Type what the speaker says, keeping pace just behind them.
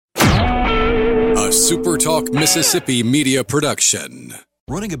SuperTalk Mississippi media production.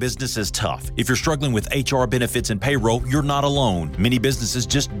 Running a business is tough. If you're struggling with HR, benefits, and payroll, you're not alone. Many businesses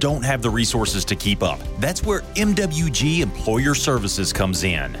just don't have the resources to keep up. That's where MWG Employer Services comes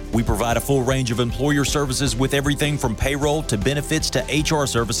in. We provide a full range of employer services with everything from payroll to benefits to HR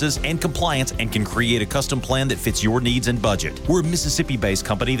services and compliance, and can create a custom plan that fits your needs and budget. We're a Mississippi-based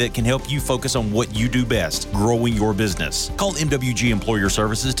company that can help you focus on what you do best, growing your business. Call MWG Employer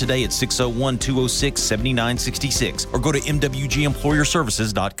Services today at 601-206-7966 or go to MWGEmployerServices.com.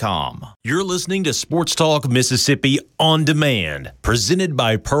 You're listening to Sports Talk Mississippi On Demand, presented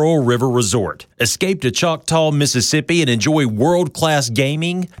by Pearl River Resort. Escape to Choctaw, Mississippi and enjoy world-class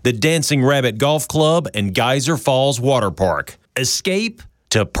gaming, the Dancing Rabbit Golf Club, and Geyser Falls Water Park. Escape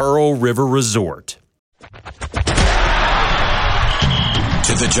to Pearl River Resort. To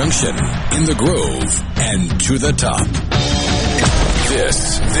the junction, in the Grove, and to the top.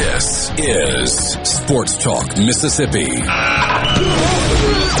 This is Sports Talk Mississippi.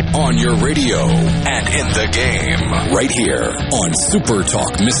 On your radio and in the game, right here on Super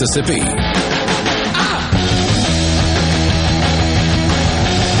Talk Mississippi.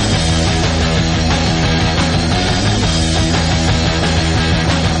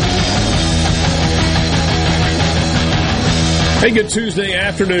 Hey, good Tuesday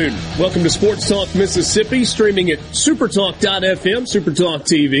afternoon. Welcome to Sports Talk Mississippi, streaming at supertalk.fm, Supertalk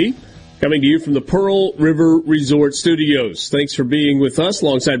TV, coming to you from the Pearl River Resort Studios. Thanks for being with us,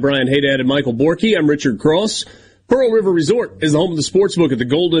 alongside Brian Haydad and Michael Borky. I'm Richard Cross. Pearl River Resort is the home of the sportsbook at the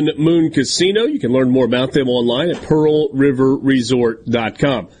Golden Moon Casino. You can learn more about them online at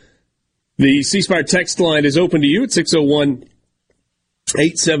pearlriverresort.com. The C Spire text line is open to you at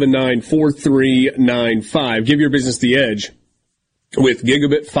 601-879-4395. Give your business the edge with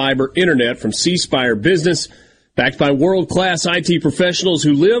gigabit fiber internet from C Spire Business, backed by world-class IT professionals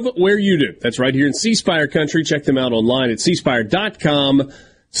who live where you do. That's right here in C Spire country. Check them out online at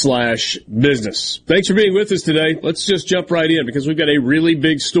cspire.com/business. Thanks for being with us today. Let's just jump right in because we've got a really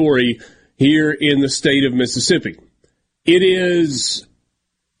big story here in the state of Mississippi. It is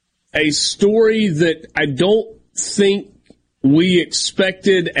a story that I don't think we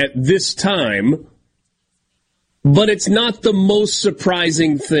expected at this time, but it's not the most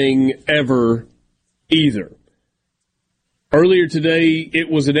surprising thing ever either. Earlier today,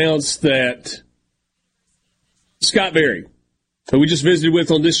 it was announced that Scott Berry, who we just visited with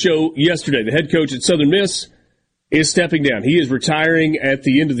on this show yesterday, the head coach at Southern Miss, is stepping down. He is retiring at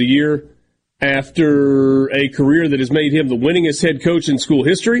the end of the year after a career that has made him the winningest head coach in school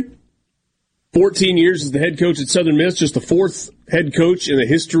history. 14 years as the head coach at Southern Miss, just the fourth head coach in the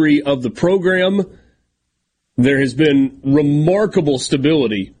history of the program. There has been remarkable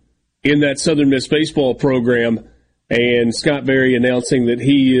stability in that Southern Miss baseball program, and Scott Berry announcing that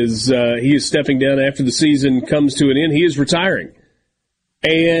he is stepping down after the season comes to an end. He is retiring.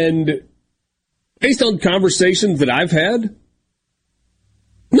 And based on conversations that I've had,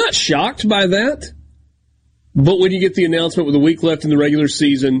 I'm not shocked by that. But when you get the announcement with a week left in the regular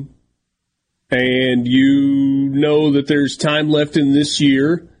season, and you know that there's time left in this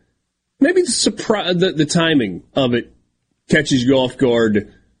year, maybe the timing of it catches you off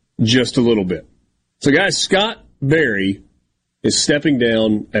guard just a little bit. So, guys, Scott Berry is stepping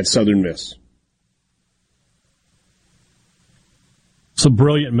down at Southern Miss. It's a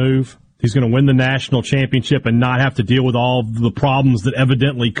brilliant move. He's going to win the national championship and not have to deal with all the problems that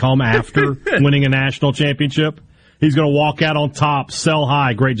evidently come after winning a national championship. He's going to walk out on top, sell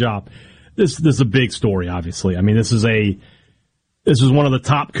high. Great job. This is a big story, obviously. I mean, this is one of the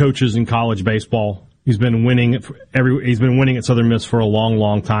top coaches in college baseball. He's been winning at Southern Miss for a long,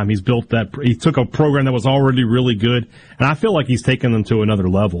 long time. He took a program that was already really good, and I feel like he's taken them to another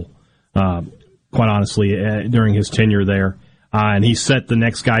level, quite honestly, during his tenure there. And he set the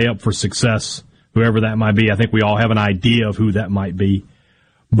next guy up for success, whoever that might be. I think we all have an idea of who that might be.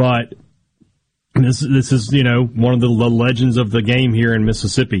 But this is, one of the legends of the game here in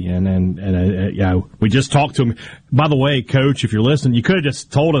Mississippi. And we just talked to him. By the way, Coach, if you're listening, you could have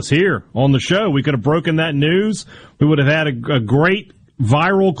just told us here on the show. We could have broken that news. We would have had a great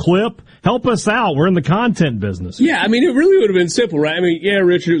viral clip. Help us out. We're in the content business. Yeah, I mean, it really would have been simple, right? I mean, yeah,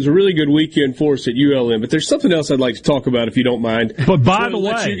 Richard, it was a really good weekend for us at ULM, but there's something else I'd like to talk about if you don't mind. But by the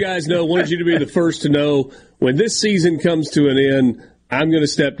way, let you guys know, wanted you to be the first to know when this season comes to an end, I'm going to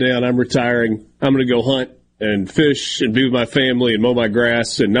step down. I'm retiring. I'm going to go hunt and fish and be with my family and mow my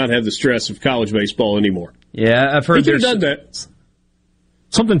grass and not have the stress of college baseball anymore. Yeah, I've heard he could have done that.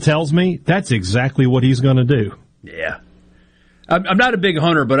 Something tells me that's exactly what he's going to do. Yeah. I'm not a big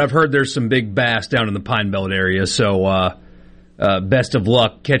hunter, but I've heard there's some big bass down in the Pine Belt area, so best of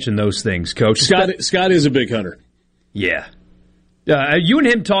luck catching those things, Coach. Scott is a big hunter. Yeah. You and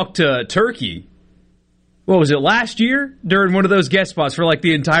him talked to Turkey. What was it, last year? During one of those guest spots for like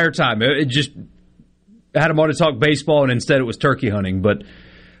the entire time. It just had him on to talk baseball, and instead it was turkey hunting. But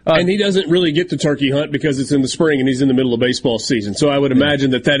and he doesn't really get to turkey hunt because it's in the spring and he's in the middle of baseball season. So I would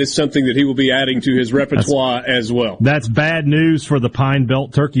imagine that is something that he will be adding to his repertoire as well. That's bad news for the Pine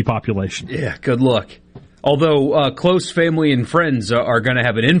Belt turkey population. Yeah, good luck. Although close family and friends are going to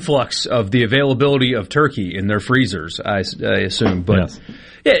have an influx of the availability of turkey in their freezers, I assume. But yes.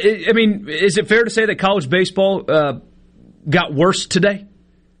 Yeah, I mean, is it fair to say that college baseball got worse today,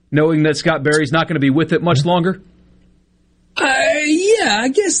 knowing that Scott Berry's not going to be with it much longer? Yeah, I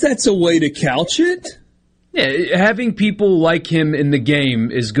guess that's a way to couch it. Yeah, having people like him in the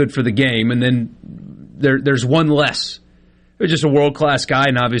game is good for the game, and then there's one less. They're just a world-class guy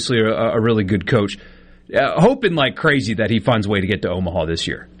and obviously a really good coach. Hoping like crazy that he finds a way to get to Omaha this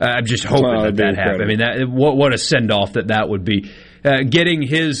year. I'm just hoping that happens. I mean, what a send-off that would be. Getting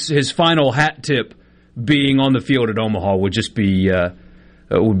his final hat tip being on the field at Omaha would just be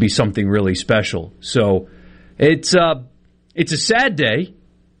something really special. So it's a sad day,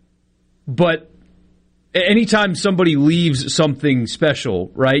 but anytime somebody leaves something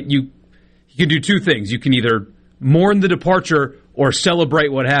special, right, you can do two things. You can either mourn the departure or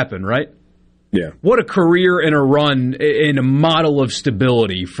celebrate what happened, right? Yeah. What a career and a run and a model of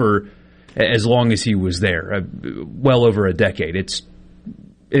stability for as long as he was there. Well over a decade. It's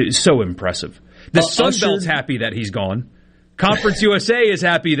so impressive. The Sun Belt's happy that he's gone. Conference USA is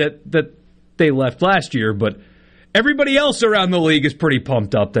happy that they left last year, but everybody else around the league is pretty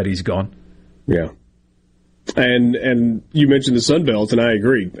pumped up that he's gone. Yeah. And you mentioned the Sun Belt, and I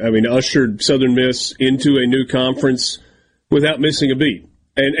agree. I mean, ushered Southern Miss into a new conference without missing a beat.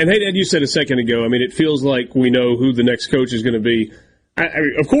 And hey, Ed, you said a second ago, I mean, it feels like we know who the next coach is going to be. I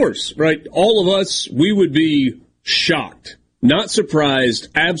mean, of course, right? All of us, we would be shocked, not surprised,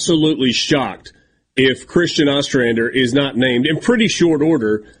 absolutely shocked if Christian Ostrander is not named in pretty short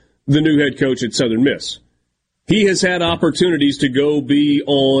order the new head coach at Southern Miss. He has had opportunities to go be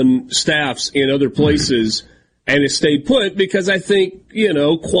on staffs in other places and has stayed put because I think,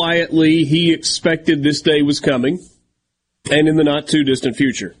 quietly he expected this day was coming. And in the not-too-distant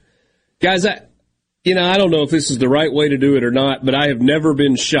future. Guys, I don't know if this is the right way to do it or not, but I have never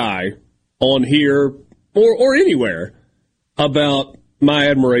been shy on here or anywhere about my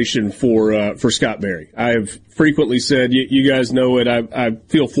admiration for Scott Berry. I have frequently said, you guys know it, I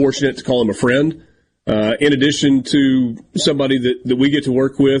feel fortunate to call him a friend. In addition to somebody that we get to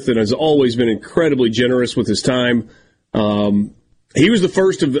work with and has always been incredibly generous with his time. He was the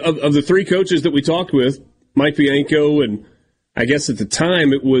first of the three coaches that we talked with, Mike Bianco, and I guess at the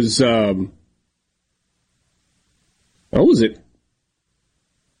time it was, what was it?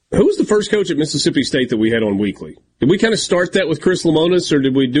 Who was the first coach at Mississippi State that we had on weekly? Did we kind of start that with Chris Lamonis, or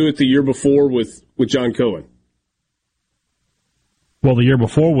did we do it the year before with John Cohen? Well, the year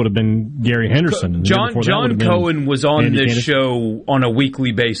before would have been Gary Henderson. John Cohen was on this show on a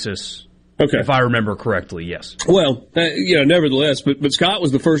weekly basis. Okay. If I remember correctly, yes. Well, nevertheless, but Scott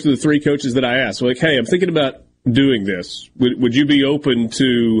was the first of the three coaches that I asked. Like, hey, I'm thinking about doing this. Would you be open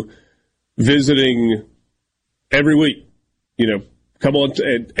to visiting every week? Come on.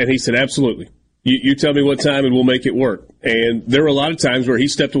 And he said, absolutely. You tell me what time and we'll make it work. And there were a lot of times where he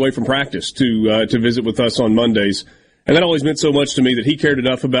stepped away from practice to visit with us on Mondays. And that always meant so much to me that he cared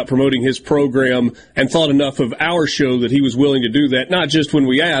enough about promoting his program and thought enough of our show that he was willing to do that, not just when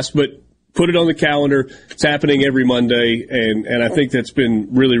we asked, but put it on the calendar. It's happening every Monday, and I think that's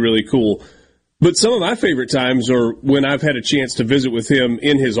been really, really cool. But some of my favorite times are when I've had a chance to visit with him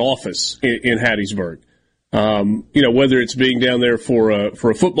in his office in Hattiesburg. Whether it's being down there for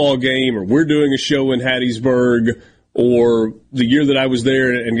a football game, or we're doing a show in Hattiesburg, or the year that I was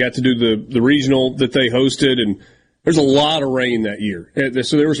there and got to do the regional that they hosted. And there's a lot of rain that year.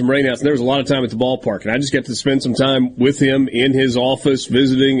 So there were some rainouts, and there was a lot of time at the ballpark. And I just got to spend some time with him in his office,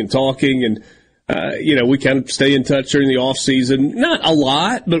 visiting and talking. And, we kind of stay in touch during the off season. Not a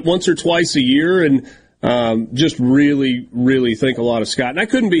lot, but once or twice a year. And just really, really think a lot of Scott. And I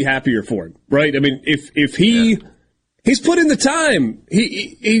couldn't be happier for him, right? I mean, if he's put in the time.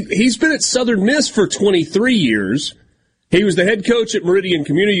 He's been at Southern Miss for 23 years. He was the head coach at Meridian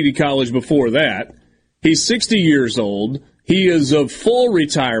Community College before that. He's 60 years old. He is of full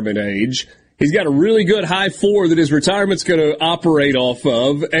retirement age. He's got a really good high 4 that his retirement's going to operate off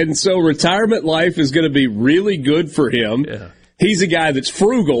of. And so retirement life is going to be really good for him. Yeah. He's a guy that's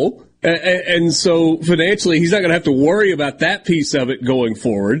frugal. And so financially, he's not going to have to worry about that piece of it going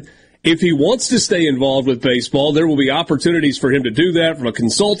forward. If he wants to stay involved with baseball, there will be opportunities for him to do that from a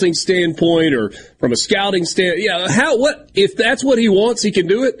consulting standpoint or from a scouting standpoint. Yeah, if that's what he wants, he can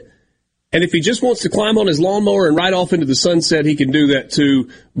do it. And if he just wants to climb on his lawnmower and ride off into the sunset, he can do that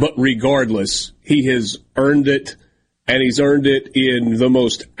too. But regardless, he has earned it, and he's earned it in the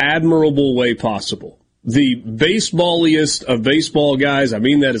most admirable way possible. The baseballiest of baseball guys, I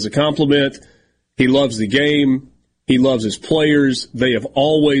mean that as a compliment. He loves the game. He loves his players. They have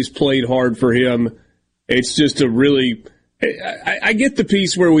always played hard for him. It's just a really I get the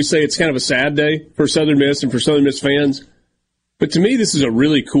piece where we say it's kind of a sad day for Southern Miss and for Southern Miss fans. But to me, this is a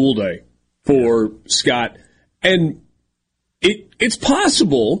really cool day for Scott. And it's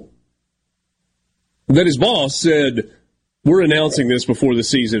possible that his boss said, we're announcing this before the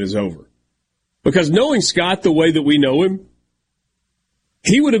season is over. Because knowing Scott the way that we know him,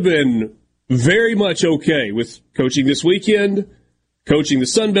 he would have been very much okay with coaching this weekend, coaching the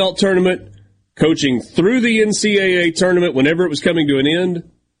Sun Belt tournament, coaching through the NCAA tournament whenever it was coming to an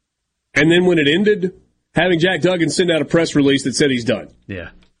end, and then when it ended, having Jack Duggan send out a press release that said he's done.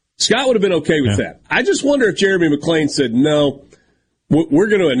 Yeah. Scott would have been okay with that. I just wonder if Jeremy McClain said, no, we're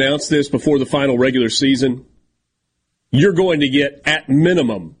going to announce this before the final regular season. You're going to get, at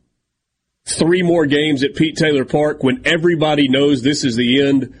minimum, 3 more games at Pete Taylor Park when everybody knows this is the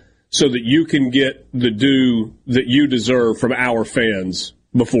end, so that you can get the due that you deserve from our fans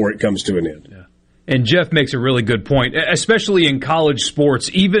before it comes to an end. Yeah. And Jeff makes a really good point, especially in college sports.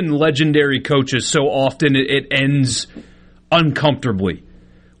 Even legendary coaches, so often it ends uncomfortably,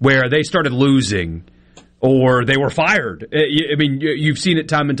 where they started losing or they were fired. I mean, you've seen it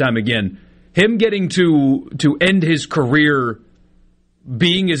time and time again. Him getting to end his career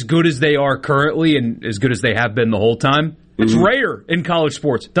being as good as they are currently and as good as they have been the whole time, it's rare in college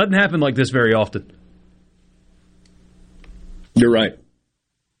sports. Doesn't happen like this very often. You're right.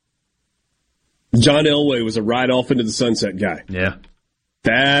 John Elway was a ride off into the sunset guy. Yeah.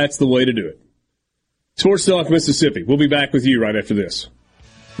 That's the way to do it. SportsTalk Mississippi. We'll be back with you right after this.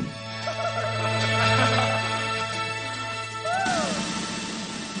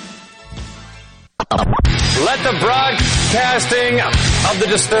 Let the broadcasting of the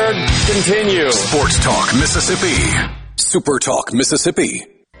disturbed continue. Sports Talk Mississippi. Super Talk Mississippi.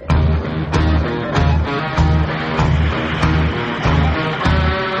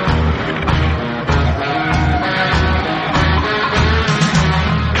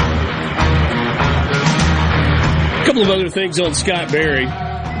 A couple of other things on Scott Berry.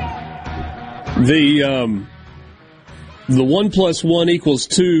 The 1 + 1 =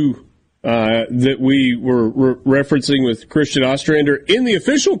 2 that we were referencing with Christian Ostrander in the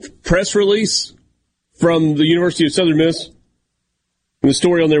official press release from the University of Southern Miss, in the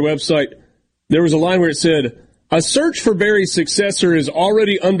story on their website, there was a line where it said, a search for Berry's successor is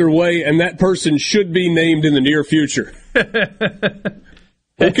already underway and that person should be named in the near future.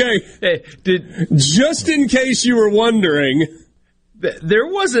 Okay. Just in case you were wondering. There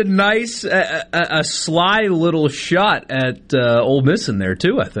was a nice, a sly little shot at Ole Miss in there,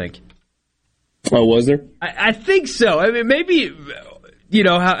 too, I think. Oh, was there? I think so. I mean, maybe, you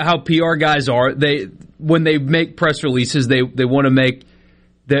know, how PR guys are. When they make press releases, they want to make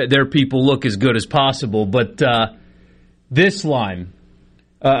their people look as good as possible. But this line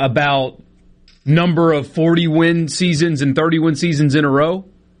about number of 40-win seasons and 30-win seasons in a row.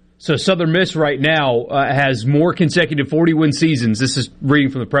 So Southern Miss right now has more consecutive 40-win seasons. This is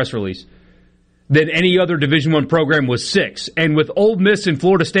reading from the press release. Than any other Division I program was 6. And with Ole Miss and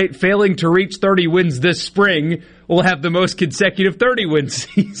Florida State failing to reach 30 wins this spring, we'll have the most consecutive 30-win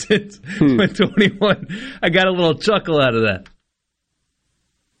seasons with 21. I got a little chuckle out of that.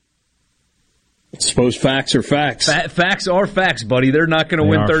 I suppose facts are facts. Facts are facts, buddy. They're not going to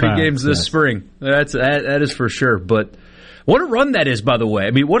win 30 games this spring. That is for sure. But what a run that is, by the way.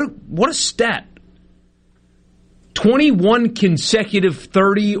 I mean, what a stat. 21 consecutive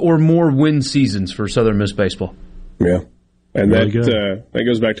 30 or more win seasons for Southern Miss baseball. Yeah. And that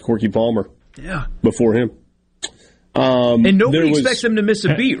goes back to Corky Palmer. Yeah. Before him. And nobody expects them to miss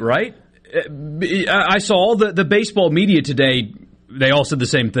a beat, right? I saw all the baseball media today. They all said the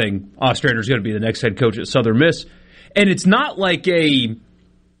same thing. Ostrander's going to be the next head coach at Southern Miss. And it's not like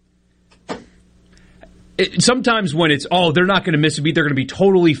sometimes when it's, they're not going to miss a beat, they're going to be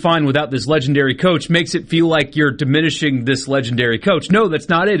totally fine without this legendary coach, makes it feel like you're diminishing this legendary coach. No, that's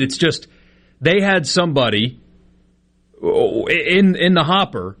not it. It's just they had somebody in the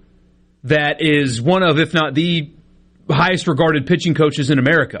hopper that is one of, if not the highest regarded pitching coaches in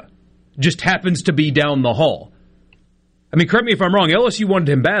America. Just happens to be down the hall. I mean, correct me if I'm wrong, LSU wanted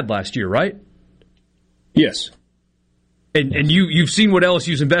him bad last year, right? Yes. And you've seen what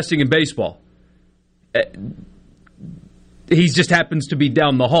LSU's investing in baseball. He just happens to be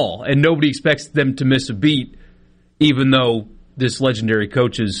down the hall, and nobody expects them to miss a beat, even though this legendary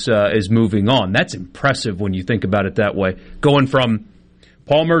coach is moving on. That's impressive when you think about it that way. Going from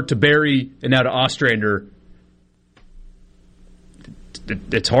Palmer to Berry and now to Ostrander,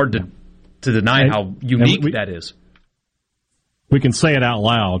 it's hard to deny how unique that is. We can say it out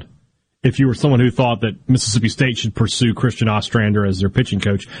loud. If you were someone who thought that Mississippi State should pursue Christian Ostrander as their pitching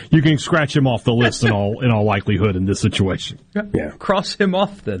coach, you can scratch him off the list in all likelihood in this situation. Yeah. Cross him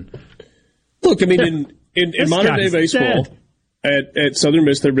off then. Look, I mean, in modern day baseball, at Southern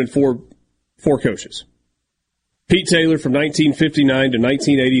Miss, there have been four coaches. Pete Taylor from 1959 to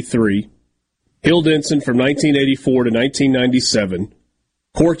 1983, Hill Denson from 1984 to 1997,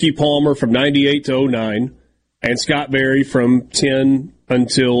 Corky Palmer from 98 to 09, and Scott Berry from 10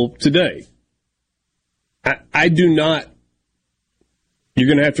 until today. I do not. You're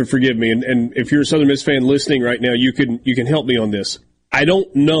going to have to forgive me, and if you're a Southern Miss fan listening right now, you can help me on this. I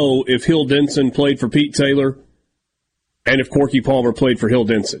don't know if Hill Denson played for Pete Taylor and if Corky Palmer played for Hill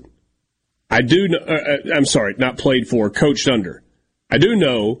Denson. I do know, I'm sorry, not played for, coached under. I do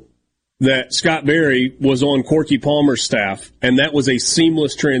know that Scott Berry was on Corky Palmer's staff, and that was a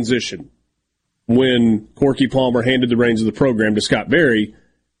seamless transition when Corky Palmer handed the reins of the program to Scott Berry,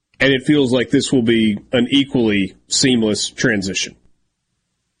 and it feels like this will be an equally seamless transition.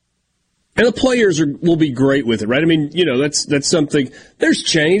 And the players will be great with it, right? I mean, that's something. There's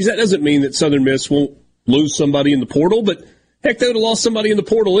change. That doesn't mean that Southern Miss won't lose somebody in the portal, but heck, they would have lost somebody in the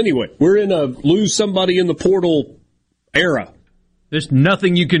portal anyway. We're in a lose somebody in the portal era. There's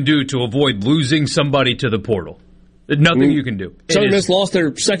nothing you can do to avoid losing somebody to the portal. There's nothing you can do. Southern Miss lost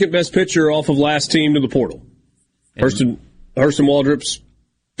their second best pitcher off of last team to the portal. Hurston Waldrop's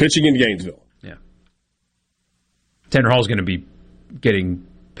pitching in Gainesville. Yeah. Tanner Hall's going to be getting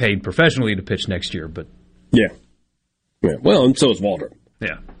paid professionally to pitch next year, but yeah. Well, and so is Waldrop.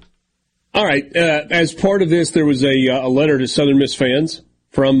 Yeah. All right. As part of this, there was a letter to Southern Miss fans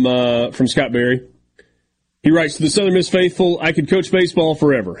from Scott Berry. He writes, to the Southern Miss faithful, I could coach baseball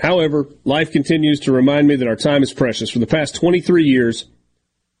forever. However, life continues to remind me that our time is precious. For the past 23 years,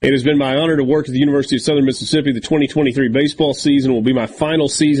 it has been my honor to work at the University of Southern Mississippi. The 2023 baseball season will be my final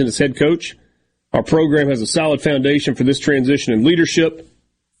season as head coach. Our program has a solid foundation for this transition in leadership.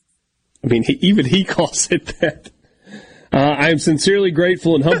 I mean, even he calls it that. I am sincerely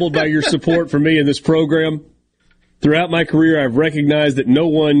grateful and humbled by your support for me in this program. Throughout my career, I've recognized that no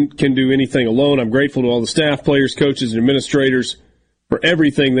one can do anything alone. I'm grateful to all the staff, players, coaches, and administrators for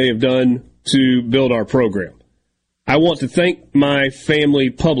everything they have done to build our program. I want to thank my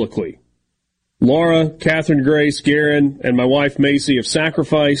family publicly. Laura, Catherine Grace, Garen, and my wife Macy have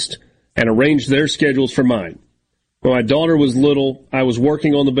sacrificed and arranged their schedules for mine. When my daughter was little, I was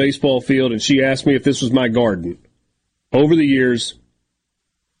working on the baseball field, and she asked me if this was my garden. Over the years,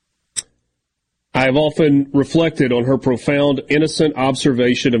 I have often reflected on her profound, innocent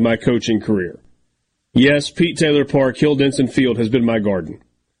observation of my coaching career. Yes, Pete Taylor Park, Hill Denson Field has been my garden.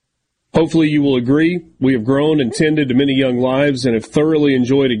 Hopefully you will agree. We have grown and tended to many young lives and have thoroughly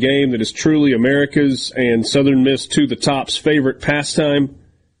enjoyed a game that is truly America's and Southern Miss to the top's favorite pastime.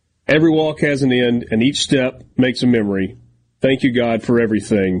 Every walk has an end, and each step makes a memory. Thank you, God, for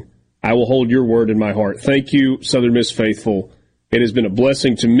everything. I will hold your word in my heart. Thank you, Southern Miss faithful. It has been a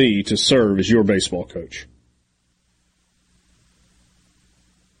blessing to me to serve as your baseball coach.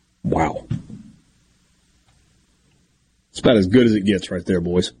 Wow. It's about as good as it gets right there,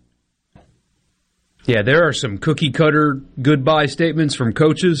 boys. Yeah, there are some cookie-cutter goodbye statements from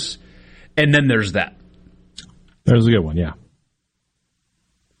coaches, and then there's that. There's a good one, yeah.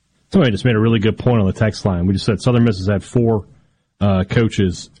 Somebody just made a really good point on the text line. We just said Southern Miss has had 4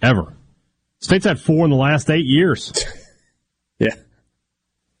 coaches ever. State's had 4 in the last 8 years. Yeah.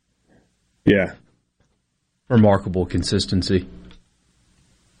 Yeah. Remarkable consistency.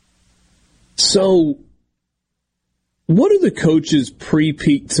 So, what are the coaches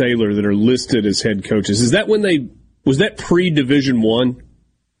pre-Pete Taylor that are listed as head coaches? Is that was that pre-Division I?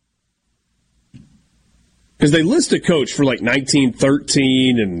 Because they list a coach for like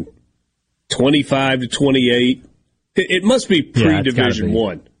 1913 and 25 to 28. It must be pre-Division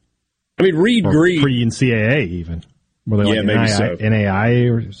I. I mean, Reed Green. Pre-NCAA even. Were they maybe so.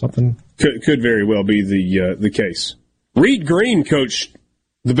 NAIA or something? Could very well be the case. Reed Green coached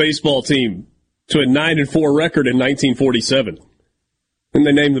the baseball team to a 9-4 record in 1947. And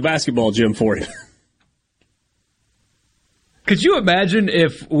they named the basketball gym for it. Could you imagine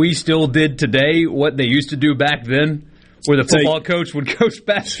if we still did today what they used to do back then? where the football coach would coach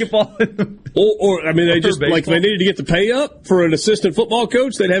basketball. or I mean, they just like if they needed to get the pay up for an assistant football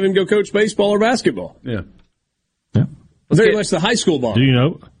coach, they'd have him go coach baseball or basketball. Yeah. Very much the high school ball. Do you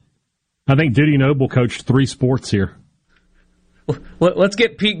know? I think Duty Noble coached 3 sports here. Let's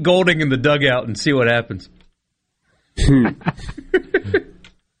get Pete Golding in the dugout and see what happens.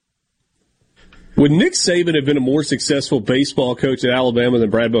 Would Nick Saban have been a more successful baseball coach at Alabama than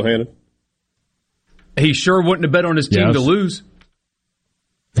Brad Bohannon? He sure wouldn't have bet on his team to lose.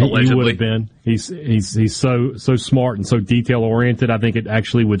 Allegedly. He would have been. He's so smart and so detail oriented. I think it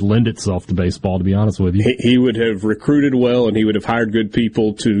actually would lend itself to baseball. To be honest with you, he would have recruited well, and he would have hired good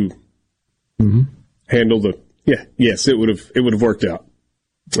people to handle the. Yes, it would have worked out.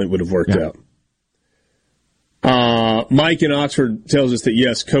 It would have worked out. Mike in Oxford tells us that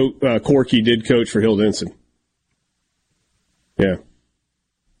yes, Corky did coach for Hill Denson. Yeah.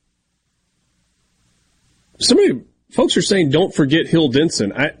 Folks are saying don't forget Hill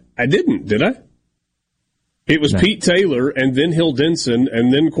Denson. I didn't, did I? It was Pete Taylor, and then Hill Denson,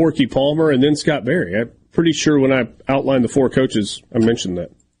 and then Corky Palmer, and then Scott Berry. I'm pretty sure when I outlined the 4 coaches, I mentioned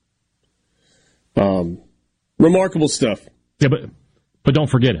that. Remarkable stuff. Yeah, but don't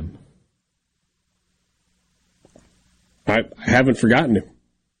forget him. I haven't forgotten him.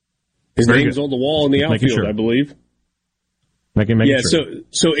 His name's on the wall in the outfield, I believe. Sure.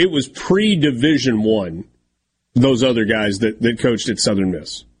 So it was pre-Division I, those other guys that coached at Southern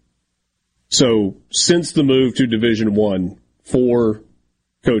Miss. So since the move to Division I, 4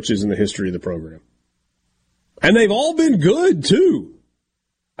 coaches in the history of the program. And they've all been good, too.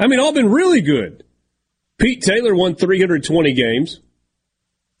 I mean, all been really good. Pete Taylor won 320 games.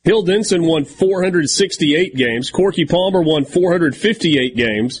 Hill Denson won 468 games. Corky Palmer won 458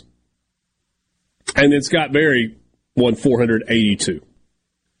 games. And then Scott Berry won 482.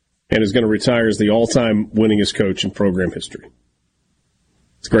 And is going to retire as the all-time winningest coach in program history.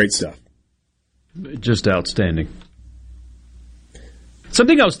 It's great stuff. Just outstanding.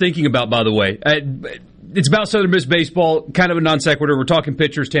 Something I was thinking about, by the way, it's about Southern Miss baseball, kind of a non sequitur. We're talking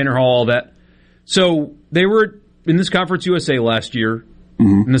pitchers, Tanner Hall, all that. So they were in this Conference USA last year,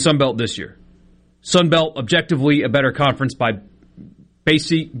 in the Sun Belt this year. Sun Belt, objectively, a better conference by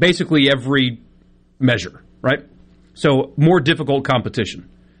basically every measure, right? So more difficult competition.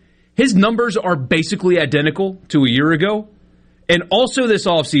 His numbers are basically identical to a year ago. And also this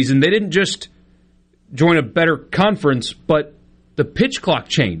offseason, they didn't just join a better conference, but the pitch clock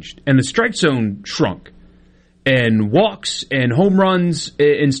changed and the strike zone shrunk. And walks and home runs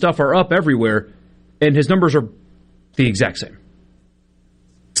and stuff are up everywhere. And his numbers are the exact same.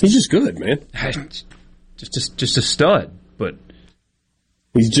 He's just good, man. Just a stud, but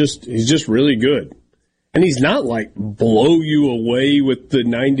he's just really good. And he's not like blow you away with the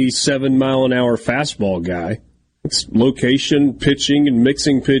 97-mile-an-hour fastball guy. It's location, pitching, and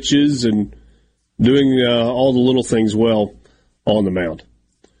mixing pitches and doing all the little things well on the mound.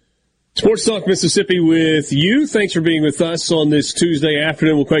 Sports Talk Mississippi with you. Thanks for being with us on this Tuesday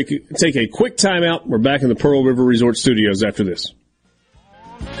afternoon. We'll take a quick timeout. We're back in the Pearl River Resort Studios after this.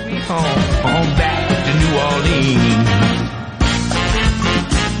 On back to New Orleans.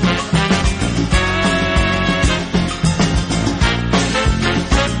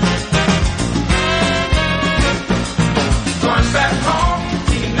 Going back home,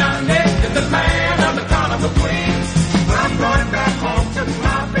 seeing my neck and the man on the Carnival Queens. I'm going back home to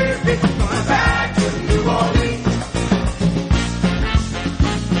my baby. Going back to New Orleans.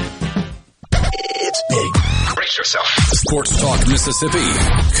 It's big. Brace yourself. Sports Talk Mississippi,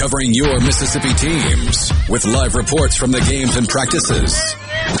 covering your Mississippi teams with live reports from the games and practices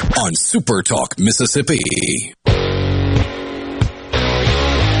on SuperTalk Mississippi.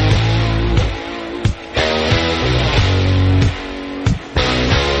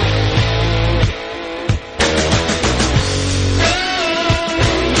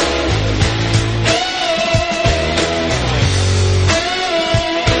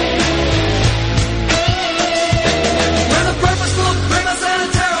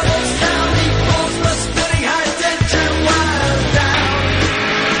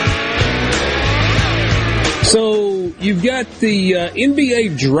 You've got the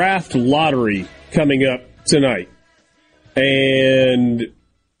NBA draft lottery coming up tonight. And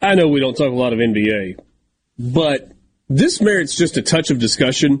I know we don't talk a lot of NBA, but this merits just a touch of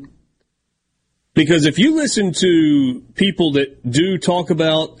discussion. Because if you listen to people that do talk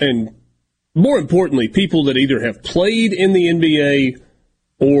about, and more importantly, people that either have played in the NBA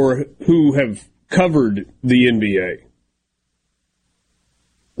or who have covered the NBA,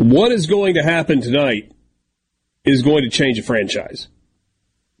 what is going to happen tonight is going to change a franchise.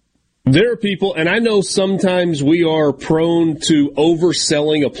 There are people, and I know sometimes we are prone to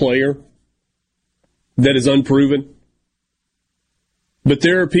overselling a player that is unproven. But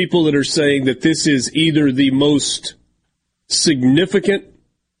there are people that are saying that this is either the most significant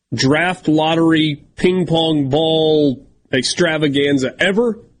draft lottery ping pong ball extravaganza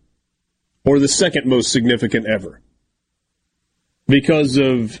ever, or the second most significant ever, because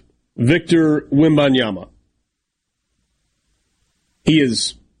of Victor Wembanyama. He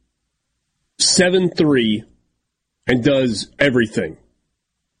is 7'3" and does everything.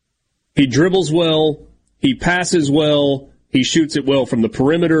 He dribbles well, he passes well, he shoots it well from the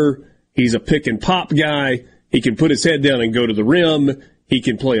perimeter, he's a pick and pop guy, he can put his head down and go to the rim, he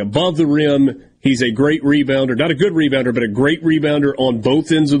can play above the rim, he's a great rebounder, not a good rebounder, but a great rebounder on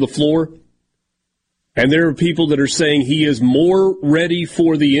both ends of the floor. And there are people that are saying he is more ready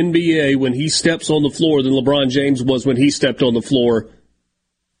for the NBA when he steps on the floor than LeBron James was when he stepped on the floor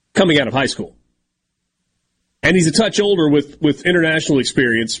coming out of high school. And he's a touch older with international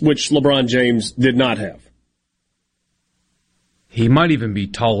experience, which LeBron James did not have. He might even be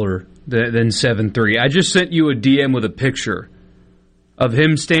taller than 7'3". I just sent you a DM with a picture of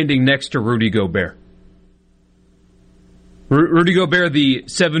him standing next to Rudy Gobert. Rudy Gobert, the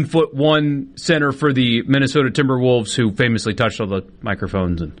 7'1" center for the Minnesota Timberwolves, who famously touched all the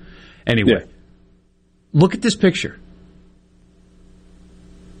microphones. And anyway, Look at this picture.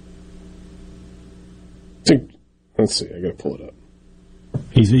 Let's see. I got to pull it up.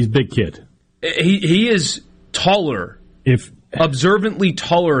 He's a big kid. He is taller, observantly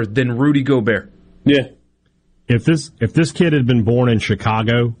taller than Rudy Gobert. Yeah. If this kid had been born in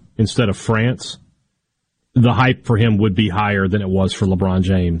Chicago instead of France, the hype for him would be higher than it was for LeBron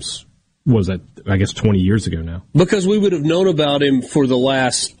James. Was that, I guess, 20 years ago now? Because we would have known about him for the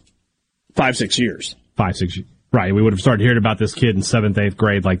last 5-6 years. 5-6 years. Right. We would have started hearing about this kid in 7th, 8th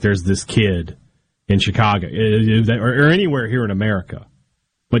grade, like there's this kid in Chicago or anywhere here in America.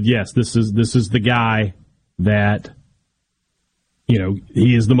 But yes, this is the guy that,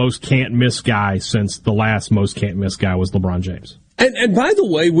 he is the most can't-miss guy since the last most can't-miss guy was LeBron James. And by the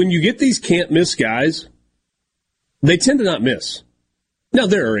way, when you get these can't-miss guys, they tend to not miss. Now,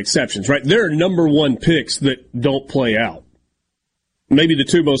 there are exceptions, right? There are number one picks that don't play out. Maybe the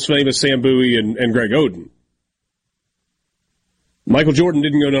two most famous, Sam Bowie and Greg Oden. Michael Jordan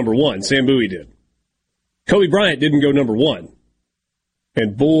didn't go number one. Sam Bowie did. Kobe Bryant didn't go number one.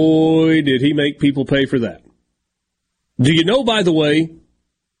 And boy, did he make people pay for that. Do you know, by the way,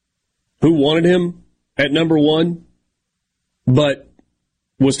 who wanted him at number one, but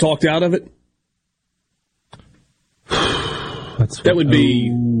was talked out of it? That would be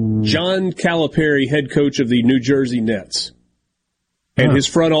John Calipari, head coach of the New Jersey Nets. And his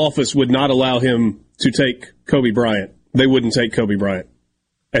front office would not allow him to take Kobe Bryant. They wouldn't take Kobe Bryant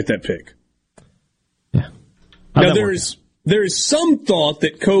at that pick. Yeah. Now, there is some thought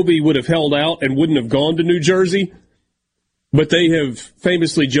that Kobe would have held out and wouldn't have gone to New Jersey, but they have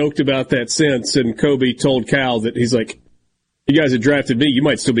famously joked about that since, and Kobe told Cal that he's like, you guys had drafted me, you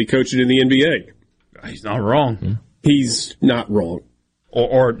might still be coaching in the NBA. He's not wrong. Yeah. He's not wrong.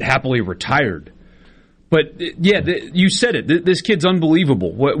 Or happily retired. But, you said it. This kid's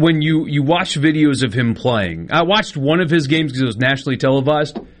unbelievable. When you watch videos of him playing, I watched one of his games because it was nationally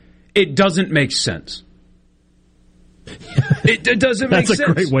televised. It doesn't make sense. It doesn't make sense. That's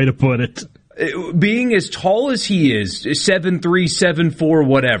a great way to put it. Being as tall as he is, 7'3", 7'4",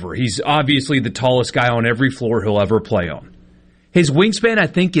 whatever, he's obviously the tallest guy on every floor he'll ever play on. His wingspan, I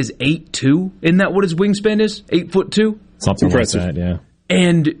think, is 8'2". Isn't that what his wingspan is? 8'2"? Something impressive. Like that,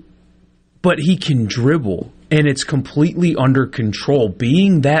 yeah. But he can dribble, and it's completely under control.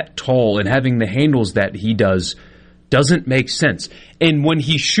 Being that tall and having the handles that he does doesn't make sense. And when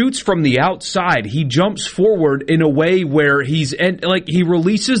he shoots from the outside, he jumps forward in a way where he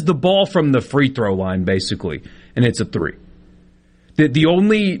releases the ball from the free throw line, basically, and it's a three. The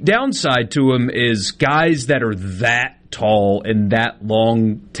only downside to him is guys that are that tall and that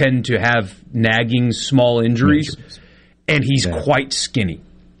long tend to have nagging small injuries, and he's quite skinny.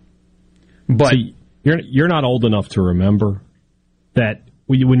 But see, you're not old enough to remember that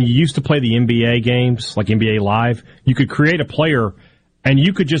when you used to play the NBA games, like NBA Live, you could create a player and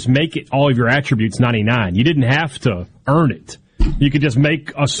you could just make it all of your attributes 99. You didn't have to earn it. You could just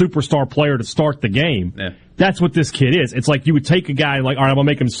make a superstar player to start the game. Yeah. That's what this kid is. It's like you would take a guy like, all right, I'm going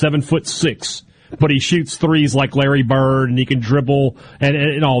to make him 7'6", but he shoots threes like Larry Bird and he can dribble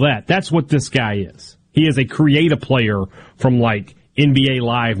and all that. That's what this guy is. He is a creative player from like NBA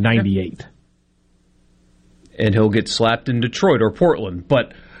Live 98. And he'll get slapped in Detroit or Portland.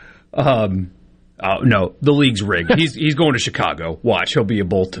 But No, the league's rigged. He's going to Chicago. Watch, he'll be a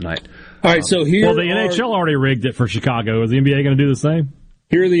Bull tonight. All right, so here. Well, the NHL already rigged it for Chicago. Is the NBA going to do the same?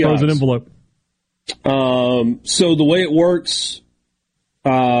 Here are the odds. An envelope. So the way it works,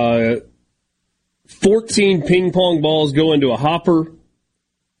 14 ping pong balls go into a hopper.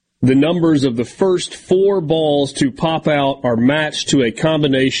 The numbers of the first 4 balls to pop out are matched to a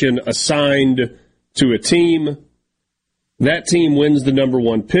combination assigned to a team. That team wins the number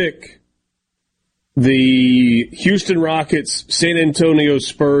 1 pick. The Houston Rockets, San Antonio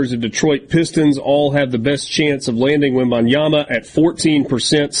Spurs, and Detroit Pistons all have the best chance of landing Wembanyama at 14%,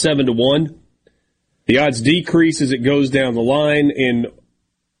 7-1. The odds decrease as it goes down the line. In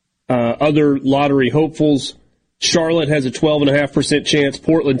other lottery hopefuls, Charlotte has a 12.5% chance,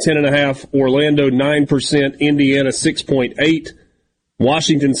 Portland 10.5%, Orlando 9%, Indiana 6.8%,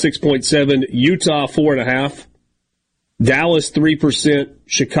 Washington 6.7%, Utah 4.5%. Dallas 3%,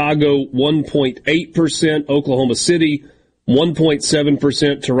 Chicago 1.8%, Oklahoma City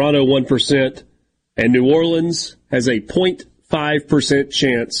 1.7%, Toronto 1%, and New Orleans has a 0.5%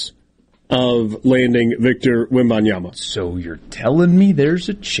 chance of landing Victor Wembanyama. So you're telling me there's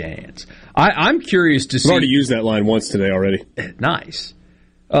a chance. I'm curious to see. I've already used that line once today already. Nice.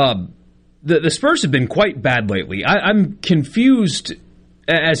 The Spurs have been quite bad lately. I'm confused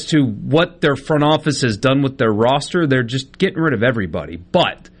as to what their front office has done with their roster. They're just getting rid of everybody.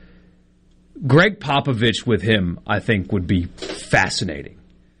 But Greg Popovich with him, I think, would be fascinating.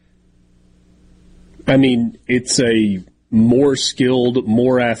 I mean, it's a more skilled,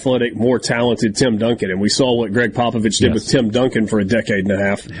 more athletic, more talented Tim Duncan. And we saw what Greg Popovich did with Tim Duncan for a decade and a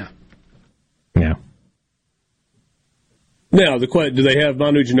half. Yeah. Now, do they have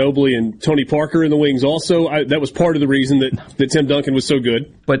Manu Ginobili and Tony Parker in the wings also? That was part of the reason that Tim Duncan was so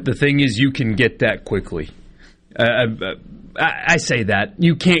good. But the thing is, you can get that quickly. I say that.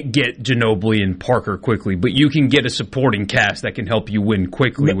 You can't get Ginobili and Parker quickly, but you can get a supporting cast that can help you win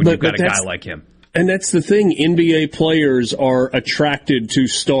quickly when you've got a guy like him. And that's the thing. NBA players are attracted to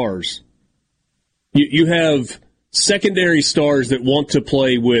stars. You have secondary stars that want to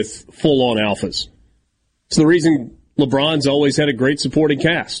play with full-on alphas. It's the reason LeBron's always had a great supporting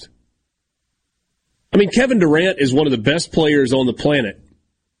cast. I mean, Kevin Durant is one of the best players on the planet,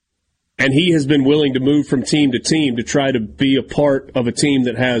 and he has been willing to move from team to team to try to be a part of a team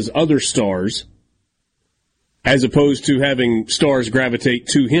that has other stars, as opposed to having stars gravitate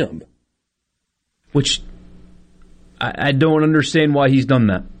to him. Which I don't understand why he's done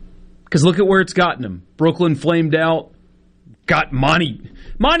that. Because look at where it's gotten him. Brooklyn flamed out, got Monty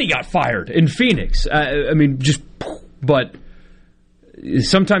got fired in Phoenix. But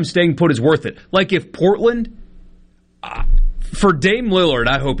sometimes staying put is worth it. Like if Portland, for Dame Lillard,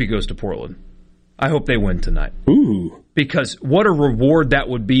 I hope he goes to Portland. I hope they win tonight. Ooh. Because what a reward that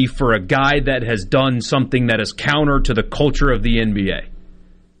would be for a guy that has done something that is counter to the culture of the NBA.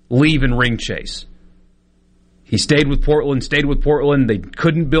 Leave and ring chase. He stayed with Portland. They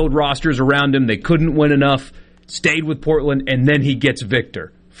couldn't build rosters around him. They couldn't win enough. Stayed with Portland, and then he gets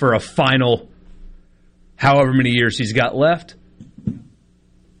Victor for a final however many years he's got left.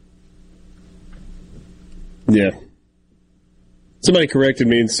 Yeah. Somebody corrected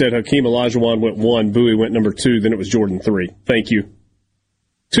me and said Hakeem Olajuwon went 1, Bowie went number 2, then it was Jordan 3. Thank you.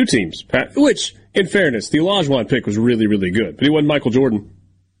 2 teams, which, in fairness, the Olajuwon pick was really, really good, but he wasn't Michael Jordan.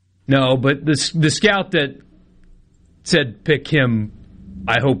 No, but the scout that said pick him,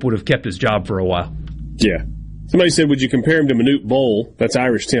 I hope would have kept his job for a while. Yeah. Somebody said, would you compare him to Manute Bol? That's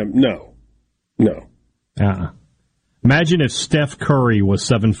Irish Tim. No. Imagine if Steph Curry was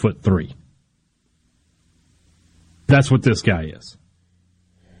 7'3". That's what this guy is.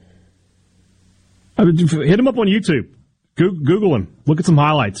 Hit him up on YouTube. Google him. Look at some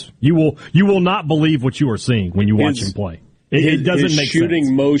highlights. You will not believe what you are seeing when you watch him play. It doesn't make sense. His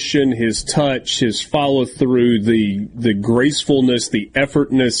shooting motion, his touch, his follow through, the gracefulness, the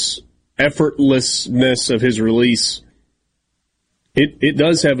effortlessness of his release. It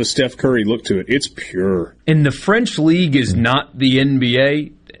does have a Steph Curry look to it. It's pure. And the French league is not the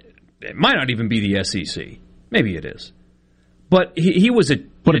NBA. It might not even be the SEC. Maybe it is. But he was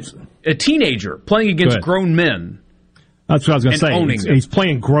a teenager playing against grown men. That's what I was going to say. He's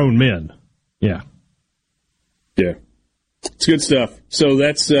playing grown men. Yeah. Yeah. It's good stuff. So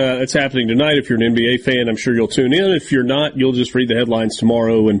that's happening tonight. If you're an NBA fan, I'm sure you'll tune in. If you're not, you'll just read the headlines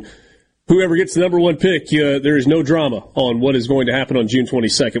tomorrow. And whoever gets the number 1 pick, there is no drama on what is going to happen on June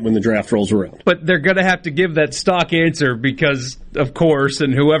 22nd when the draft rolls around. But they're going to have to give that stock answer because, of course,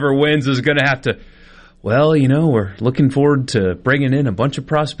 and whoever wins is going to have to, well, we're looking forward to bringing in a bunch of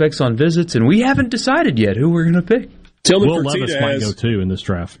prospects on visits, and we haven't decided yet who we're going to pick. Will Levis might go, too, in this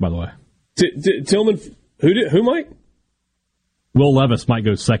draft, by the way. Tillman, who might? Will Levis might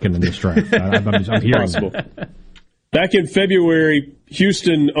go second in this draft. I'm hearing Possible. Back in February,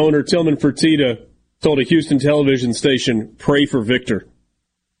 Houston owner Tillman Fertitta told a Houston television station, "Pray for Victor."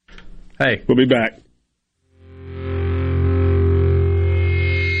 Hey. We'll be back.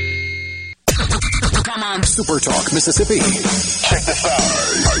 Come on, Super Talk Mississippi. Check this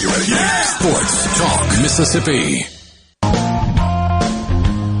out. Are you ready? Yeah. Sports Talk Mississippi.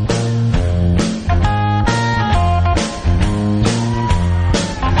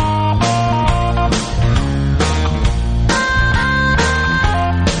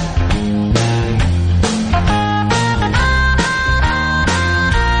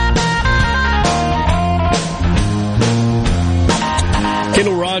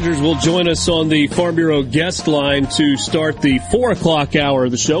 Will join us on the Farm Bureau guest line to start the 4 o'clock hour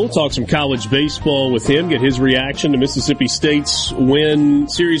of the show. We'll talk some college baseball with him, get his reaction to Mississippi State's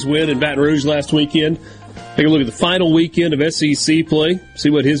series win in Baton Rouge last weekend. Take a look at the final weekend of SEC play, see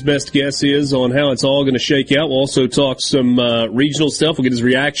what his best guess is on how it's all going to shake out. We'll also talk some regional stuff. We'll get his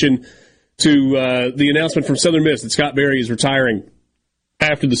reaction to the announcement from Southern Miss that Scott Berry is retiring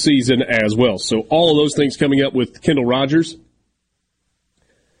after the season as well. So all of those things coming up with Kendall Rogers.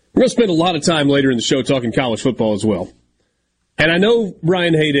 We're going to spend a lot of time later in the show talking college football as well. And I know,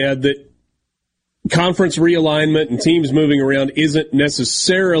 Brian Haydad, that conference realignment and teams moving around isn't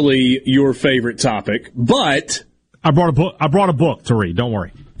necessarily your favorite topic, but I brought a book to read. Don't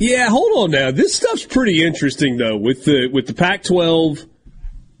worry. Yeah, hold on now. This stuff's pretty interesting, though, with the Pac-12,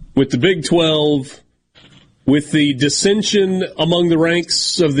 with the Big 12, with the dissension among the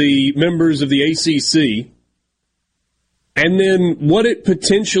ranks of the members of the ACC. And then what it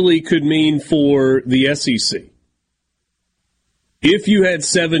potentially could mean for the SEC. If you had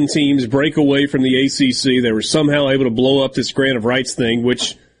 7 teams break away from the ACC, they were somehow able to blow up this grant of rights thing,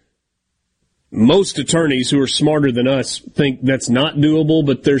 which most attorneys who are smarter than us think that's not doable,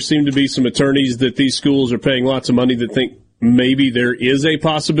 but there seem to be some attorneys that these schools are paying lots of money that think maybe there is a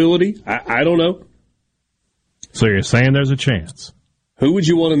possibility. I don't know. So you're saying there's a chance. Who would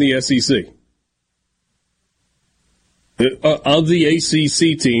you want in the SEC? Of the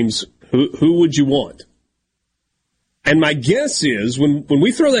ACC teams, who would you want? And my guess is, when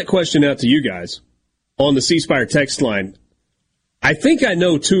we throw that question out to you guys on the C Spire text line, I think I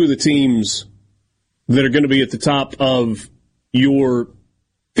know 2 of the teams that are going to be at the top of your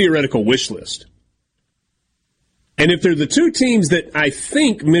theoretical wish list. And if they're the 2 teams that I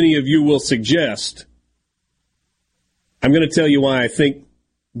think many of you will suggest, I'm going to tell you why I think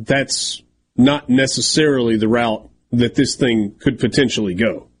that's not necessarily the route that this thing could potentially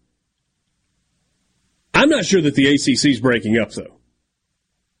go. I'm not sure that the ACC is breaking up, though.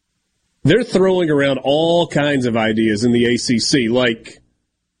 They're throwing around all kinds of ideas in the ACC, like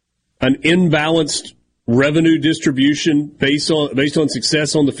an imbalanced revenue distribution based on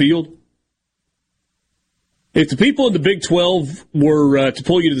success on the field. If the people in the Big 12 were to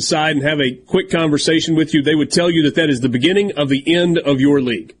pull you to the side and have a quick conversation with you, they would tell you that is the beginning of the end of your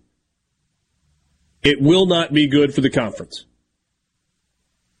league. It will not be good for the conference.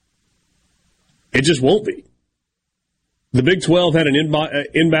 It just won't be. The Big 12 had an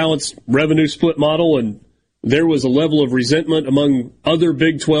imbalanced revenue split model, and there was a level of resentment among other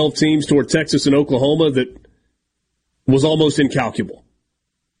Big 12 teams toward Texas and Oklahoma that was almost incalculable.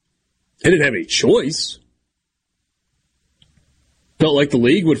 They didn't have any choice. Felt like the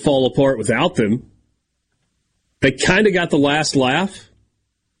league would fall apart without them. They kind of got the last laugh,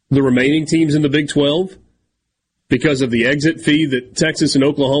 the remaining teams in the Big 12, because of the exit fee that Texas and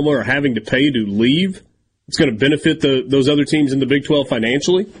Oklahoma are having to pay to leave. It's going to benefit those other teams in the Big 12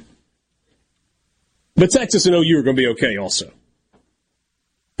 financially. But Texas and OU are going to be okay also.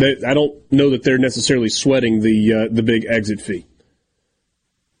 I don't know that they're necessarily sweating the big exit fee.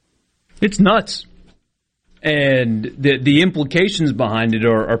 It's nuts. And the implications behind it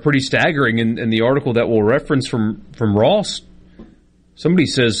are pretty staggering. In the article that we'll reference from Ross, somebody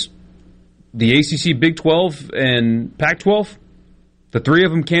says the ACC, Big 12, and Pac-12, the 3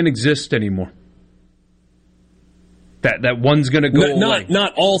 of them can't exist anymore. That one's going to go away.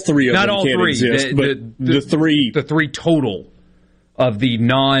 Not all 3 of them can't exist, but the 3. The 3 total of the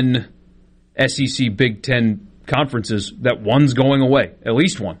non-SEC Big 10 conferences, that one's going away, at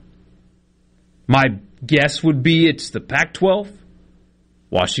least one. My guess would be it's the Pac-12.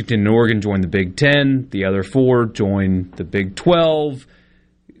 Washington and Oregon join the Big 10. The other 4 join the Big 12.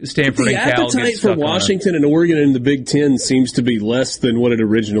 Stanford and Cal get stuck on the appetite for Washington and Oregon in the Big 10 seems to be less than what it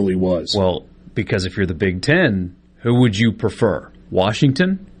originally was. Well, because if you're the Big 10, who would you prefer,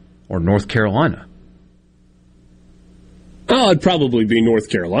 Washington or North Carolina? Oh, it'd probably be North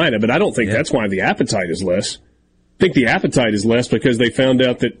Carolina, but I don't think that's why the appetite is less. I think the appetite is less because they found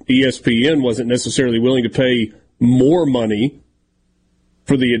out that ESPN wasn't necessarily willing to pay more money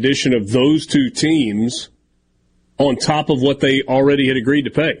for the addition of those two teams on top of what they already had agreed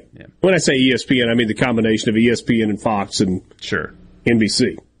to pay. Yeah. When I say ESPN, I mean the combination of ESPN and Fox and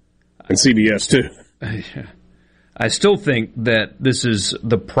NBC and CBS too. I still think that this is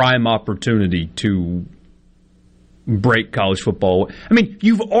the prime opportunity to break college football. I mean,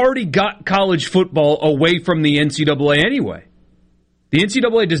 you've already got college football away from the NCAA anyway. The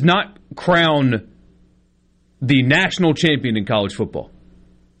NCAA does not crown the national champion in college football.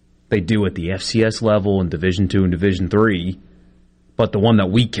 They do at the FCS level and Division II and Division III, but the one that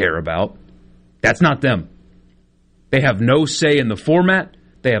we care about, that's not them. They have no say in the format.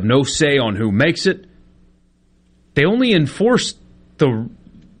 They have no say on who makes it. They only enforce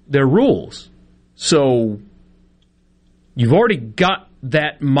their rules. So you've already got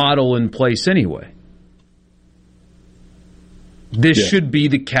that model in place anyway. This should be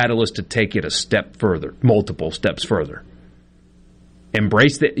the catalyst to take it a step further, multiple steps further.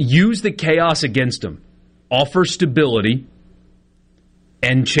 Use the chaos against them. Offer stability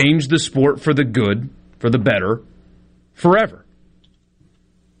and change the sport for the good, for the better, forever.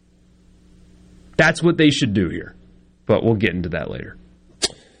 That's what they should do here. But we'll get into that later.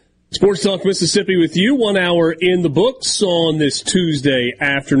 Sports Talk Mississippi with you. 1 hour in the books on this Tuesday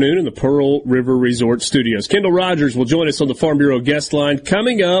afternoon in the Pearl River Resort Studios. Kendall Rogers will join us on the Farm Bureau guest line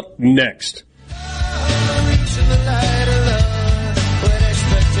coming up next.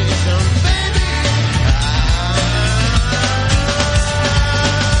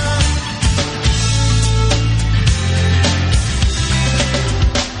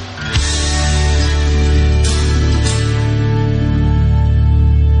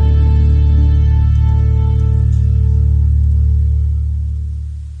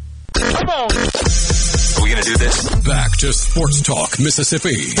 Back to Sports Talk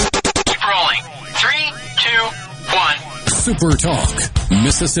Mississippi. Keep rolling. 3, 2, 1. Super Talk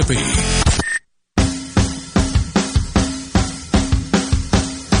Mississippi.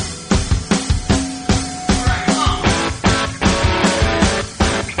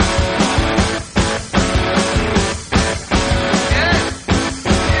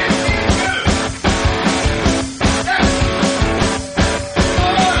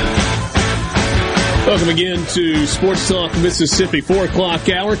 Welcome again to Sports Talk Mississippi, 4 o'clock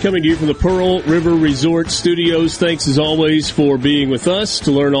hour, coming to you from the Pearl River Resort Studios. Thanks, as always, for being with us.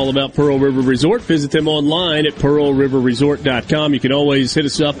 To learn all about Pearl River Resort, visit them online at pearlriverresort.com. You can always hit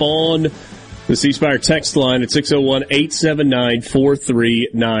us up on the C Spire text line at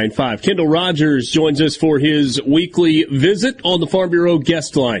 601-879-4395. Kendall Rogers joins us for his weekly visit on the Farm Bureau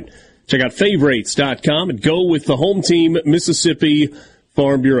guest line. Check out favorites.com and go with the home team, Mississippi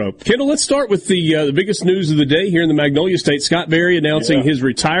Farm Bureau. Kendall, let's start with the biggest news of the day here in the Magnolia State. Scott Berry announcing his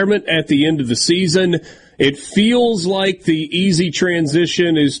retirement at the end of the season. It feels like the easy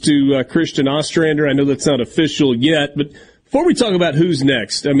transition is to Christian Ostrander. I know that's not official yet, but before we talk about who's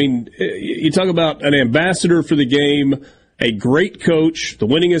next, I mean, you talk about an ambassador for the game, a great coach, the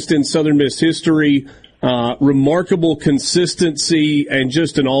winningest in Southern Miss history, remarkable consistency, and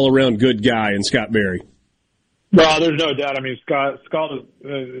just an all-around good guy in Scott Berry. Well, there's no doubt. I mean, Scott is salt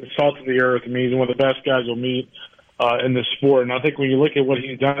of the earth. I mean, he's one of the best guys you'll meet in this sport. And I think when you look at what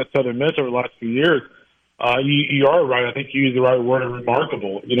he's done at Southern Miss over the last few years, you are right. I think you used the right word,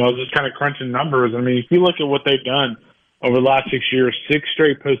 remarkable. You know, just kind of crunching numbers. I mean, if you look at what they've done over the last 6 years, 6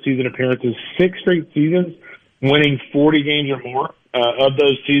 straight postseason appearances, 6 straight seasons, winning 40 games or more. Of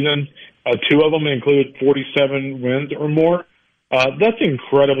those seasons, 2 of them included 47 wins or more. That's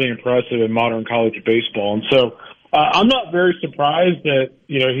incredibly impressive in modern college baseball. And so I'm not very surprised that,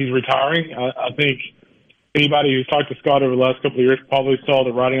 you know, he's retiring. I think anybody who's talked to Scott over the last couple of years probably saw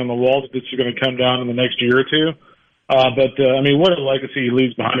the writing on the wall that this is going to come down in the next year or two. But I mean, what a legacy he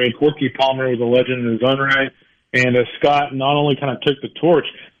leaves behind. I mean, Corky Palmer was a legend in his own right. And Scott not only kind of took the torch,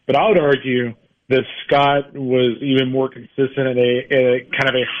 but I would argue that Scott was even more consistent at a kind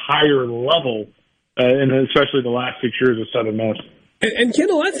of a higher level, and especially the last 6 years of Southern Miss. And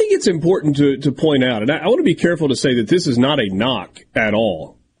Kendall, I think it's important to point out, and I want to be careful to say that this is not a knock at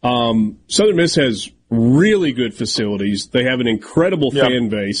all. Southern Miss has really good facilities. They have an incredible fan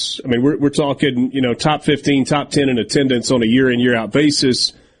base. I mean, we're talking, you know, top 15, top 10 in attendance on a year in, year out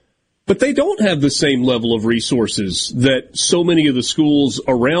basis. But they don't have the same level of resources that so many of the schools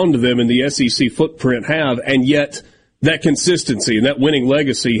around them in the SEC footprint have, and yet that consistency and that winning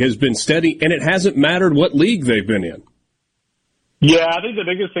legacy has been steady, and it hasn't mattered what league they've been in. Yeah, I think the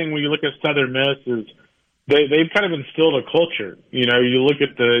biggest thing when you look at Southern Miss is they've kind of instilled a culture. You look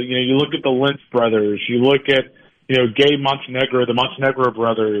at the Lynch brothers, you look at Gabe Montenegro, the Montenegro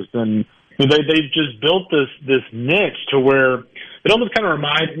brothers, and they've just built this niche to where it almost kind of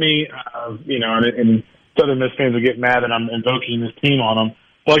reminds me of and Southern Miss fans will get mad that I'm invoking this team on them.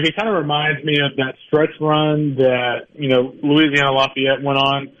 But like it kind of reminds me of that stretch run that Louisiana Lafayette went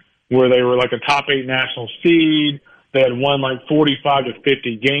on, where they were like a top 8 national seed. They had won like 45 to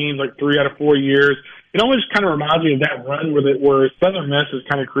 50 games, like 3 out of 4 years. It almost kind of reminds me of that run where Southern Miss has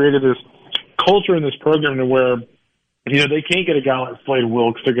kind of created this culture in this program to where, they can't get a guy like Slade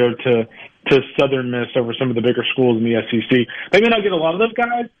Wilkes to go to Southern Miss over some of the bigger schools in the SEC. They may not get a lot of those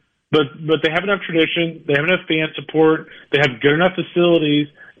guys, but they have enough tradition, they have enough fan support, they have good enough facilities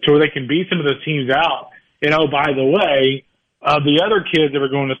to where they can beat some of those teams out. And by the way, the other kids that are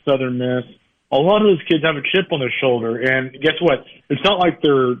going to Southern Miss, a lot of those kids have a chip on their shoulder. And guess what? It's not like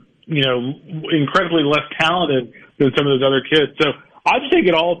they're incredibly less talented than some of those other kids. So I just think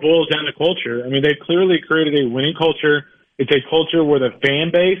it all boils down to culture. I mean, they've clearly created a winning culture. It's a culture where the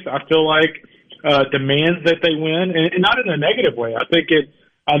fan base, I feel like, demands that they win, and not in a negative way. I think it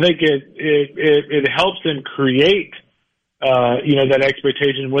helps them create, that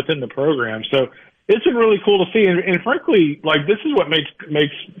expectation within the program. So it's been really cool to see, and frankly, like this is what makes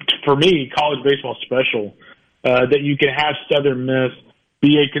for me college baseball special. That you can have Southern Miss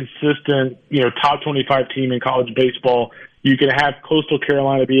be a consistent, top 25 team in college baseball. You can have Coastal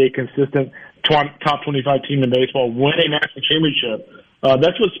Carolina be a consistent top 25 team in baseball, win a national championship.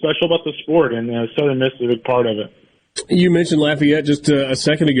 That's what's special about the sport, and Southern Miss is a big part of it. You mentioned Lafayette just a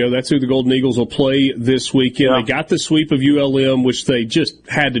second ago. That's who the Golden Eagles will play this weekend. Yeah. They got the sweep of ULM, which they just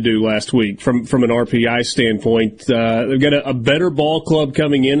had to do last week from an RPI standpoint. They've got a better ball club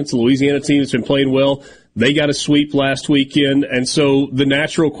coming in. It's a Louisiana team that's been playing well. They got a sweep last weekend, and so the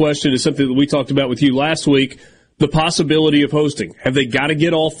natural question is something that we talked about with you last week, the possibility of hosting. Have they got to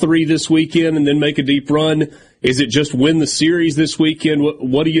get all 3 this weekend and then make a deep run? Is it just win the series this weekend?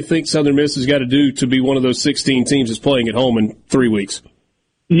 What do you think Southern Miss has got to do to be one of those 16 teams that's playing at home in 3 weeks?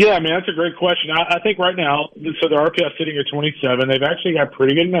 Yeah, I mean, that's a great question. I think right now, so the RPI sitting at 27. They've actually got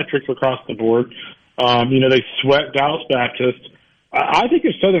pretty good metrics across the board. They swept Dallas Baptist. I think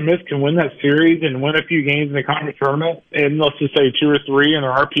if Southern Miss can win that series and win a few games in the conference tournament, and let's just say 2 or 3, and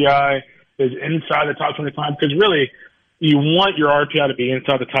their RPI is inside the top 25, because really you want your RPI to be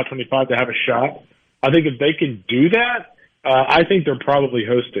inside the top 25 to have a shot. I think if they can do that, I think they're probably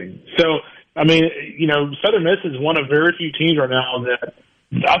hosting. So, I mean, Southern Miss is one of very few teams right now that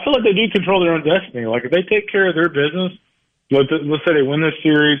I feel like they do control their own destiny. Like if they take care of their business, let's say they win this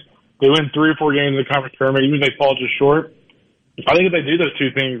series, they win 3 or 4 games in the conference tournament, even if they fall just short, I think if they do those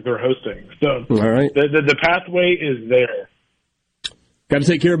 2 things, they're hosting. So all right. The pathway is there. Got to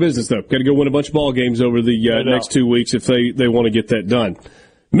take care of business, though. Got to go win a bunch of ball games over the next 2 weeks if they want to get that done.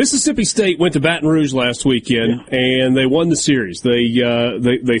 Mississippi State went to Baton Rouge last weekend, and they won the series.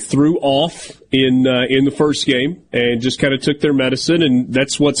 They threw off in the first game and just kind of took their medicine, and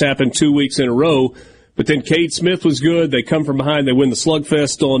that's what's happened 2 weeks in a row. But then Cade Smith was good. They come from behind. They win the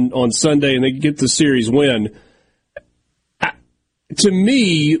Slugfest on Sunday, and they get the series win. To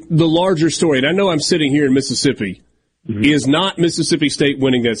me, the larger story, and I know I'm sitting here in Mississippi, is not Mississippi State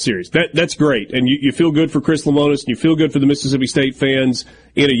winning that series. That's great, and you feel good for Chris Lemonis, and you feel good for the Mississippi State fans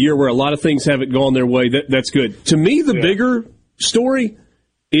in a year where a lot of things haven't gone their way. That's good. To me, the bigger story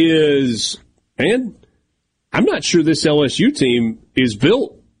is, man, I'm not sure this LSU team is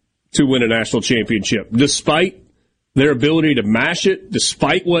built to win a national championship, despite their ability to mash it,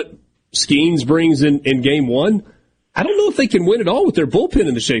 despite what Skeens brings in Game 1. I don't know if they can win it all with their bullpen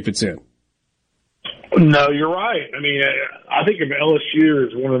in the shape it's in. No, you're right. I mean, I think of LSU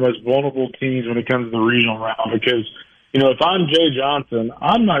as one of the most vulnerable teams when it comes to the regional round because, if I'm Jay Johnson,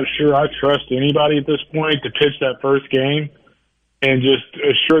 I'm not sure I trust anybody at this point to pitch that first game and just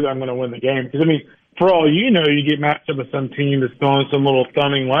assure that I'm going to win the game. Because, I mean, for all you know, you get matched up with some team that's throwing some little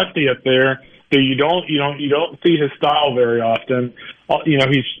thumbing lefty up there that you don't see his style very often. Let's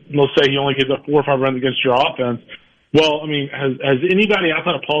say he only gives up 4 or 5 runs against your offense. Well, I mean, has anybody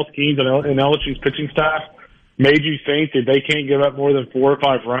outside of Paul Skeens and LSU's pitching staff made you think that they can't give up more than 4 or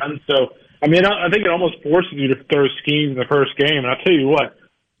 5 runs? So, I mean, I think it almost forces you to throw Skeens in the first game. And I'll tell you what,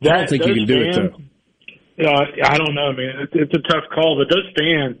 I don't think you can do it, though. I don't know, man. It's a tough call, but those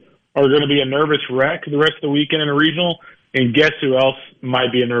fans are going to be a nervous wreck the rest of the weekend in a regional. And guess who else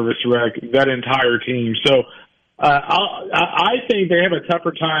might be a nervous wreck? That entire team. So, I think they have a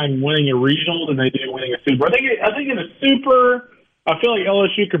tougher time winning a regional than they do winning a super. I think in a super, I feel like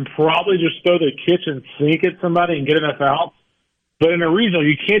LSU can probably just throw the kitchen sink at somebody and get enough outs But in a regional,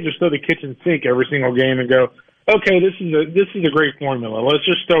 you can't just throw the kitchen sink every single game and go, okay, this is a great formula. Let's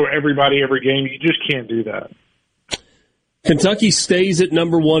just throw everybody every game. You just can't do that. Kentucky stays at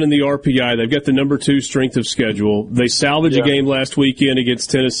number 1 in the RPI. They've got the number 2 strength of schedule. They salvaged a game last weekend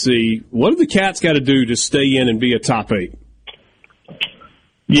against Tennessee. What have the Cats got to do to stay in and be a top 8?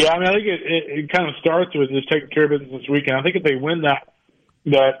 Yeah, I mean, I think it kind of starts with just taking care of business this weekend. I think if they win that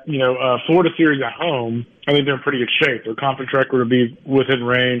Florida series at home, I think they're in pretty good shape. Their conference record would be within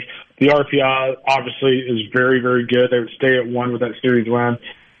range. The RPI obviously is very, very good. They would stay at 1 with that series win.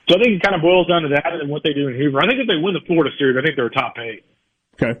 So I think it kind of boils down to that and what they do in Hoover. I think if they win the Florida series, I think they're top 8.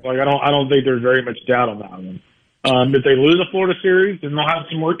 Okay. Like I don't think there's very much doubt on that one. If they lose the Florida series, then they'll have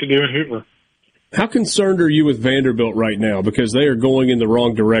some work to do in Hoover. How concerned are you with Vanderbilt right now? Because they are going in the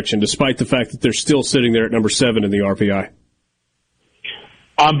wrong direction, despite the fact that they're still sitting there at number 7 in the RPI.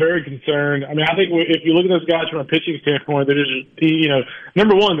 I'm very concerned. I mean, I think if you look at those guys from a pitching standpoint, they're just,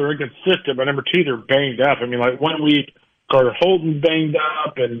 number 1, they're inconsistent, but number 2, they're banged up. I mean, like 1 week, Carter Holton's banged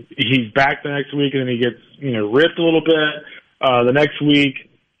up, and he's back the next week, and then he gets, ripped a little bit. The next week,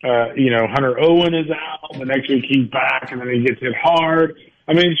 Hunter Owen is out. The next week, he's back, and then he gets hit hard.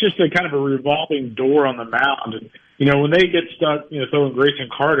 I mean, it's just a kind of a revolving door on the mound. And, when they get stuck, throwing Grayson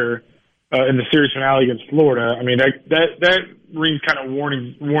Carter in the series finale against Florida, I mean, that rings kind of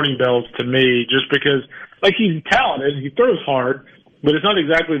warning bells to me, just because, like, he's talented, he throws hard, but it's not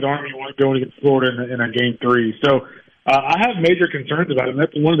exactly the arm you want going against Florida in a game 3. So I have major concerns about it, and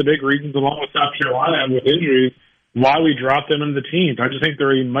that's one of the big reasons, along with South Carolina with injuries, why we dropped them into the teams. I just think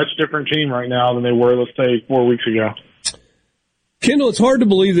they're a much different team right now than they were, let's say, 4 weeks ago. Kendall, it's hard to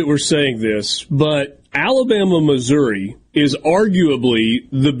believe that we're saying this, but Alabama-Missouri is arguably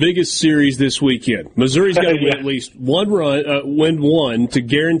the biggest series this weekend. Missouri's got to win at least win one to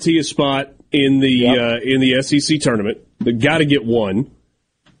guarantee a spot in the SEC tournament. They've got to get one.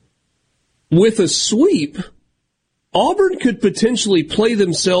 With a sweep, Auburn could potentially play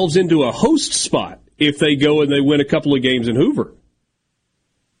themselves into a host spot if they go and they win a couple of games in Hoover.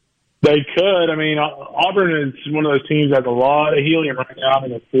 They could. I mean, Auburn is one of those teams that has a lot of helium right now. I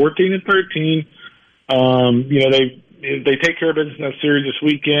mean, they're 14-13. They take care of business in that series this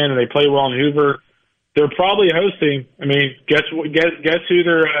weekend, and they play well in Hoover. They're probably hosting. I mean, guess who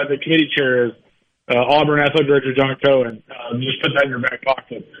the committee chair is? Auburn Athletic Director John Cohen. Just put that in your back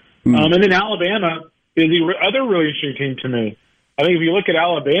pocket. And then Alabama is the other really interesting team to me. I think if you look at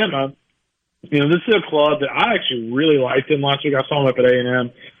Alabama, this is a club that I actually really liked them last week. I saw them up at A&M.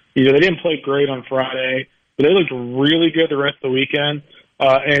 They didn't play great on Friday, but they looked really good the rest of the weekend.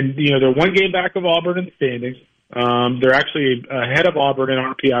 They're 1 game back of Auburn in the standings. They're actually ahead of Auburn in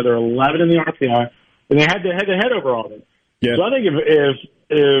RPI. They're 11 in the RPI, and they had to head over Auburn. Yeah. So I think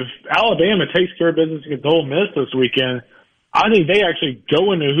if Alabama takes care of business against Ole Miss this weekend, I think they actually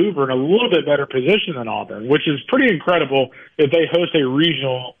go into Hoover in a little bit better position than Auburn, which is pretty incredible if they host a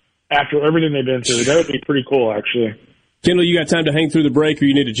regional after everything they've been through. That would be pretty cool, actually. Kendall, you got time to hang through the break, or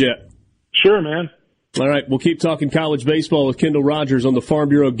you need a jet? Sure, man. All right, we'll keep talking college baseball with Kendall Rogers on the Farm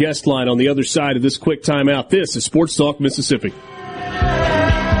Bureau guest line on the other side of this quick timeout. This is Sports Talk Mississippi.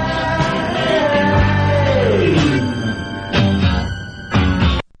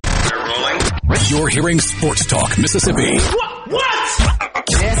 You're hearing Sports Talk Mississippi. What?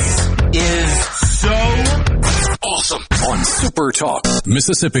 This is so awesome on Super Talk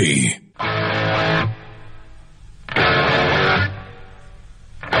Mississippi.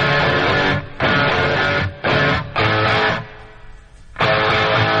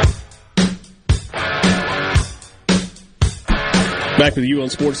 Back with you on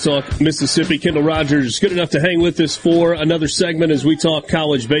Sports Talk Mississippi. Kendall Rogers, good enough to hang with us for another segment as we talk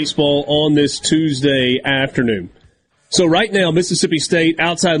college baseball on this Tuesday afternoon. So right now, Mississippi State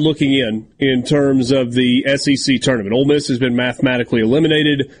outside looking in terms of the SEC tournament. Ole Miss has been mathematically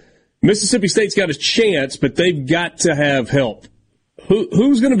eliminated. Mississippi State's got a chance, but they've got to have help.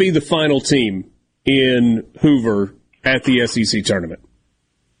 Who's going to be the final team in Hoover at the SEC tournament?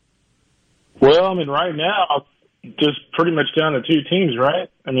 Well, I mean, right now, just pretty much down to 2 teams, right?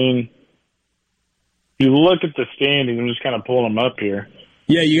 I mean, you look at the standings. I'm just kind of pulling them up here.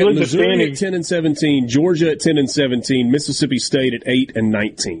 Yeah, you got Missouri at 10-17, Georgia at 10-17, Mississippi State at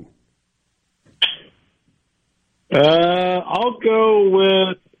 8-19. I'll go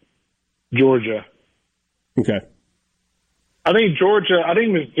with Georgia. Okay. I think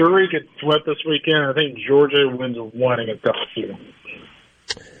Missouri gets swept this weekend. I think Georgia wins 1 against LSU.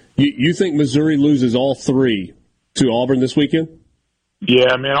 You think Missouri loses all 3 to Auburn this weekend?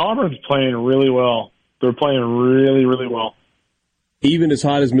 Yeah, man, Auburn's playing really well. They're playing really, really well. Even as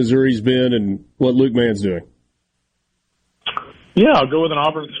hot as Missouri's been and what Luke Mann's doing? Yeah, I'll go with an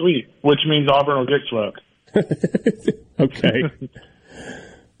Auburn sweep, which means Auburn will get swept. Okay.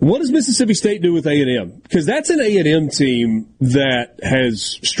 What does Mississippi State do with A&M? Because that's an A&M team that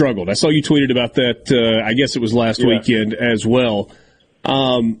has struggled. I saw you tweeted about that, I guess it was last weekend as well.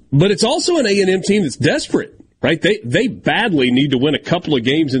 But it's also an A&M team that's desperate, right? They badly need to win a couple of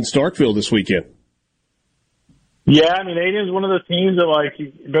games in Starkville this weekend. Yeah, I mean, A&M's one of those teams that, like,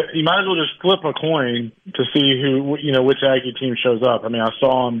 but you might as well just flip a coin to see which Aggie team shows up. I mean, I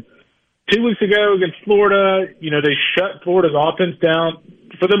saw them 2 weeks ago against Florida. They shut Florida's offense down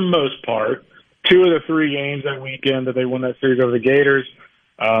for the most part. 2 of the 3 games that weekend that they won that series over the Gators.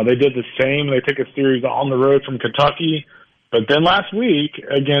 They did the same. They took a series on the road from Kentucky. But then last week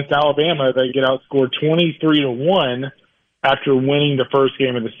against Alabama, they get outscored 23-1 after winning the first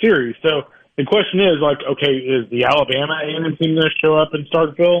game of the series. So the question is, like, okay, is the Alabama A&M team going to show up in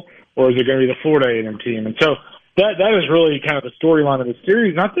Starkville, or is it going to be the Florida A&M team? And so that is really kind of the storyline of the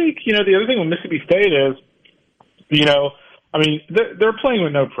series. And I think, the other thing with Mississippi State is, I mean, they're playing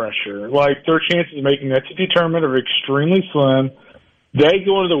with no pressure. Like, their chances of making the SEC tournament are extremely slim. They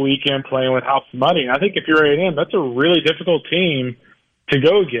go into the weekend playing with house money. And I think if you're A&M, that's a really difficult team to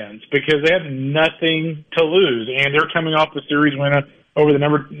go against because they have nothing to lose. And they're coming off the series win over the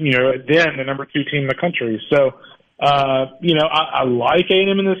number 2 team in the country. So, I like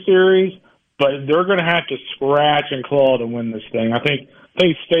A&M in this series, but they're going to have to scratch and claw to win this thing. I think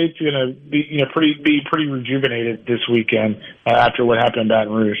State's going to be pretty rejuvenated this weekend after what happened in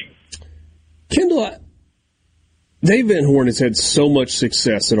Baton Rouge. Kendall, Dave Van Horn has had so much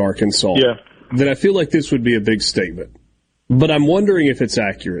success at Arkansas that I feel like this would be a big statement. But I'm wondering if it's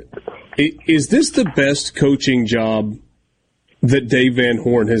accurate. Is this the best coaching job that Dave Van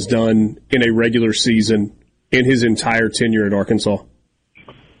Horn has done in a regular season in his entire tenure at Arkansas?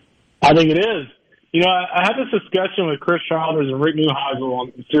 I think it is. I had this discussion with Chris Childers and Rick Neuheisel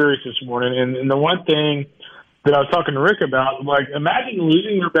on Sirius this morning, and the one thing that I was talking to Rick about, like, imagine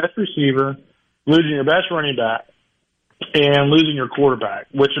losing your best receiver, losing your best running back, and losing your quarterback,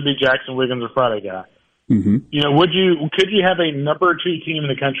 which would be Jackson Wiggins or Friday guy. Mm-hmm. Could you have a number 2 team in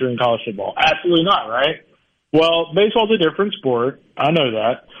the country in college football? Absolutely not, right? Well, baseball's a different sport. I know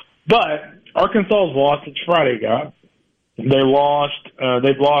that. But Arkansas's lost its Friday guy. They've lost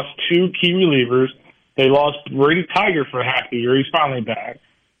 2 key relievers. They lost Brady Tiger for half the year. He's finally back.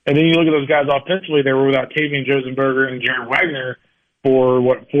 And then you look at those guys offensively, they were without Tavian Josenberger and Jared Wagner for,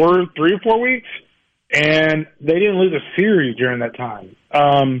 3 or 4 weeks? And they didn't lose a series during that time.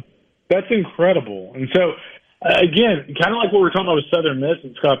 That's incredible. And so, again, kind of like what we were talking about with Southern Miss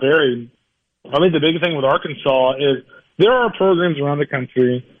and Scott Berry, I think the big thing with Arkansas is there are programs around the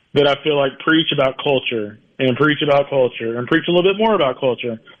country that I feel like preach about culture and preach about culture and preach a little bit more about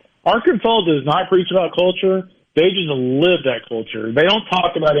culture. Arkansas does not preach about culture. They just live that culture. They don't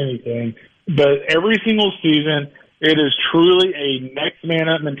talk about anything, but every single season it is truly a next man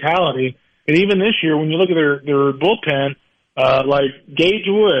up mentality. And even this year, when you look at their bullpen, like Gage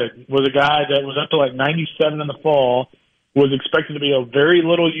Wood was a guy that was up to like 97 in the fall, was expected to be a very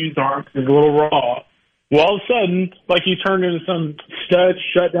little used arm, a little raw. Well, all of a sudden, like he turned into some stud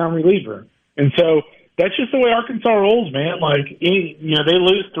shutdown reliever. And so that's just the way Arkansas rolls, man. Like, they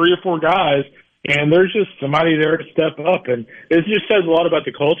lose 3 or 4 guys, and there's just somebody there to step up. And it just says a lot about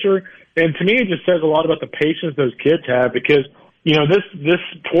the culture. And to me, it just says a lot about the patience those kids have because, this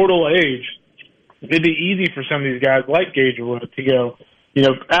portal age, it'd be easy for some of these guys like Gage Wood to go,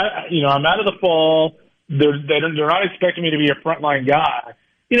 I'm out of the fall. They're not expecting me to be a frontline guy.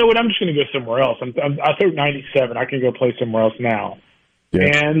 You know what? I'm just going to go somewhere else. I threw 97. I can go play somewhere else now. Yeah.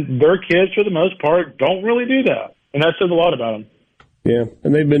 And their kids, for the most part, don't really do that. And that says a lot about them. Yeah,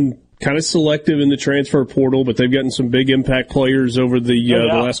 and they've been kind of selective in the transfer portal, but they've gotten some big impact players over the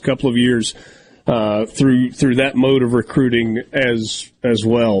last couple of years through that mode of recruiting as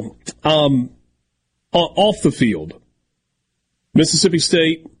well. Off the field, Mississippi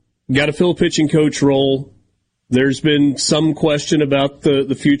State got to fill a pitching coach role. There's been some question about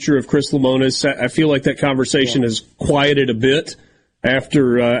the future of Chris Lemonis. I feel like that conversation has quieted a bit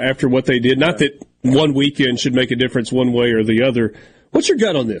after what they did. Not that one weekend should make a difference one way or the other. What's your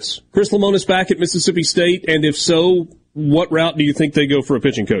gut on this? Chris Lemonis back at Mississippi State, and if so, what route do you think they go for a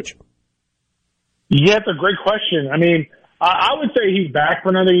pitching coach? Yeah, it's a great question. I mean, I would say he's back for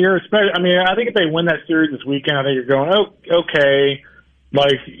another year. I think if they win that series this weekend, I think you're going, okay.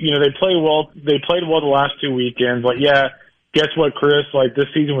 Like, they played well. They played well the last 2 weekends. Like, guess what, Chris? Like, this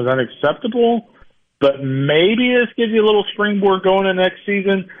season was unacceptable, but maybe this gives you a little springboard going into next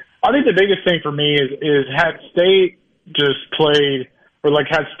season. I think the biggest thing for me is had State just played or like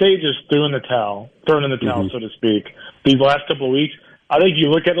had stages thrown in the towel, so to speak, these last couple of weeks, I think you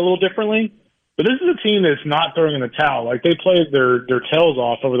look at it a little differently. But this is a team that's not throwing in the towel. Like, they played their tails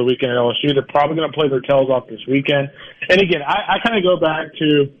off over the weekend at LSU. They're probably going to play their tails off this weekend. And again, I kind of go back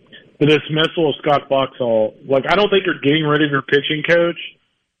to the dismissal of Scott Foxhall. Like, I don't think you're getting rid of your pitching coach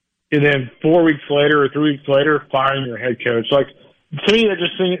and then 4 weeks later or 3 weeks later firing your head coach. Like, to me,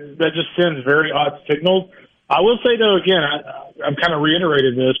 that just sends very odd signals. I will say, though, again, I'm kind of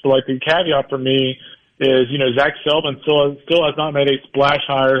reiterating this, but like the caveat for me is, Zach Selman still has not made a splash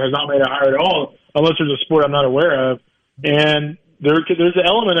hire, has not made a hire at all, unless there's a sport I'm not aware of. And there's an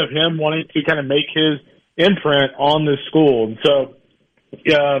element of him wanting to kind of make his imprint on this school. And so,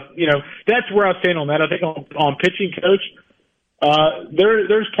 that's where I stand on that. I think on pitching coach,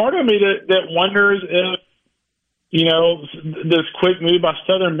 there's part of me that wonders if, this quick move by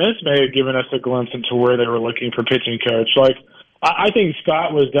Southern Miss may have given us a glimpse into where they were looking for pitching coach. Like, I think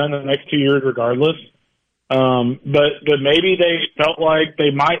Scott was done the next 2 years regardless. But maybe they felt like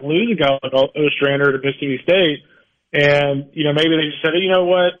they might lose a guy like Ostrander to Mississippi State. And, maybe they just said, you know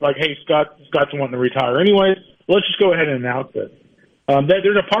what? Like, hey, Scott's wanting to retire anyways. Let's just go ahead and announce it.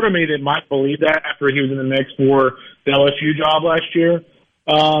 There's a part of me that might believe that after he was in the mix for the LSU job last year.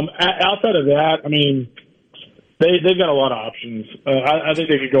 Outside of that, I mean, they've got a lot of options. I think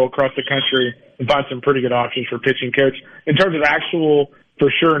they could go across the country and find some pretty good options for pitching coach. In terms of actual,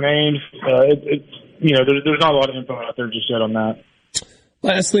 for sure, names, there's not a lot of info out there just yet on that.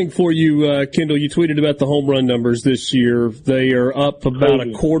 Last thing for you, Kendall, you tweeted about the home run numbers this year. They are up about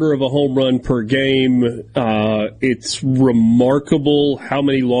a quarter of a home run per game. It's remarkable how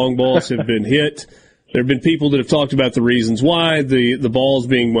many long balls have been hit. There have been people that have talked about the reasons why, the balls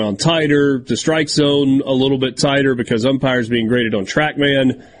being wound tighter, the strike zone a little bit tighter because umpires being graded on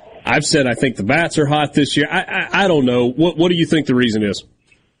TrackMan. I've said I think the bats are hot this year. I don't know. What do you think the reason is?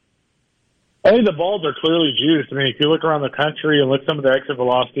 I think the balls are clearly juiced. I mean, if you look around the country and look at some of the exit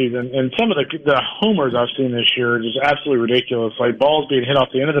velocities and some of the homers I've seen this year are just absolutely ridiculous. Like, balls being hit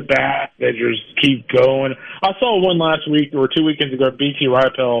off the end of the bat, they just keep going. I saw one last week or 2 weekends ago, BT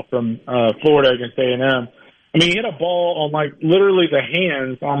Ripel from Florida against A&M. I mean, he hit a ball on, like, literally the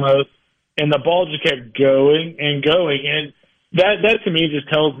hands almost, and the ball just kept going and going. And that to me just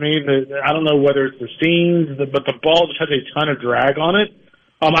tells me that, I don't know whether it's the seams, but the ball just has a ton of drag on it.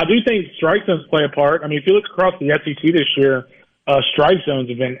 I do think strike zones play a part. I mean, if you look across the SEC this year, strike zones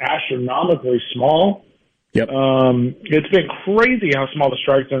have been astronomically small. Yep. It's been crazy how small the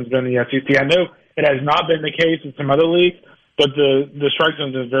strike zone's been in the SEC. I know it has not been the case in some other leagues, but the strike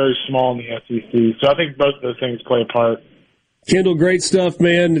zones are very small in the SEC. So I think both of those things play a part. Kendall, great stuff,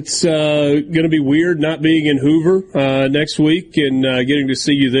 man. It's going to be weird not being in Hoover next week and getting to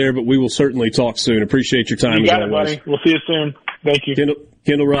see you there, but we will certainly talk soon. Appreciate your time. You got it, buddy. We'll see you soon. Thank you.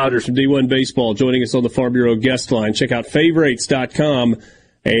 Kendall Rogers from D1 Baseball joining us on the Farm Bureau guest line. Check out favorites.com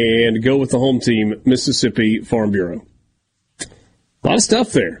and go with the home team, Mississippi Farm Bureau. A lot of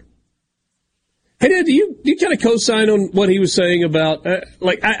stuff there. Hey, Dad, do you kind of co-sign on what he was saying about,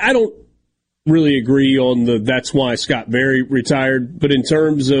 I don't really agree on that's why Scott Berry retired, but in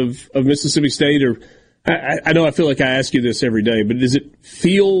terms of Mississippi State, or I know I feel like I ask you this every day, but does it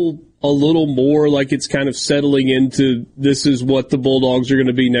feel a little more like it's kind of settling into this is what the Bulldogs are going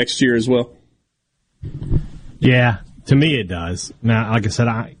to be next year as well? Yeah, to me it does. Now, like I said,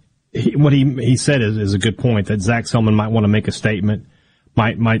 what he said is a good point, that Zach Selman might want to make a statement,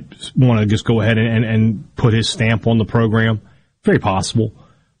 might want to just go ahead and put his stamp on the program. Very possible.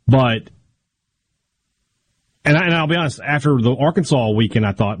 But, and I'll be honest, after the Arkansas weekend,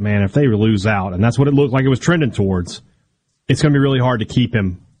 I thought, man, if they lose out, and that's what it looked like it was trending towards, it's going to be really hard to keep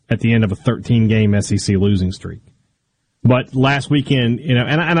him at the end of a 13-game SEC losing streak. But last weekend, and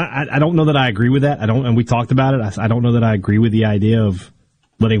I don't know that I agree with that. And we talked about it. I don't know that I agree with the idea of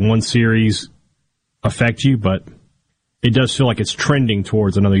letting one series affect you, but it does feel like it's trending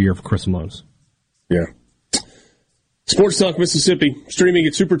towards another year for Chris Mose. Yeah. Sports Talk Mississippi, streaming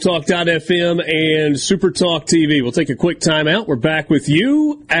at supertalk.fm and SuperTalk TV. We'll take a quick time out. We're back with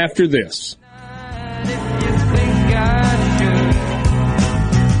you after this.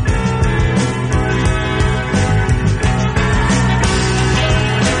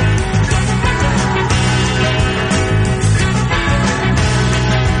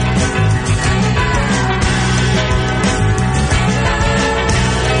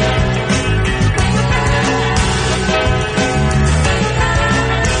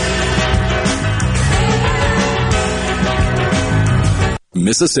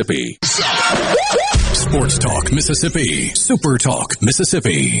 Mississippi. Sports Talk Mississippi. Super Talk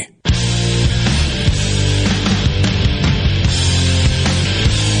Mississippi.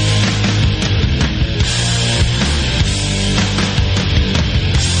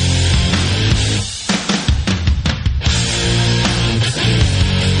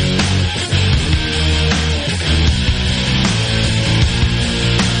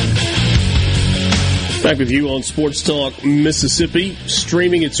 Back with you on Sports Talk Mississippi,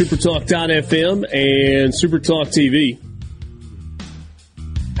 streaming at SuperTalk.fm and SuperTalk TV.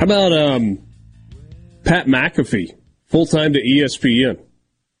 How about Pat McAfee, full-time to ESPN?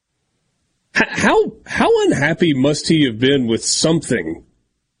 How unhappy must he have been with something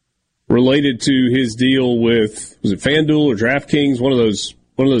related to his deal with, was it FanDuel or DraftKings, one of those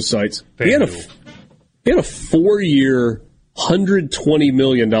sites? He had a 4-year, $120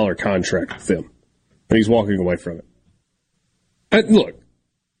 million contract with them. And he's walking away from it. Look,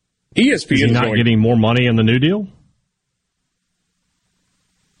 ESPN is he not getting more money in the new deal?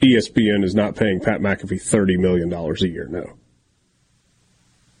 ESPN is not paying Pat McAfee $30 million a year, no.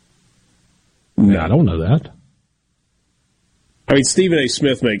 I don't know that. I mean, Stephen A.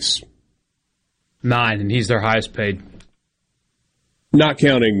 Smith makes $9, and he's their highest paid. Not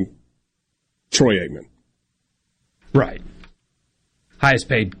counting Troy Aikman. Right. Highest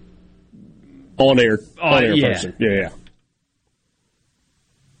paid. On-air person. Yeah.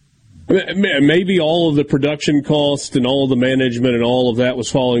 Maybe all of the production cost and all of the management and all of that was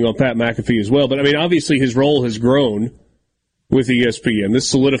falling on Pat McAfee as well. But, I mean, obviously his role has grown with ESPN. This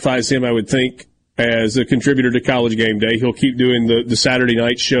solidifies him, I would think, as a contributor to College Game Day. He'll keep doing the Saturday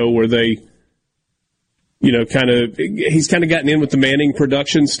night show where they, he's kind of gotten in with the Manning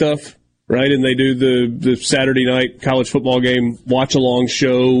production stuff, right? And they do the Saturday night college football game watch-along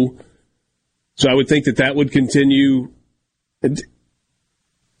show. So I would think that would continue.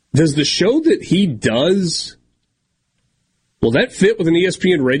 Does the show that he does, will that fit with an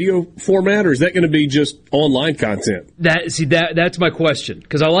ESPN radio format, or is that going to be just online content? That's my question,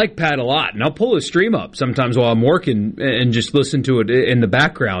 because I like Pat a lot, and I'll pull his stream up sometimes while I'm working and just listen to it in the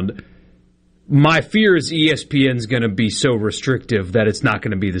background. My fear is ESPN's going to be so restrictive that it's not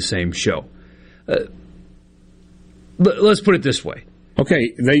going to be the same show. Let's put it this way.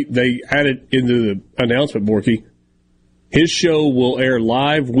 Okay, they added into the announcement, Borky, his show will air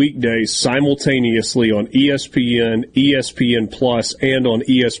live weekdays simultaneously on ESPN, ESPN Plus, and on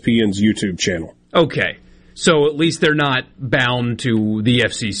ESPN's YouTube channel. Okay, so at least they're not bound to the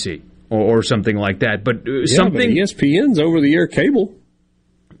FCC or something like that. But something. But ESPN's over-the-air cable.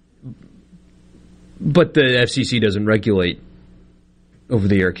 But the FCC doesn't regulate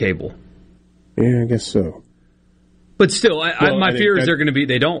over-the-air cable. Yeah, I guess so. But still, my fear is they're going to be.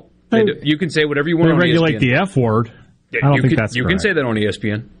 They don't. You can say whatever you want on ESPN. They regulate the F word. I don't think that's correct. You can say that on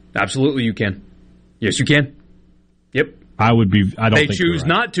ESPN. Absolutely, you can. Yes, you can. Yep. I don't think they choose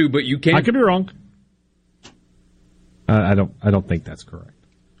not to, but you can. I could be wrong. I don't think that's correct.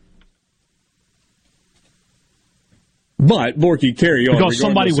 But Borky, carry on. Because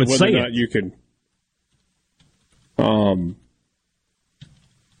somebody would say it. You can.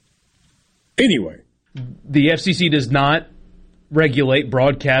 Anyway, the FCC does not regulate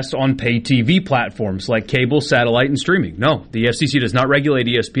broadcasts on pay TV platforms like cable, satellite, and streaming. No, the FCC does not regulate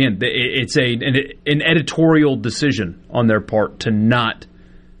ESPN. It's an editorial decision on their part to not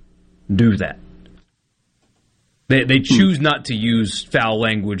do that. They choose not to use foul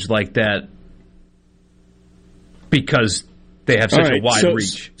language like that because they have such a wide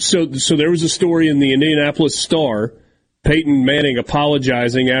reach. So there was a story in the Indianapolis Star, Peyton Manning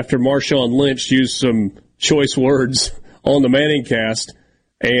apologizing after Marshawn Lynch used some choice words on the Manning cast.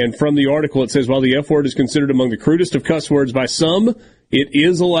 And from the article, it says, while the F word is considered among the crudest of cuss words by some, it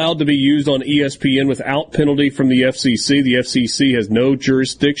is allowed to be used on ESPN without penalty from the FCC. The FCC has no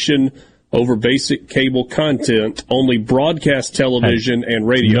jurisdiction over basic cable content, only broadcast television and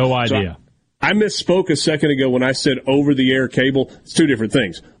radio. No idea. So I misspoke a second ago when I said over-the-air cable. It's two different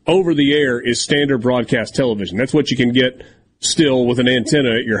things. Over-the-air is standard broadcast television. That's what you can get still with an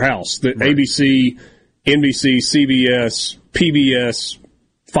antenna at your house. The ABC, NBC, CBS, PBS,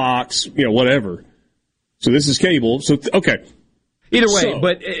 Fox, whatever. So this is cable. So okay. Either way,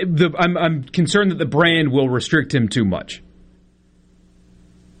 but I'm concerned that the brand will restrict him too much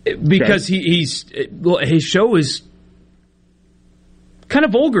because his show is kind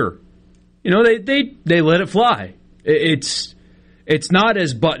of vulgar. They let it fly. It's not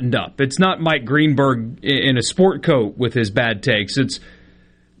as buttoned up. It's not Mike Greenberg in a sport coat with his bad takes. It's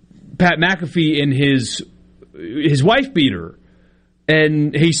Pat McAfee in his wife beater,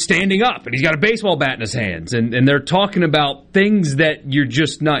 and he's standing up, and he's got a baseball bat in his hands, and they're talking about things that you're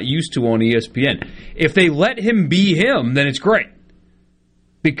just not used to on ESPN. If they let him be him, then it's great,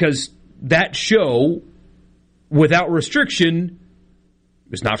 because that show, without restriction,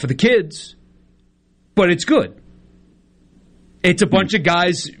 is not for the kids, but it's good. It's a bunch of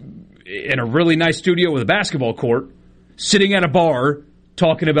guys in a really nice studio with a basketball court, sitting at a bar,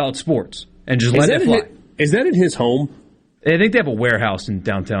 talking about sports, and just let it fly. Is that in his home? I think they have a warehouse in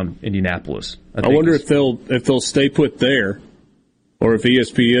downtown Indianapolis. I wonder if they'll stay put there, or if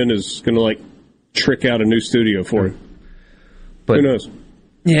ESPN is going to trick out a new studio for him. But who knows?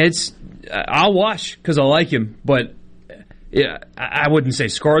 Yeah, I'll watch because I like him, but yeah, I wouldn't say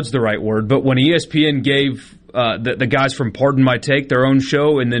scarred's the right word. But when ESPN gave the guys from Pardon My Take their own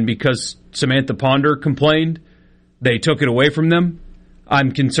show, and then because Samantha Ponder complained, they took it away from them.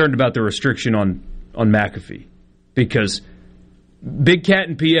 I'm concerned about the restriction on McAfee because Big Cat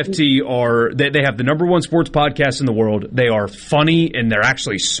and PFT they have the number one sports podcast in the world. They are funny and they're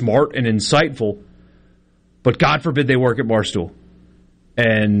actually smart and insightful. But God forbid they work at Barstool.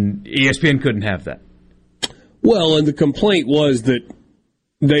 And ESPN couldn't have that. Well, and the complaint was that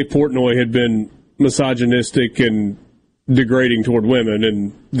Dave Portnoy had been misogynistic and degrading toward women,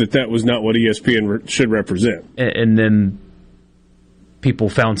 and that was not what ESPN should represent. And then people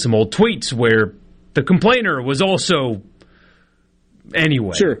found some old tweets where the complainer was also,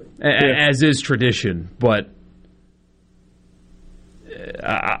 anyway, sure, as is tradition. But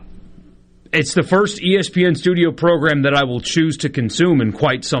it's the first ESPN studio program that I will choose to consume in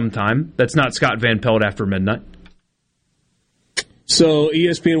quite some time. That's not Scott Van Pelt after midnight. So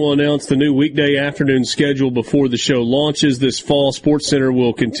ESPN will announce the new weekday afternoon schedule before the show launches this fall. SportsCenter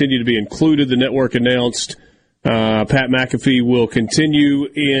will continue to be included. The network announced Pat McAfee will continue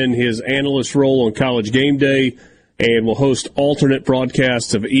in his analyst role on College Game Day and will host alternate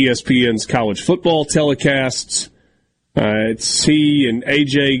broadcasts of ESPN's college football telecasts. It's he and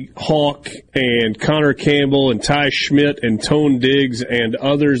A.J. Hawk and Connor Campbell and Ty Schmidt and Tone Diggs and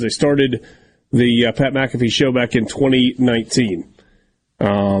others. They started the Pat McAfee show back in 2019.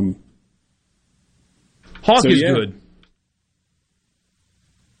 Hawk is good.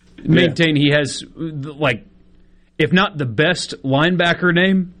 Maintain he has, if not the best linebacker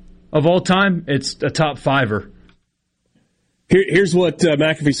name of all time, it's a top fiver. Here's what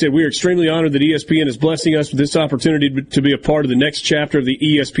McAfee said. We are extremely honored that ESPN is blessing us with this opportunity to be a part of the next chapter of the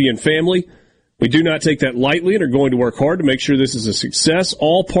ESPN family. We do not take that lightly and are going to work hard to make sure this is a success.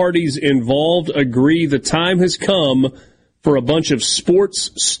 All parties involved agree the time has come for a bunch of sports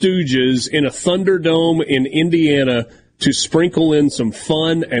stooges in a Thunderdome in Indiana to sprinkle in some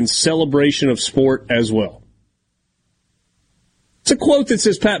fun and celebration of sport as well. It's a quote that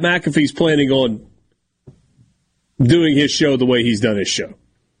says Pat McAfee's planning on doing his show the way he's done his show.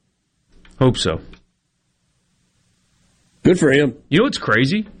 Hope so. Good for him. You know what's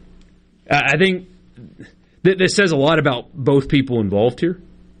crazy? I think this says a lot about both people involved here.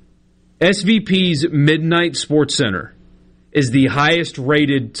 SVP's Midnight Sports Center is the highest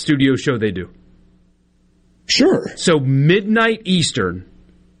rated studio show they do. Sure. So Midnight Eastern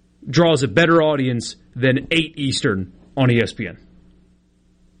draws a better audience than 8 Eastern on ESPN.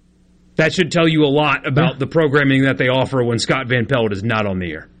 That should tell you a lot about the programming that they offer when Scott Van Pelt is not on the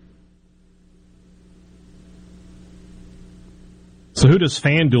air. So who does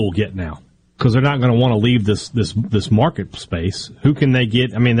FanDuel get now? Because they're not going to want to leave this market space. Who can they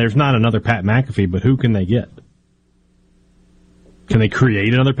get? I mean, there's not another Pat McAfee, but who can they get? Can they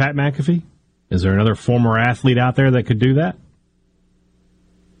create another Pat McAfee? Is there another former athlete out there that could do that?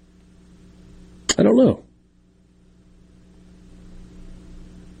 I don't know.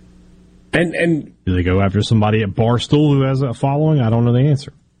 And do they go after somebody at Barstool who has a following? I don't know the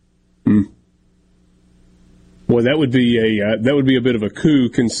answer. Boy, that would be a bit of a coup,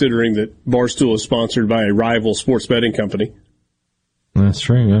 considering that Barstool is sponsored by a rival sports betting company. That's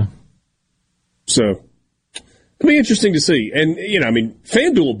true, yeah. So it'll be interesting to see. And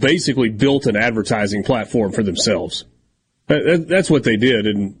FanDuel basically built an advertising platform for themselves. That's what they did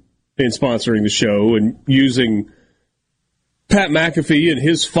in sponsoring the show and using Pat McAfee and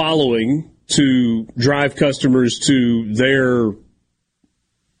his following to drive customers to their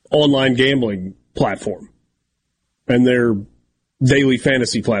online gambling platform and their daily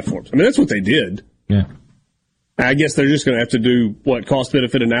fantasy platforms. I mean, that's what they did. Yeah. I guess they're just going to have to do,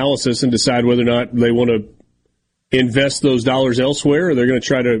 cost-benefit analysis and decide whether or not they want to invest those dollars elsewhere, or they're going to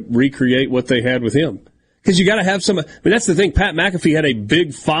try to recreate what they had with him. Because you got to have some. I mean, that's the thing. Pat McAfee had a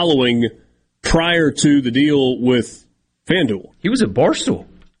big following prior to the deal with FanDuel. He was at Barstool.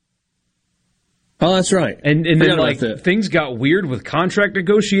 Oh, that's right. And then things got weird with contract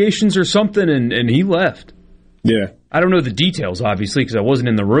negotiations or something, and he left. Yeah. I don't know the details, obviously, because I wasn't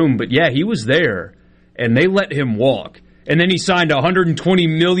in the room, but yeah, he was there, and they let him walk. And then he signed a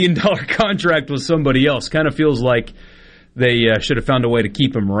 $120 million contract with somebody else. Kind of feels like they should have found a way to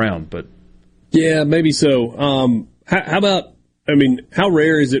keep him around. But yeah, maybe so. How about, how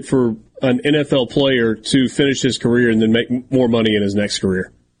rare is it for an NFL player to finish his career and then make more money in his next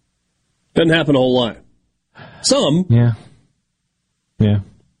career? Doesn't happen a whole lot. Some. Yeah. Yeah.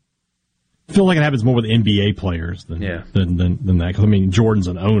 I feel like it happens more with NBA players than that. 'Cause, I mean, Jordan's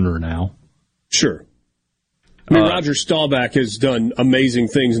an owner now. Sure. I mean, Roger Staubach has done amazing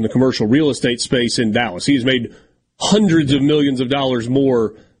things in the commercial real estate space in Dallas. He's made hundreds of millions of dollars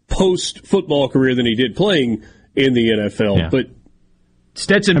more post-football career than he did playing in the NFL. Yeah. But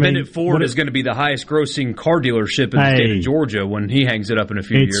Stetson Bennett Ford is going to be the highest-grossing car dealership in the state of Georgia when he hangs it up in a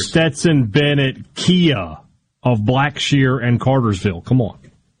few years. It's Stetson Bennett Kia of Blackshear and Cartersville. Come on.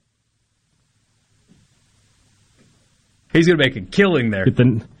 He's going to make a killing there. Get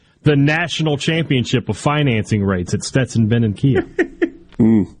the national championship of financing rates at Stetson Bennett Kia.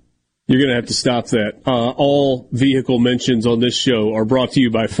 You're going to have to stop that. All vehicle mentions on this show are brought to you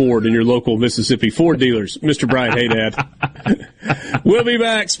by Ford and your local Mississippi Ford dealers. Mr. Brian Haydad. We'll be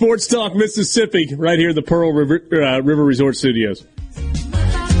back. Sports Talk Mississippi, right here at the Pearl River Resort Studios.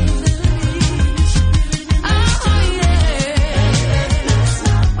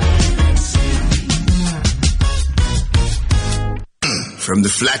 From the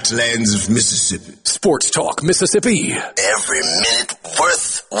flatlands of Mississippi. Sports Talk Mississippi. Every minute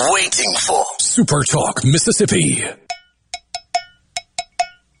worth waiting for. Super Talk Mississippi.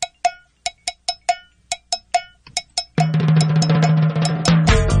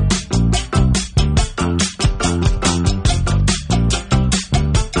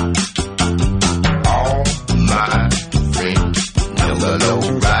 All my friends know the low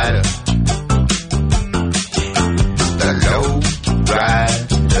rider. The low rider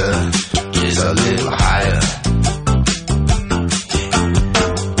is a little higher.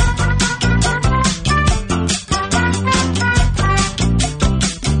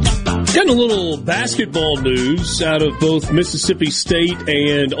 Getting a little basketball news out of both Mississippi State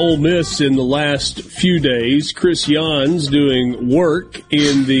and Ole Miss in the last few days. Chris Jans doing work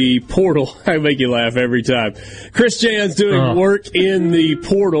in the portal. I make you laugh every time. Chris Jans doing work in the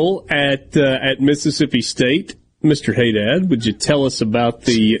portal at Mississippi State. Mr. Haydad, would you tell us about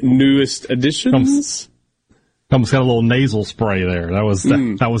the newest additions? Almost got a little nasal spray there. That was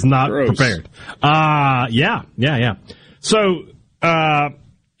not gross. prepared. Yeah. So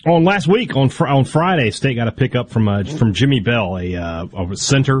on last week on Friday, State got a pickup from Jimmy Bell, a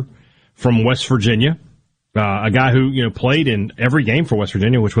center from West Virginia, a guy who played in every game for West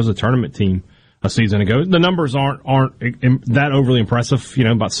Virginia, which was a tournament team a season ago. The numbers aren't that overly impressive.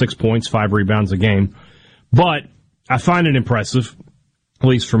 About 6 points, 5 rebounds a game. But I find it impressive, at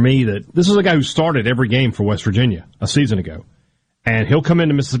least for me, that this is a guy who started every game for West Virginia a season ago. And he'll come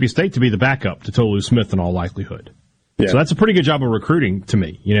into Mississippi State to be the backup to Tolu Smith in all likelihood. Yeah. So that's a pretty good job of recruiting to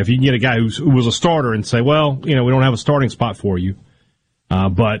me. If you can get a guy who was a starter and say, well, we don't have a starting spot for you,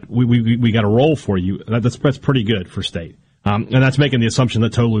 but we got a role for you, that's pretty good for State. And that's making the assumption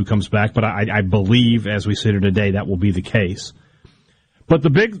that Tolu comes back, but I believe, as we sit here today, that will be the case. But the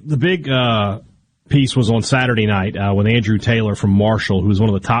big piece was on Saturday night when Andrew Taylor from Marshall, who's one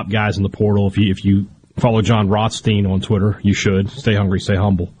of the top guys in the portal. If you follow John Rothstein on Twitter, you should. Stay hungry, stay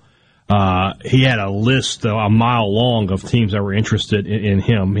humble. He had a list a mile long of teams that were interested in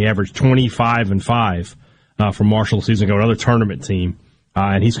him. He averaged 25-5 from Marshall a season ago, another tournament team.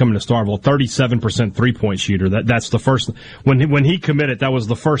 And he's coming to Starkville, 37% three-point shooter. That's the first. When he committed, that was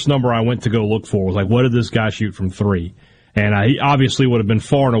the first number I went to go look for. Was like, what did this guy shoot from three? And he obviously would have been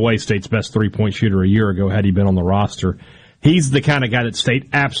far and away State's best three-point shooter a year ago had he been on the roster. He's the kind of guy that State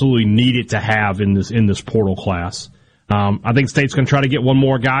absolutely needed to have in this portal class. I think State's going to try to get one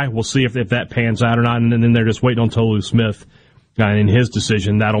more guy. We'll see if that pans out or not. And then they're just waiting on Tolu Smith in his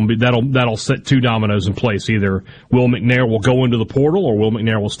decision. That'll set two dominoes in place. Either Will McNair will go into the portal, or Will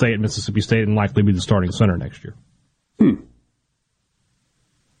McNair will stay at Mississippi State and likely be the starting center next year.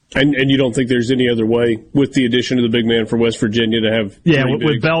 And you don't think there's any other way with the addition of the big man for West Virginia to have? Yeah,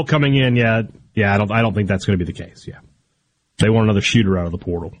 with Bell coming in, I don't think that's going to be the case. Yeah, they want another shooter out of the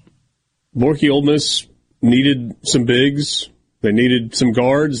portal. Borky, Ole Miss needed some bigs. They needed some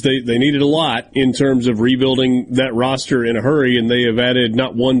guards. They needed a lot in terms of rebuilding that roster in a hurry, and they have added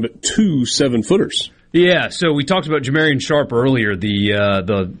not one but 2 7-footers. Yeah, so we talked about Jamarian Sharp earlier,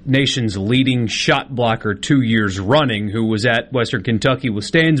 the nation's leading shot blocker 2 years running, who was at Western Kentucky with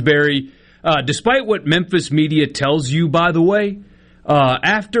Stansbury. Despite what Memphis media tells you, by the way,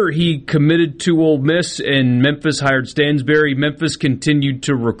 after he committed to Ole Miss and Memphis hired Stansbury, Memphis continued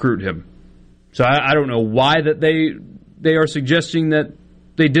to recruit him. So I don't know why that they are suggesting that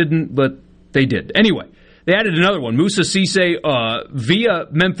they didn't, but they did. Anyway, they added another one, Musa Cisse, via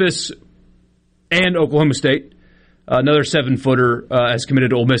Memphis and Oklahoma State. Another 7-footer has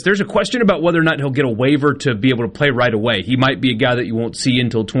committed to Ole Miss. There's a question about whether or not he'll get a waiver to be able to play right away. He might be a guy that you won't see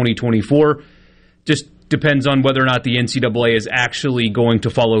until 2024. Just depends on whether or not the NCAA is actually going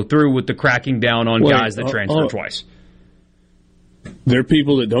to follow through with the cracking down on guys that transfer twice. There are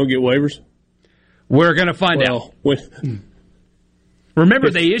people that don't get waivers? We're going to find out.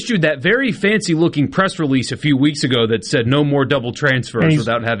 Remember, they issued that very fancy-looking press release a few weeks ago that said no more double transfers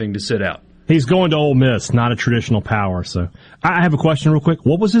without having to sit out. He's going to Ole Miss, not a traditional power. So I have a question real quick.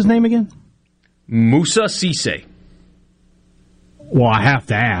 What was his name again? Musa Cisse. Well, I have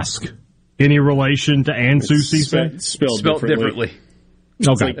to ask. Any relation to Ansu Cisse? Spelled differently.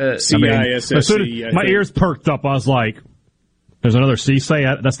 Okay. Like C-I-S-S-E. My ears perked up. I was like, there's another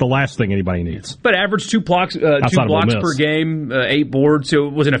Cisse? That's the last thing anybody needs. But averaged 2 blocks per game, 8 boards. So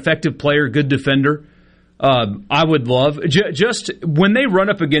was an effective player, good defender. I would love just when they run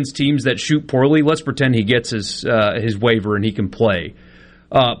up against teams that shoot poorly. Let's pretend he gets his waiver and he can play.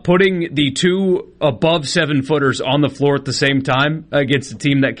 Putting the 2 above 7-footers on the floor at the same time against a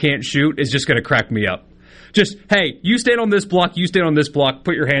team that can't shoot is just going to crack me up. Just, hey, you stand on this block, you stand on this block,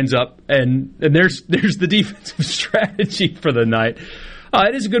 put your hands up, and there's the defensive strategy for the night.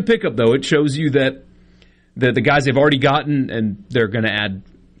 It is a good pickup, though. It shows you that the guys they've already gotten, and they're going to add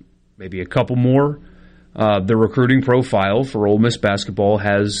maybe a couple more. The recruiting profile for Ole Miss basketball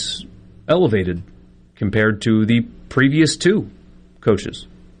has elevated compared to the previous 2 coaches.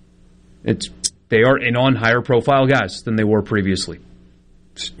 They are in on higher profile guys than they were previously.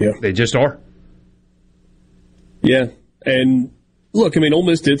 Yeah. They just are. Yeah, and look, I mean, Ole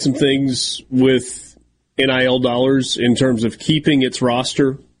Miss did some things with NIL dollars in terms of keeping its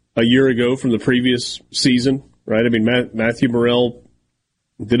roster a year ago from the previous season, right? I mean, Matthew Morrell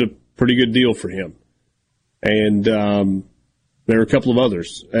did a pretty good deal for him, and there are a couple of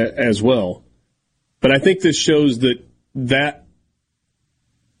others as well. But I think this shows that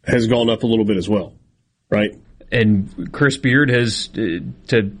has gone up a little bit as well, right? And Chris Beard has,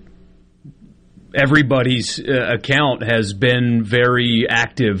 to everybody's account, has been very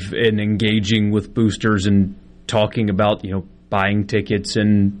active in engaging with boosters and talking about, buying tickets,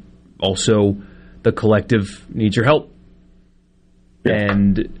 and also the collective needs your help. Yeah.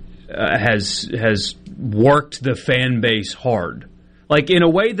 And has worked the fan base hard. Like, in a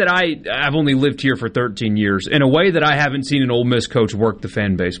way that I've only lived here for 13 years, in a way that I haven't seen an Ole Miss coach work the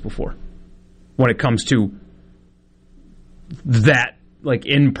fan base before when it comes to that, like,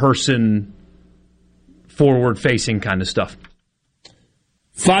 in-person, forward-facing kind of stuff.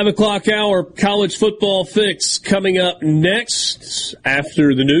 5 o'clock hour college football fix coming up next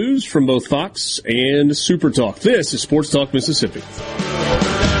after the news from both Fox and SuperTalk. This is Sports Talk Mississippi.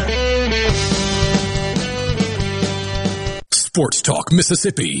 Sports Talk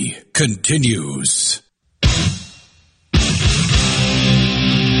Mississippi continues.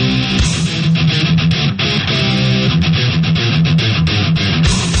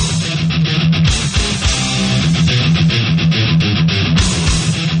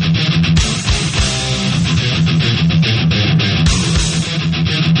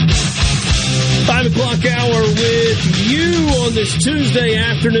 5 o'clock hour with you on this Tuesday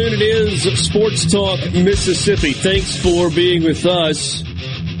afternoon. It is Sports Talk Mississippi. Thanks for being with us.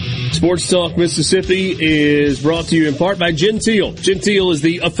 Sports Talk Mississippi is brought to you in part by Genteel. Genteel is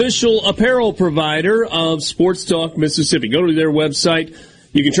the official apparel provider of Sports Talk Mississippi. Go to their website.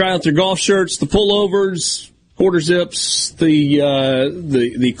 You can try out their golf shirts, the pullovers, quarter zips,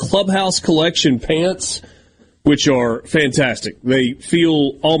 the Clubhouse Collection pants, which are fantastic. They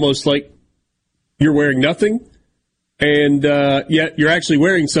feel almost like you're wearing nothing, and yet you're actually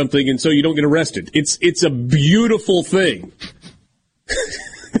wearing something, and so you don't get arrested. It's a beautiful thing.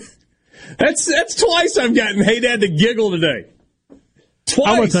 That's twice I've gotten Hey Dad to giggle today. Twice.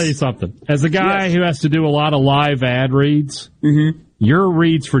 I'm going to tell you something. As a guy who has to do a lot of live ad reads, your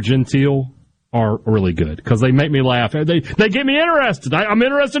reads for Genteel are really good because they make me laugh. They get me interested. I'm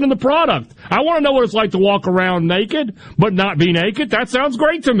interested in the product. I want to know what it's like to walk around naked, but not be naked. That sounds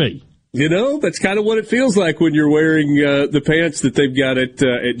great to me. That's kind of what it feels like when you're wearing the pants that they've got at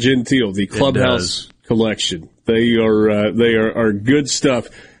Genteel, the Clubhouse Collection. They are good stuff.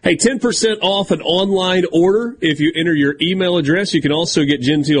 Hey, 10% off an online order if you enter your email address. You can also get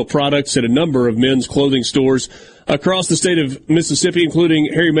Genteel products at a number of men's clothing stores across the state of Mississippi,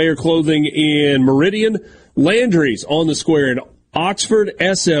 including Harry Mayer Clothing in Meridian, Landry's on the Square in Oxford,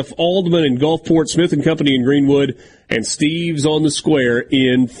 SF Aldman in Gulfport, Smith & Company in Greenwood, and Steve's on the Square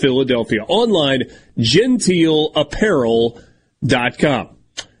in Philadelphia. Online, genteelapparel.com.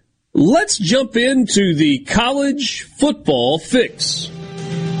 Let's jump into the college football fix.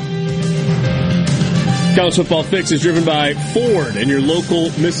 College Football Fix is driven by Ford and your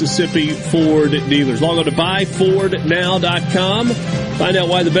local Mississippi Ford dealers. Log on to buyfordnow.com Find out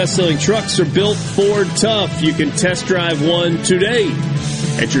why the best-selling trucks are built Ford Tough. You can test drive one today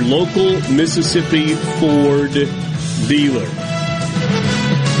at your local Mississippi Ford dealer.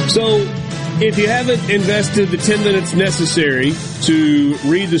 So, if you haven't invested the 10 minutes necessary to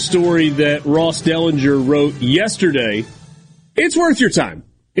read the story that Ross Dellinger wrote yesterday, it's worth your time.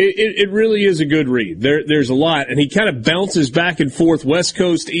 It really is a good read. There's a lot, and he kind of bounces back and forth, West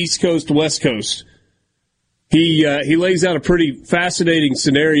Coast, East Coast, West Coast. He lays out a pretty fascinating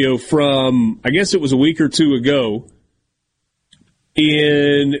scenario from, I guess it was a week or two ago,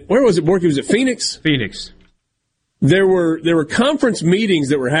 where was it, Borky? Was it Phoenix? Phoenix. There were conference meetings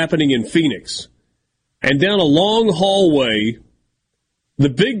that were happening in Phoenix, and down a long hallway, the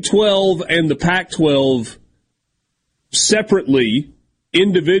Big 12 and the Pac-12 separately,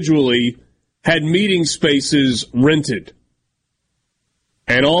 individually, had meeting spaces rented.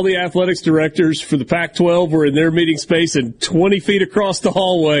 And all the athletics directors for the Pac-12 were in their meeting space, and 20 feet across the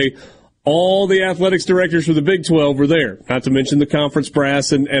hallway, all the athletics directors for the Big 12 were there, not to mention the conference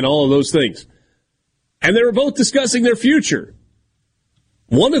brass and all of those things. And they were both discussing their future.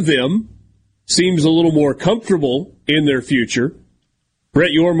 One of them seems a little more comfortable in their future.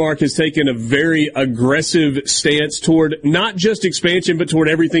 Brett Yormark has taken a very aggressive stance toward not just expansion, but toward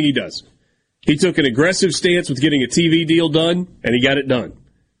everything he does. He took an aggressive stance with getting a TV deal done, and he got it done.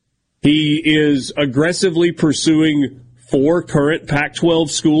 He is aggressively pursuing 4 current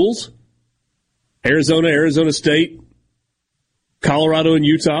Pac-12 schools: Arizona, Arizona State, Colorado, and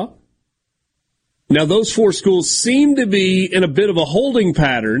Utah. Now, those 4 schools seem to be in a bit of a holding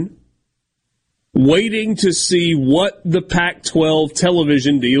pattern, waiting to see what the Pac-12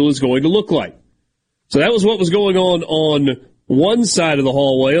 television deal is going to look like. So that was what was going on one side of the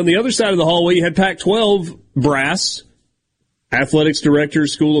hallway. On the other side of the hallway, you had Pac-12 brass, athletics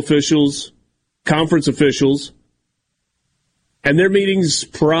directors, school officials, conference officials, and their meetings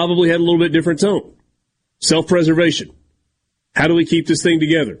probably had a little bit different tone. Self-preservation. How do we keep this thing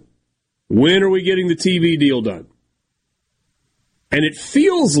together? When are we getting the TV deal done? And it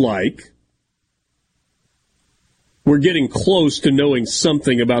feels like we're getting close to knowing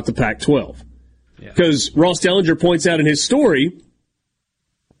something about the Pac-12. Because Ross Dellinger points out in his story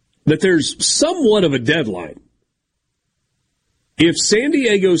that there's somewhat of a deadline. If San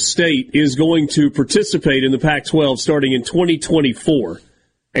Diego State is going to participate in the Pac-12 starting in 2024,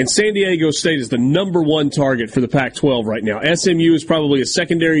 and San Diego State is the number 1 target for the Pac-12 right now, SMU is probably a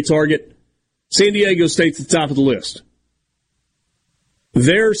secondary target, San Diego State's at the top of the list.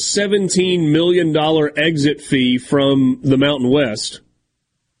 Their $17 million exit fee from the Mountain West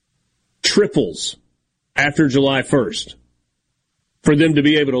triples after July 1st for them to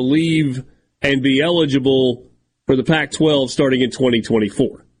be able to leave and be eligible for the Pac-12 starting in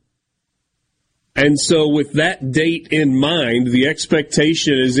 2024. And so with that date in mind, the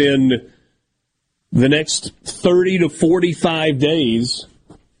expectation is in the next 30 to 45 days,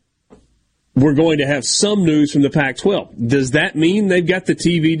 we're going to have some news from the Pac-12. Does that mean they've got the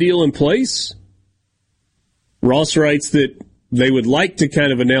TV deal in place? Ross writes that they would like to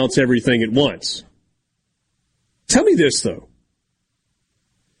kind of announce everything at once. Tell me this, though.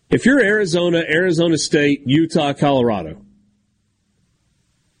 If you're Arizona, Arizona State, Utah, Colorado,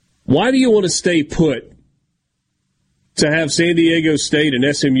 why do you want to stay put to have San Diego State and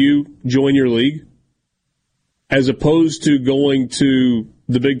SMU join your league as opposed to going to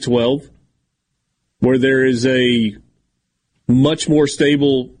the Big 12, where there is a much more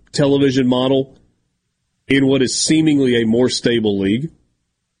stable television model in what is seemingly a more stable league?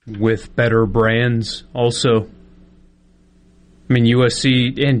 With better brands also. I mean,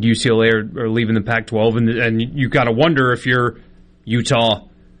 USC and UCLA are leaving the Pac-12, and you got to wonder if you're Utah.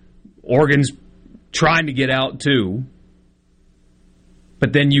 Oregon's trying to get out too.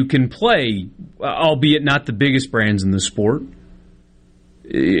 But then you can play, albeit not the biggest brands in the sport.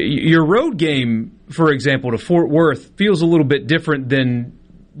 Your road game, for example, to Fort Worth feels a little bit different than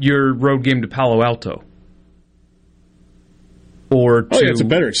your road game to Palo Alto. Or to, it's a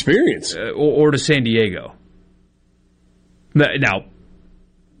better experience. Or to San Diego. Now,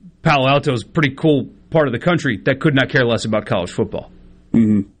 Palo Alto is a pretty cool part of the country that could not care less about college football.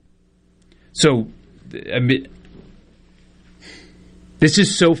 Mm-hmm. So, I mean, this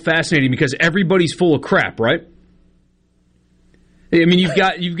is so fascinating because everybody's full of crap, right? I mean, you've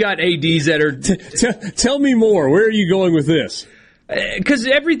got ADs that are... Tell me more. Where are you going with this? Because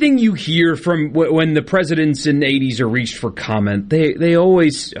everything you hear from when the presidents and ADs are reached for comment, they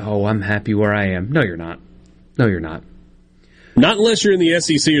always, I'm happy where I am. No, you're not. No, you're not. Not unless you're in the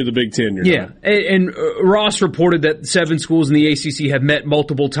SEC or the Big Ten. Yeah, and Ross reported that 7 schools in the ACC have met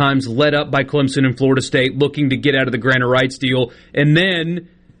multiple times, led up by Clemson and Florida State, looking to get out of the grant of rights deal. And then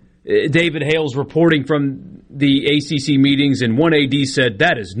David Hale's reporting from the ACC meetings, and one AD said,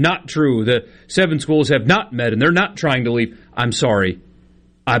 that is not true. The 7 schools have not met, and they're not trying to leave. I'm sorry.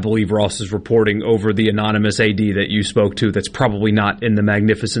 I believe Ross is reporting over the anonymous AD that you spoke to that's probably not in the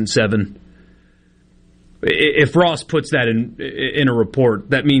Magnificent 7. If Ross puts that in a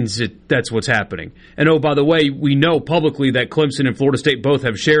report, that means that's what's happening. And oh, by the way, we know publicly that Clemson and Florida State both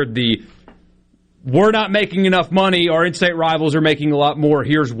have shared we're not making enough money, our in-state rivals are making a lot more,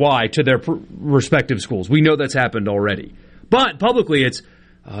 here's why, to their respective schools. We know that's happened already. But publicly it's,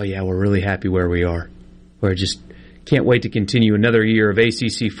 oh yeah, we're really happy where we are. We're just can't wait to continue another year of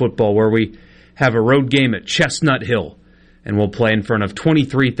ACC football where we have a road game at Chestnut Hill and we'll play in front of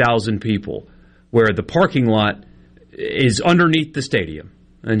 23,000 people, where the parking lot is underneath the stadium,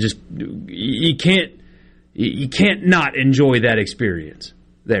 and just you can't not enjoy that experience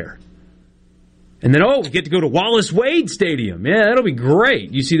there. And then we get to go to Wallace Wade Stadium. Yeah, that'll be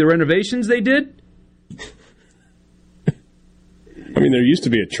great. You see the renovations they did? I mean, there used to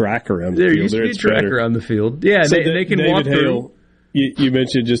be a track around the field. There used to be a track around the field. Yeah, so they can David walk Hale, through. You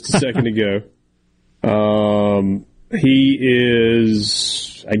mentioned just a second ago. He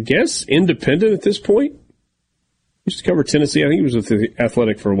is, I guess, independent at this point. He used to cover Tennessee. I think he was with the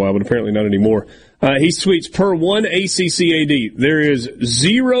Athletic for a while, but apparently not anymore. He tweets, per one ACCAD, there is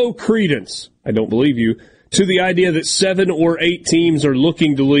zero credence, I don't believe you, to the idea that 7 or 8 teams are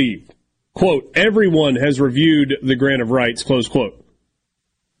looking to leave. Quote, everyone has reviewed the grant of rights, close quote.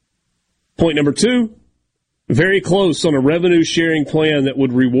 Point number 2, very close on a revenue-sharing plan that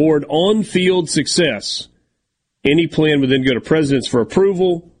would reward on-field success. Any plan would then go to presidents for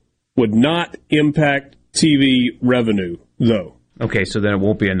approval, would not impact TV revenue, though. Okay, so then it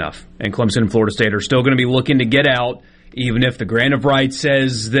won't be enough. And Clemson and Florida State are still going to be looking to get out, even if the grant of rights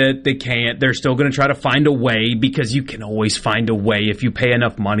says that they can't. They're still going to try to find a way, because you can always find a way if you pay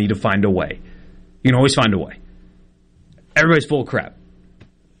enough money to find a way. You can always find a way. Everybody's full of crap.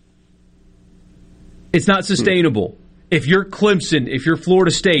 It's not sustainable. If you're Clemson, if you're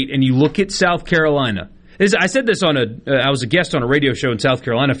Florida State, and you look at South Carolina, I said this I was a guest on a radio show in South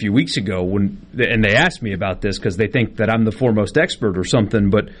Carolina a few weeks ago, and they asked me about this because they think that I'm the foremost expert or something,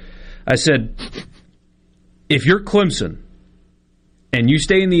 but I said, if you're Clemson and you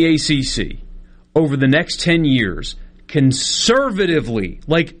stay in the ACC over the next 10 years, conservatively,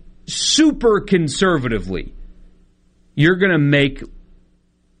 like super conservatively, you're going to make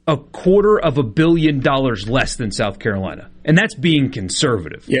 $250 million less than South Carolina. And that's being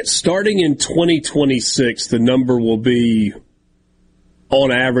conservative. Yeah, starting in 2026, the number will be,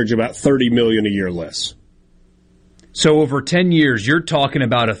 on average, about $30 million a year less. So over 10 years, you're talking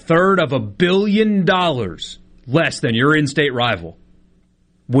about $250 million less than your in-state rival.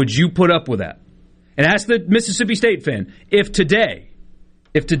 Would you put up with that? And ask the Mississippi State fan, if today,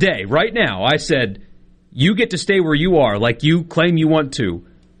 right now, I said, you get to stay where you are like you claim you want to,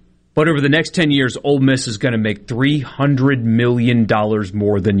 but over the next 10 years, Ole Miss is going to make $300 million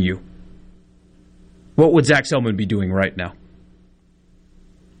more than you. What would Zach Selman be doing right now?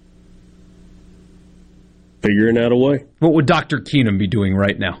 Figuring out a way. What would Dr. Keenum be doing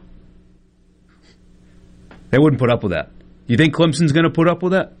right now? They wouldn't put up with that. You think Clemson's going to put up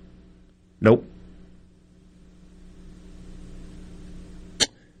with that? Nope.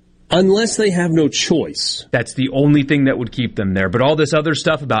 Unless they have no choice. That's the only thing that would keep them there. But all this other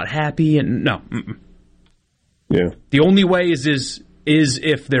stuff about happy and no. Mm-mm. Yeah. The only way is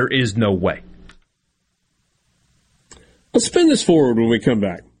if there is no way. Let's spin this forward when we come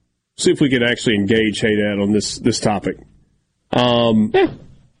back. See if we can actually engage Haydad on this topic.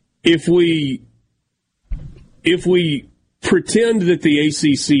 If we pretend that the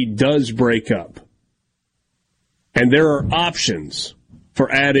ACC does break up, and there are options for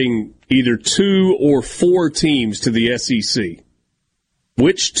adding either 2 or 4 teams to the SEC,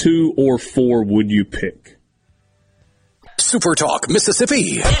 which 2 or 4 would you pick? SuperTalk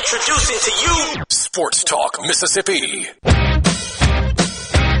Mississippi. Introducing to you SportsTalk Mississippi.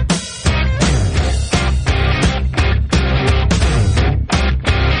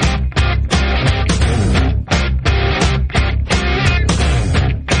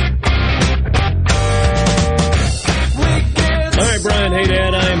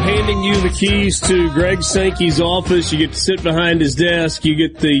 You the keys to Greg Sankey's office. You get to sit behind his desk. You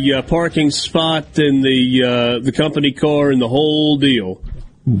get the parking spot and the company car and the whole deal.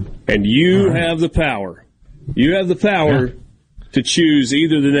 And you have the power. You have the power to choose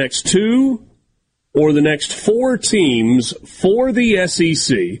either the next 2 or the next 4 teams for the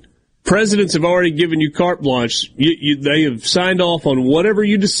SEC. Presidents have already given you carte blanche. They have signed off on whatever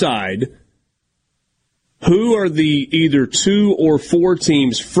you decide. Who are the either 2 or 4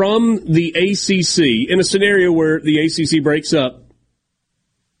 teams from the ACC in a scenario where the ACC breaks up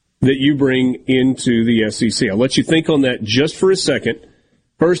that you bring into the SEC? I'll let you think on that just for a second.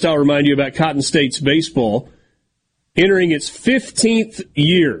 First, I'll remind you about Cotton State's baseball entering its 15th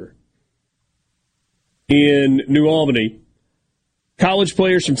year in New Albany. College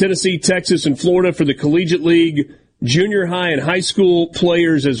players from Tennessee, Texas, and Florida for the Collegiate League, junior high and high school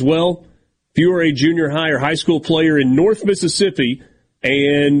players as well. If you are a junior high or high school player in North Mississippi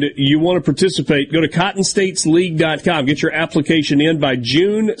and you want to participate, go to cottonstatesleague.com. Get your application in by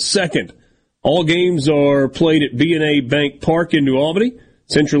June 2nd. All games are played at B&A Bank Park in New Albany,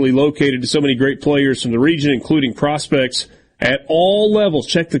 centrally located to so many great players from the region, including prospects at all levels.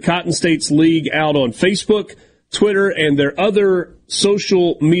 Check the Cotton States League out on Facebook, Twitter, and their other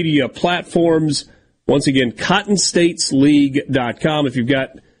social media platforms. Once again, cottonstatesleague.com. If you've got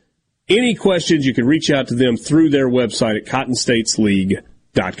any questions, you can reach out to them through their website at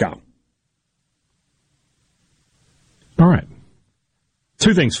cottonstatesleague.com. All right.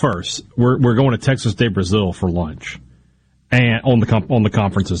 2 things first. We're going to Texas de Brazil for lunch, and on the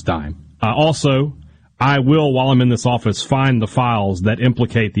conference's dime. Also, I will, while I'm in this office, find the files that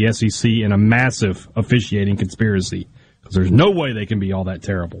implicate the SEC in a massive officiating conspiracy, because there's no way they can be all that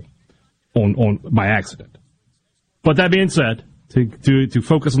terrible on by accident. But that being said, to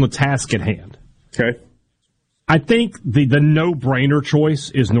focus on the task at hand. Okay. I think the no-brainer choice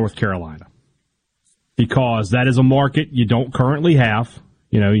is North Carolina, because that is a market you don't currently have.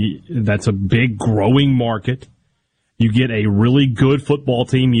 That's a big growing market. You get a really good football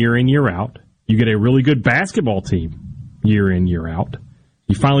team year in, year out. You get a really good basketball team year in, year out.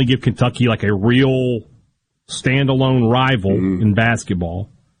 You finally give Kentucky like a real standalone rival in basketball.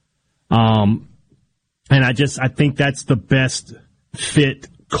 And I think that's the best fit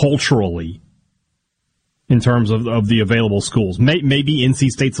culturally in terms of the available schools. Maybe NC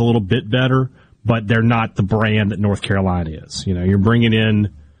State's a little bit better, but they're not the brand that North Carolina is. You're bringing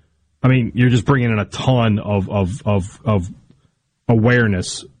in, you're just bringing in a ton of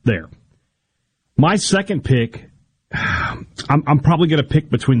awareness there. My second pick, I'm probably going to pick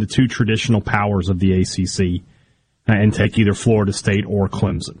between the 2 traditional powers of the ACC and take either Florida State or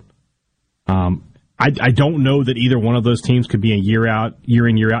Clemson. I don't know that either one of those teams could be a year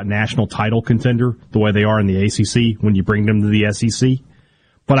in, year out national title contender the way they are in the ACC when you bring them to the SEC.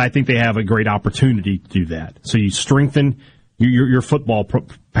 But I think they have a great opportunity to do that. So you strengthen your football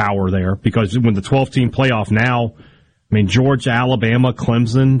power there, because when the 12-team playoff now, Georgia, Alabama,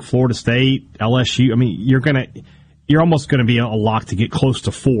 Clemson, Florida State, LSU, you're almost going to be a lock to get close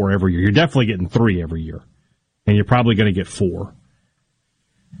to 4 every year. You're definitely getting 3 every year, and you're probably going to get 4.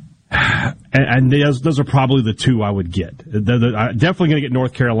 And those are probably the 2 I would get. I'm definitely going to get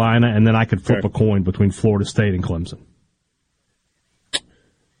North Carolina, and then I could flip a coin between Florida State and Clemson.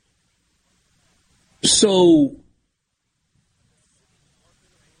 So,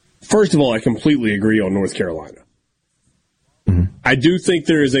 first of all, I completely agree on North Carolina. Mm-hmm. I do think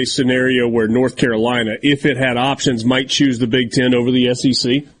there is a scenario where North Carolina, if it had options, might choose the Big Ten over the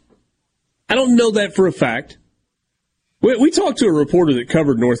SEC. I don't know that for a fact. We talked to a reporter that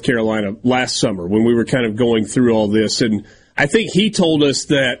covered North Carolina last summer when we were kind of going through all this, and I think he told us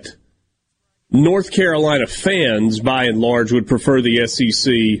that North Carolina fans, by and large, would prefer the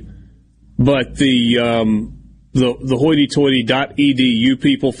SEC, but the hoity-toity .edu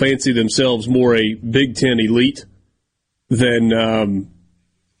people fancy themselves more a Big Ten elite than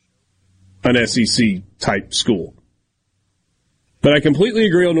an SEC-type school. But I completely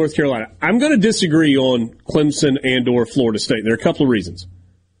agree on North Carolina. I'm going to disagree on Clemson and or Florida State. There are a couple of reasons.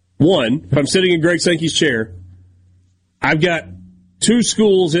 One, if I'm sitting in Greg Sankey's chair, I've got 2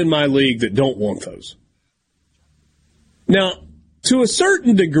 schools in my league that don't want those. Now, to a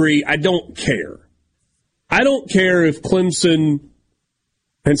certain degree, I don't care. I don't care if Clemson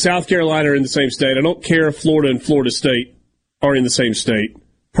and South Carolina are in the same state. I don't care if Florida and Florida State are in the same state,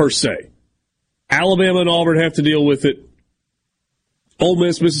 per se. Alabama and Auburn have to deal with it. Ole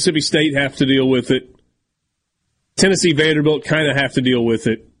Miss, Mississippi State have to deal with it. Tennessee, Vanderbilt kind of have to deal with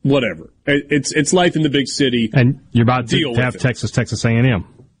it. Whatever. It's life in the big city. And you're about to have Texas A&M.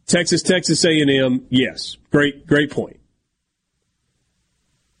 Texas A&M, yes. Great point.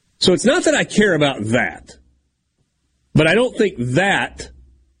 So it's not that I care about that, but I don't think that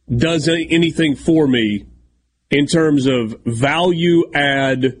does anything for me in terms of value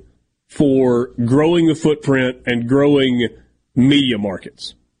add for growing the footprint and growing media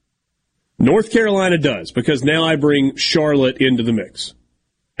markets. North Carolina does, because now I bring Charlotte into the mix.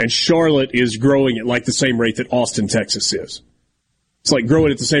 And Charlotte is growing at like the same rate that Austin, Texas is. It's like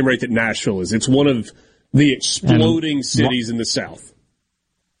growing at the same rate that Nashville is. It's one of the exploding cities in the South.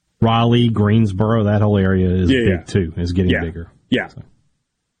 Raleigh, Greensboro, that whole area is big too, is getting bigger. Yeah. So.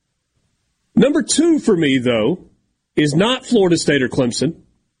 Number 2 for me, though, is not Florida State or Clemson.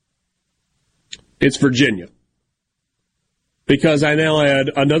 It's Virginia. Because I now add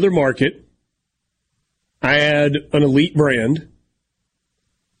another market. I add an elite brand.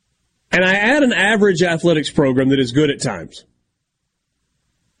 And I add an average athletics program that is good at times.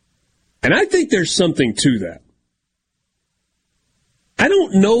 And I think there's something to that. I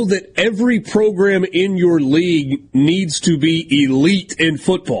don't know that every program in your league needs to be elite in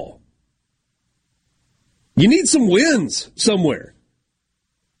football. You need some wins somewhere.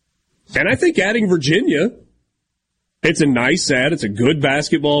 And I think adding Virginia, it's a nice add. It's a good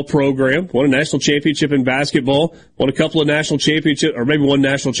basketball program. Won a national championship in basketball. Won a couple of national championships, or maybe one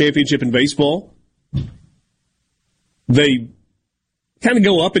national championship in baseball. They kind of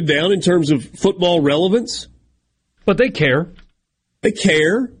go up and down in terms of football relevance. But they care. They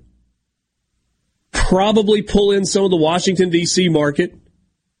care. Probably pull in some of the Washington, D.C. market.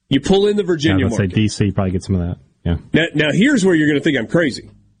 You pull in the Virginia market. I would say D.C. probably get some of that. Yeah. Now here's where you're going to think I'm crazy.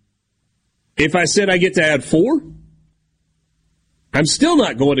 If I said I get to add 4, I'm still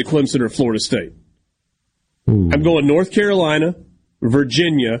not going to Clemson or Florida State. Ooh. I'm going North Carolina,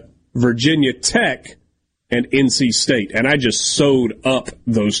 Virginia, Virginia Tech, and NC State. And I just sewed up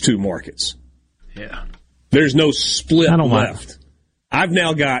those 2 markets. Yeah. There's no split left. I've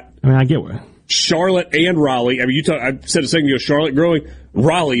now got I get what. Charlotte and Raleigh. I mean, I said a second ago, Charlotte growing.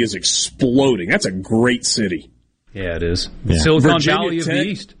 Raleigh is exploding. That's a great city. Yeah, it is. Yeah. Silicon Virginia Valley of Tech, the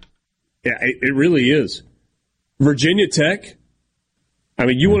East. Yeah, it really is. Virginia Tech. I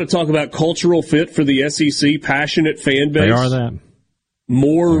mean, you want to talk about cultural fit for the SEC, passionate fan base. They are that.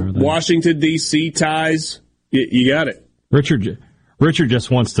 More Washington, D.C. ties. You got it. Richard just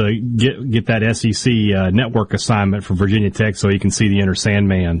wants to get that SEC network assignment for Virginia Tech so he can see the Enter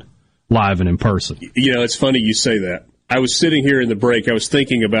Sandman live and in person. You know, it's funny you say that. I was sitting here in the break. I was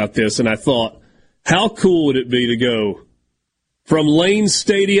thinking about this, and I thought, how cool would it be to go from Lane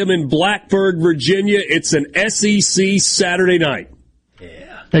Stadium in Blacksburg, Virginia? It's an SEC Saturday night.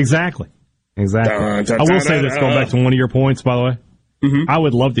 Yeah. Exactly. I will say this, going back to one of your points, by the way. Mm-hmm. I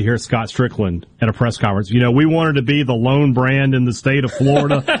would love to hear Scott Strickland at a press conference. You know, we wanted to be the lone brand in the state of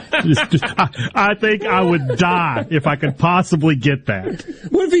Florida. I think I would die if I could possibly get that.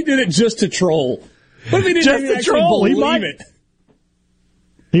 What if he did it just to troll? What if he didn't just to troll? He might it?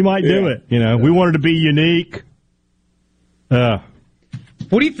 He might do it. You know, we wanted to be unique. What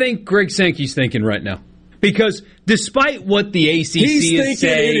do you think Greg Sankey's thinking right now? Because despite what the ACC is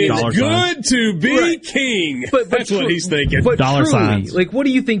saying, it is good to be king. But that's what he's thinking. But dollar truly, signs. like, what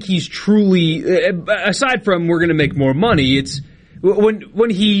do you think he's truly? Aside from we're going to make more money, it's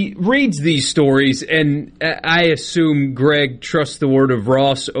when he reads these stories, and I assume Greg trusts the word of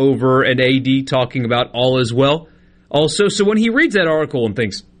Ross over and AD talking about all is well. Also, so when he reads that article and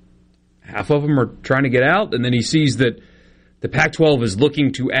thinks half of them are trying to get out, and then he sees that the Pac-12 is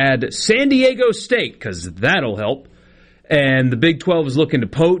looking to add San Diego State, because that'll help. And the Big 12 is looking to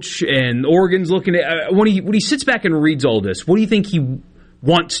poach, and Oregon's looking at... When he sits back and reads all this, what do you think he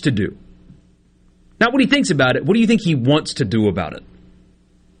wants to do? Not what he thinks about it. What do you think he wants to do about it?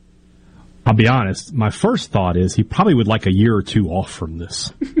 I'll be honest. My first thought is he probably would like a year or 2 off from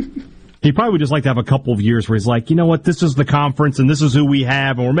this. He probably would just like to have a couple of years where he's like, you know what, this is the conference, and this is who we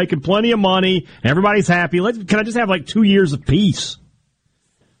have, and we're making plenty of money, and everybody's happy. Can I just have like 2 years of peace?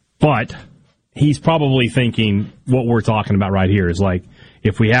 But he's probably thinking what we're talking about right here is like,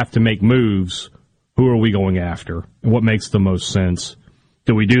 if we have to make moves, who are we going after? And what makes the most sense?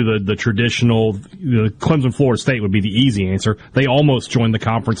 Do we do the traditional, Clemson, Florida State would be the easy answer. They almost joined the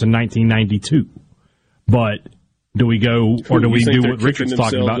conference in 1992. But do we go, or do we do what Richard's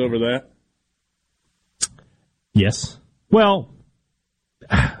talking about? Over that? Yes. Well,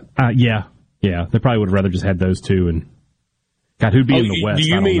 yeah. They probably would have rather just had those 2. And God, who'd be in the West? Do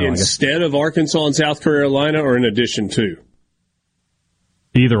you mean instead of Arkansas and South Carolina, or in addition to?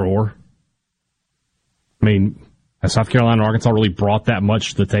 Either or. I mean, has South Carolina and Arkansas really brought that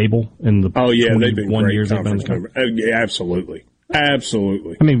much to the table in the they've been 21 great years they've been in the conference. Yeah, absolutely.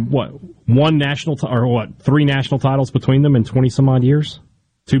 Absolutely. I mean, what? 3 national titles between them in 20 some odd years?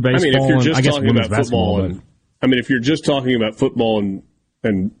 2 baseball. I mean, if you're just talking about football, if you're just talking about football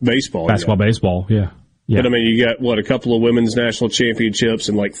and baseball, baseball, yeah. But I mean, you got a couple of women's national championships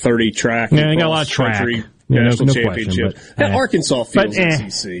and like 30 track. Yeah, you got a lot of track. National no championships. Question, Arkansas feels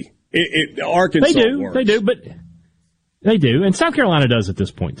SEC. Arkansas works. They do, and South Carolina does at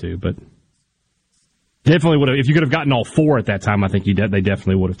this point too. But definitely would have. If you could have gotten all four at that time, I think they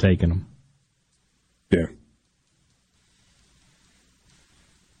definitely would have taken them. Yeah.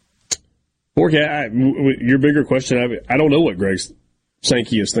 Jorge, your bigger question, I don't know what Greg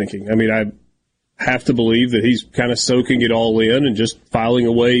Sankey is thinking. I mean, I have to believe that he's kind of soaking it all in and just filing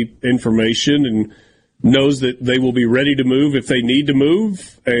away information and knows that they will be ready to move if they need to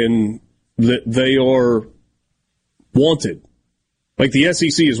move and that they are wanted. Like the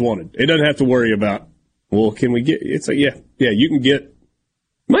SEC is wanted. It doesn't have to worry about, well, can we get, it's like, yeah, you can get,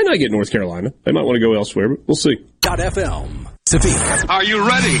 might not get North Carolina. They might want to go elsewhere, but we'll see. .fm. Are you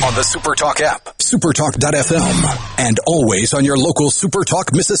ready? On the SuperTalk app, SuperTalk.fm, and always on your local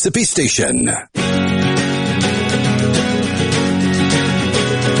SuperTalk Mississippi station.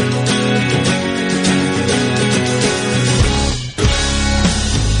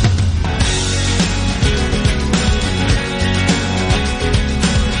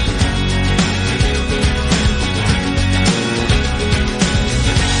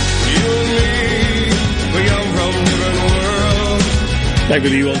 Back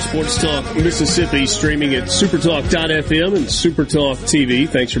with you on Sports Talk Mississippi, streaming at SuperTalk.fm and SuperTalk TV.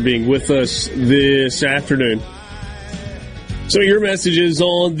 Thanks for being with us this afternoon. So your messages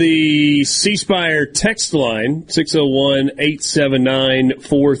on the C Spire text line,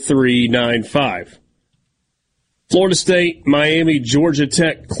 601-879-4395. Florida State, Miami, Georgia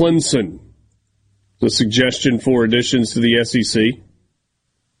Tech, Clemson. The suggestion for additions to the SEC.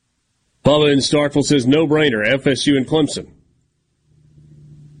 Bubba in Starkville says no-brainer, FSU and Clemson.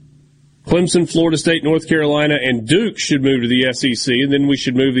 Clemson, Florida State, North Carolina, and Duke should move to the SEC, and then we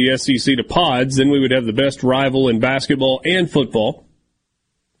should move the SEC to pods. Then we would have the best rival in basketball and football.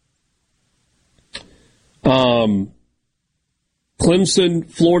 Clemson,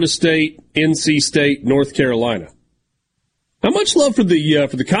 Florida State, NC State, North Carolina. How much love for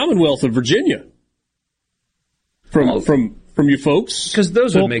the Commonwealth of Virginia from you folks? Because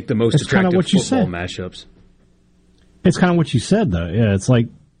those would make the most attractive football matchups. It's kind of what you said, though. Yeah, it's like,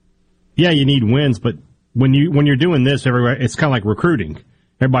 yeah, you need wins, but when you're doing this everywhere, it's kind of like recruiting.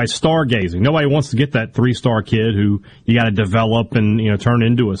 Everybody's stargazing. Nobody wants to get that 3-star kid who you got to develop and turn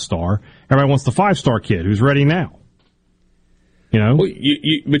into a star. Everybody wants the 5-star kid who's ready now. Well,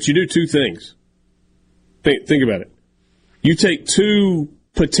 but you do two things. Think about it. You take two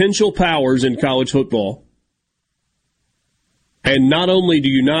potential powers in college football, and not only do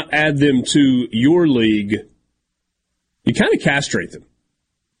you not add them to your league, you kind of castrate them.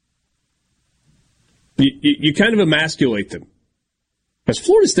 You kind of emasculate them. Because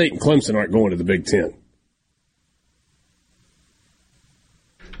Florida State and Clemson aren't going to the Big Ten.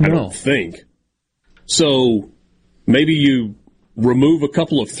 I don't think. So maybe you remove a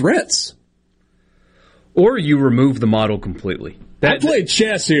couple of threats. Or you remove the model completely. I played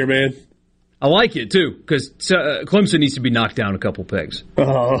chess here, man. I like it, too, because Clemson needs to be knocked down a couple pegs.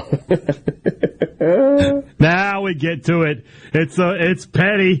 Now we get to it. It's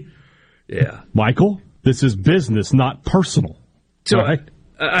petty. Yeah. Michael, this is business, not personal. So right?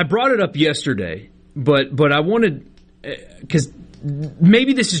 I brought it up yesterday, but I wanted, because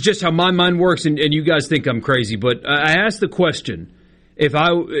maybe this is just how my mind works, and you guys think I'm crazy, but I asked the question,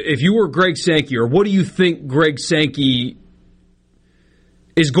 if you were Greg Sankey, or what do you think Greg Sankey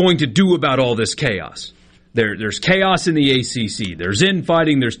is going to do about all this chaos? There's chaos in the ACC. There's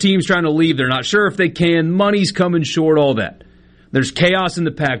infighting. There's teams trying to leave. They're not sure if they can. Money's coming short, all that. There's chaos in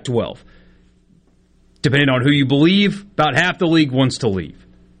the Pac-12. Depending on who you believe, about half the league wants to leave.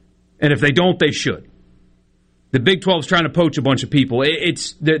 And if they don't, they should. The Big 12 is trying to poach a bunch of people.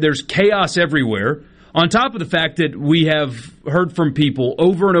 There's chaos everywhere. On top of the fact that we have heard from people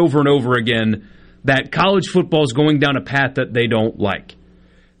over and over and over again that college football is going down a path that they don't like.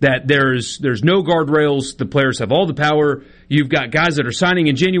 That there's no guardrails. The players have all the power. You've got guys that are signing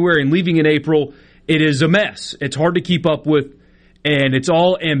in January and leaving in April. It is a mess. It's hard to keep up with, and it's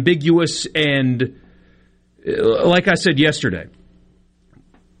all ambiguous. And like I said yesterday,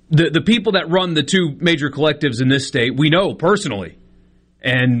 the people that run the two major collectives in this state, we know personally,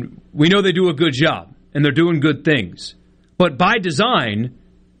 and we know they do a good job, and they're doing good things. But by design,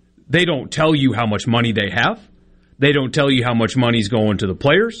 they don't tell you how much money they have. They don't tell you how much money's going to the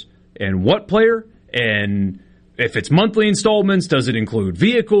players and what player, and if it's monthly installments, does it include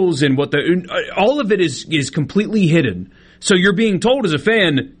vehicles, and all of it is completely hidden. So you're being told as a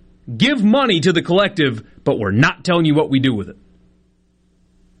fan, give money to the collective, but we're not telling you what we do with it.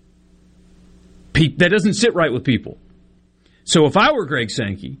 That doesn't sit right with people. So if I were Greg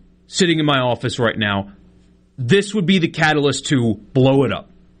Sankey, sitting in my office right now, this would be the catalyst to blow it up.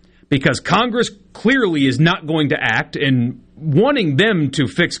 because Congress clearly is not going to act, and wanting them to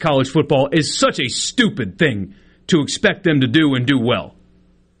fix college football is such a stupid thing to expect them to do and do well.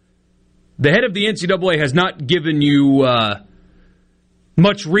 The head of the NCAA has not given you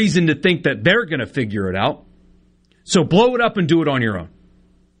much reason to think that they're going to figure it out. So blow it up and do it on your own.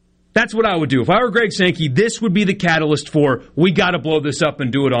 That's what I would do. If I were Greg Sankey, this would be the catalyst for, we got to blow this up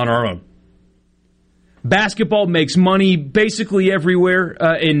and do it on our own. Basketball makes money basically everywhere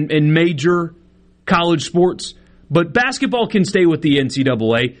in major college sports, but basketball can stay with the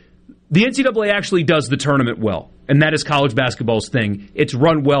NCAA. The NCAA actually does the tournament well, and that is college basketball's thing. It's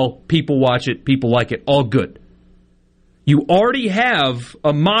run well, people watch it, people like it, all good. You already have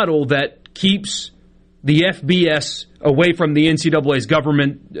a model that keeps the FBS away from the NCAA's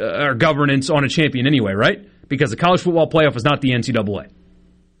government or governance on a champion anyway, right? Because the college football playoff is not the NCAA.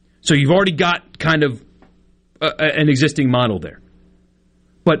 So you've already got kind of an existing model there.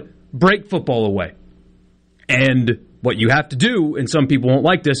 But break football away. And what you have to do, and some people won't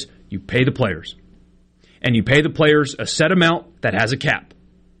like this, you pay the players. And you pay the players a set amount that has a cap.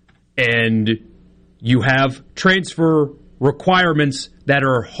 And you have transfer requirements that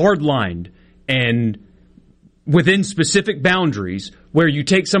are hard-lined and within specific boundaries where you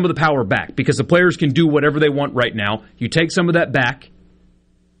take some of the power back because the players can do whatever they want right now. You take some of that back.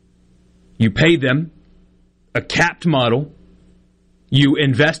 You pay them a capped model. You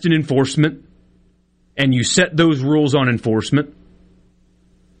invest in enforcement. And you set those rules on enforcement.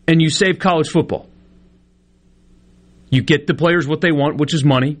 And you save college football. You get the players what they want, which is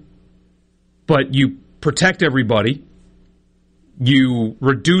money. But you protect everybody. You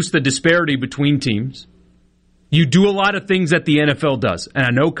reduce the disparity between teams. You do a lot of things that the NFL does. And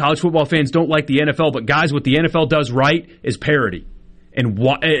I know college football fans don't like the NFL, but guys, what the NFL does right is parity.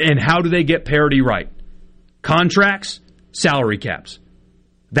 And how do they get parity right? Contracts, salary caps.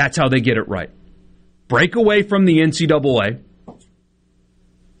 That's how they get it right. Break away from the NCAA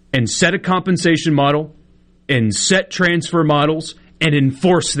and set a compensation model and set transfer models and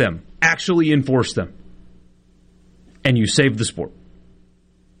enforce them. Actually enforce them. And you save the sport.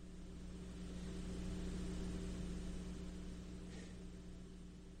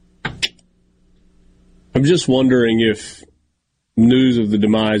 I'm just wondering if news of the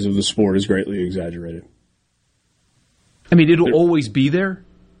demise of the sport is greatly exaggerated. I mean, it'll always be there.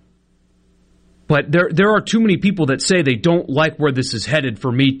 But there are too many people that say they don't like where this is headed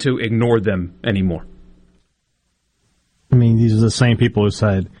for me to ignore them anymore. I mean, these are the same people who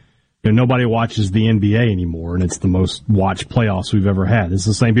said, nobody watches the NBA anymore, and it's the most watched playoffs we've ever had. It's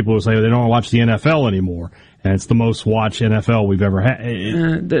the same people who say they don't watch the NFL anymore, and it's the most watched NFL we've ever had.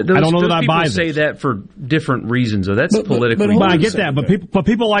 I don't know that I buy this. People say that for different reasons. So that's politically. But I get that. But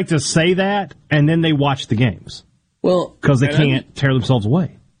people like to say that, and then they watch the games. Well, because they can't tear themselves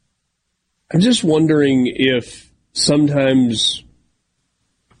away. I'm just wondering if sometimes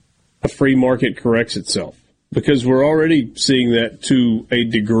a free market corrects itself. Because we're already seeing that to a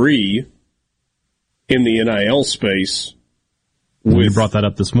degree in the NIL space. You brought that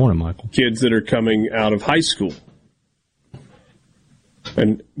up this morning, Michael. Kids that are coming out of high school.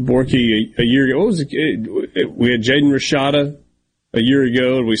 And Borky, a year ago, we had Jaden Rashada a year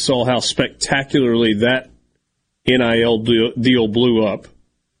ago, and we saw how spectacularly that NIL deal blew up.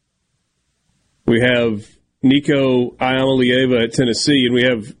 We have Nico Iamaleava at Tennessee, and we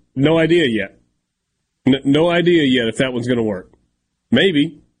have no idea yet. No idea yet if that one's going to work.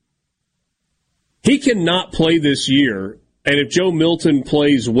 Maybe. He cannot play this year, and if Joe Milton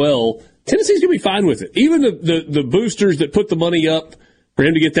plays well, Tennessee's going to be fine with it. Even the boosters that put the money up for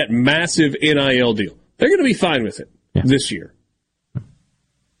him to get that massive NIL deal, they're going to be fine with it this year.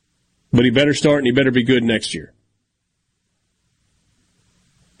 But he better start, and he better be good next year.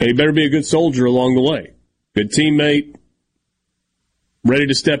 And he better be a good soldier along the way. Good teammate. Ready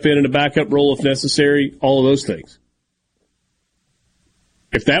to step in a backup role if necessary, all of those things.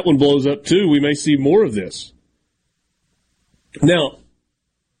 If that one blows up too, we may see more of this. Now,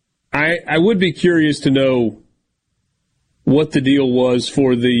 I would be curious to know what the deal was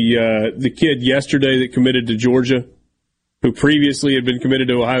for the kid yesterday that committed to Georgia, who previously had been committed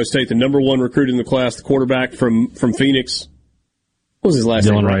to Ohio State, the number one recruit in the class, the quarterback from Phoenix. What was his last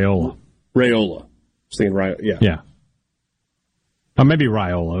name? Dylan Raiola. Raiola. I was thinking Raiola, yeah. Or maybe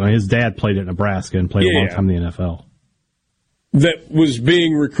Raiola. I mean, his dad played at Nebraska and played a long time in the NFL. That was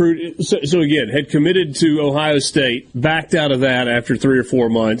being recruited. So again, had committed to Ohio State, backed out of that after 3 or 4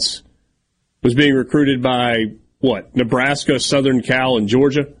 months, was being recruited by, Nebraska, Southern Cal, and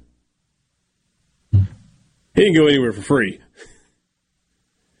Georgia? He didn't go anywhere for free.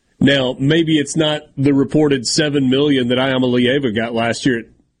 Now, maybe it's not the reported $7 million that Iamaleava got last year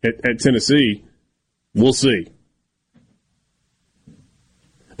at Tennessee. We'll see.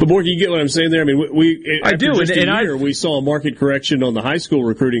 But, Borky, you get what I'm saying there? I mean, I do. Just a year, we saw a market correction on the high school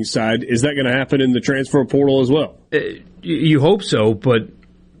recruiting side. Is that going to happen in the transfer portal as well? You hope so, but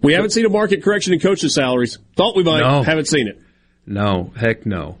we haven't seen a market correction in coaches' salaries. Thought we might. No. Haven't seen it. No, heck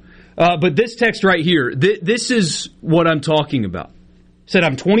no. But this text right here, this is what I'm talking about. Said,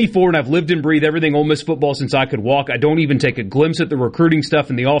 I'm 24 and I've lived and breathed everything Ole Miss football since I could walk. I don't even take a glimpse at the recruiting stuff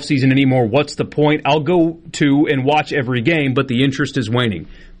in the offseason anymore. What's the point? I'll go to and watch every game, but the interest is waning.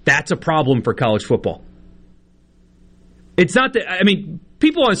 That's a problem for college football. It's not that, I mean,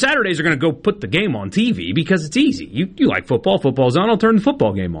 people on Saturdays are going to go put the game on TV because it's easy. You like football, football's on, I'll turn the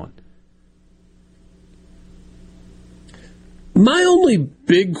football game on. My only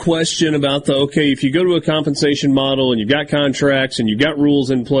big question about if you go to a compensation model and you've got contracts and you've got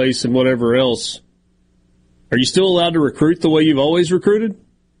rules in place and whatever else, are you still allowed to recruit the way you've always recruited?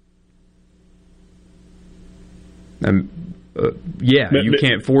 You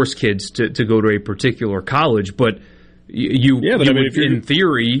can't force kids to go to a particular college, but you would, in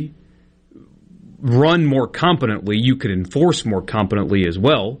theory, run more competently. You could enforce more competently as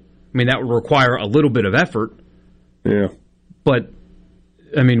well. I mean, that would require a little bit of effort. Yeah. But,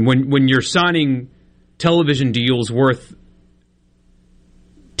 I mean, when you're signing television deals worth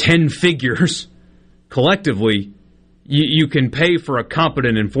 10 figures collectively, you can pay for a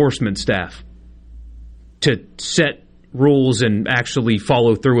competent enforcement staff to set rules and actually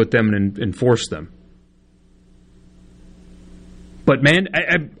follow through with them and enforce them. But, man,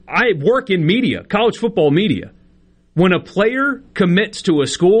 I work in media, college football media. When a player commits to a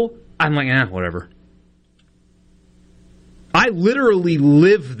school, I'm like, whatever. I literally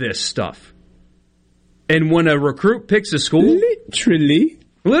live this stuff. And when a recruit picks a school...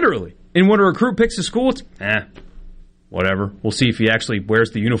 Literally. And when a recruit picks a school, it's, whatever. We'll see if he actually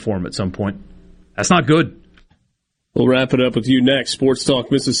wears the uniform at some point. That's not good. We'll wrap it up with you next. Sports Talk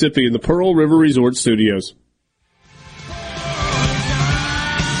Mississippi in the Pearl River Resort Studios.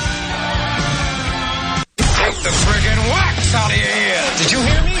 Take the friggin' wax out of your ear. Did you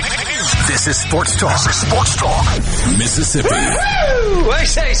hear me? This is Sports Talk. Mississippi. Woo! I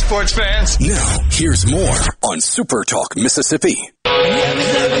say, sports fans. Now, here's more on Super Talk Mississippi.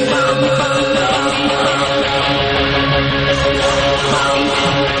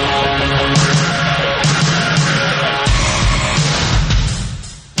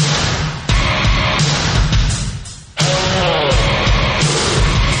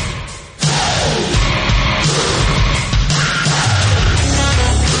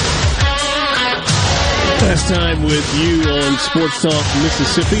 Last time with you on Sports Talk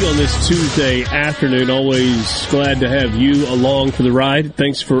Mississippi on this Tuesday afternoon. Always glad to have you along for the ride.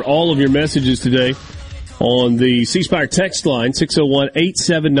 Thanks for all of your messages today on the C Spire text line,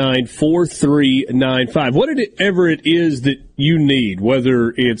 601-879-4395. Whatever it is that you need,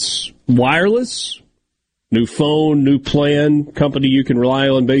 whether it's wireless, new phone, new plan, company you can rely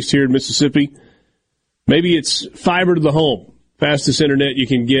on based here in Mississippi, maybe it's fiber to the home. Fastest internet you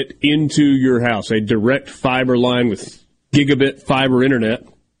can get into your house, a direct fiber line with gigabit fiber internet.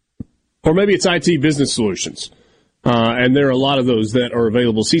 Or maybe it's IT business solutions. And there are a lot of those that are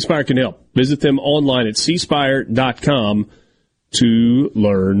available. C-Spire can help. Visit them online at cspire.com to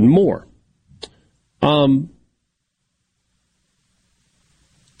learn more.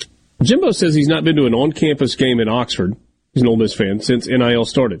 Jimbo says he's not been to an on-campus game in Oxford. He's an Ole Miss fan since NIL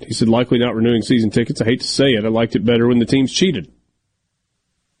started. He said likely not renewing season tickets. I hate to say it. I liked it better when the teams cheated.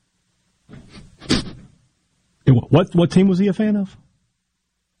 What team was he a fan of?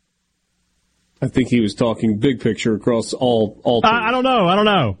 I think he was talking big picture across all teams. I don't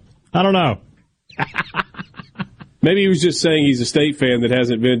know. Maybe he was just saying he's a State fan that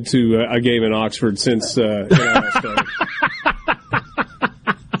hasn't been to a game in Oxford since NIL started.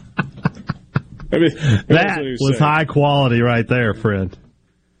 That was high quality right there, friend.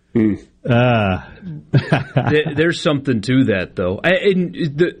 There's something to that, though.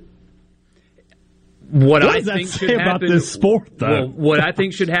 What I think should happen about this sport, though? Well, what I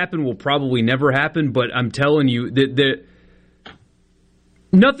think should happen will probably never happen, but I'm telling you that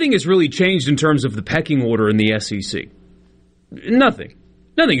nothing has really changed in terms of the pecking order in the SEC. Nothing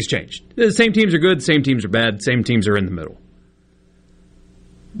has changed. The same teams are good, the same teams are bad, the same teams are in the middle.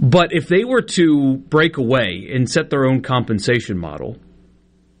 But if they were to break away and set their own compensation model,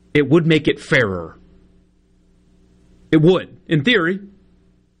 it would make it fairer. It would, in theory.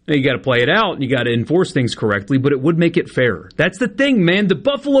 Now, you got to play it out and you got to enforce things correctly, but it would make it fairer. That's the thing, man. The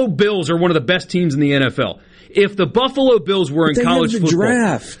Buffalo Bills are one of the best teams in the NFL. If the Buffalo Bills were in college football,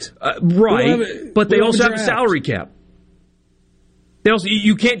 draft, right? But they also have a salary cap.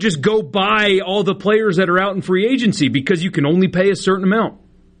 You can't just go buy all the players that are out in free agency because you can only pay a certain amount.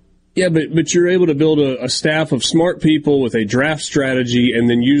 Yeah, but you're able to build a staff of smart people with a draft strategy and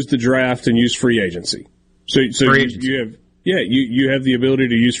then use the draft and use free agency. So you have the ability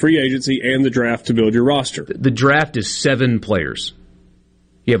to use free agency and the draft to build your roster. The draft is 7 players.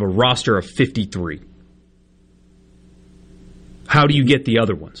 You have a roster of 53. How do you get the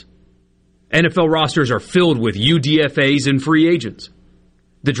other ones? NFL rosters are filled with UDFAs and free agents.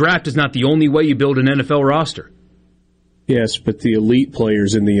 The draft is not the only way you build an NFL roster. Yes, but the elite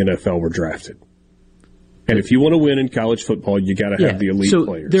players in the NFL were drafted. And if you want to win in college football, you got to have the elite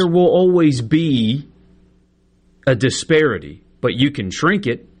players. There will always be a disparity, but you can shrink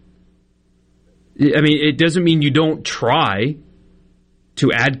it. I mean, it doesn't mean you don't try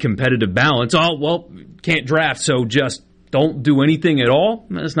to add competitive balance. Oh, well, can't draft, so just don't do anything at all.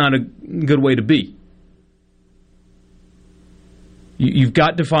 That's not a good way to be. You've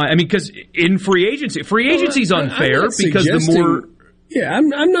got to find. I mean, because in free agency is unfair because the more. Yeah,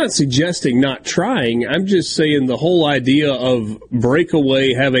 I'm not suggesting not trying. I'm just saying the whole idea of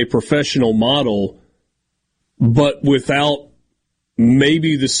breakaway, have a professional model, but without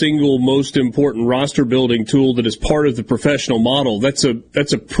maybe the single most important roster building tool that is part of the professional model. That's a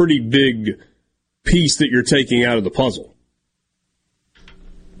pretty big piece that you're taking out of the puzzle.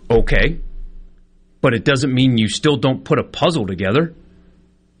 Okay. But it doesn't mean you still don't put a puzzle together.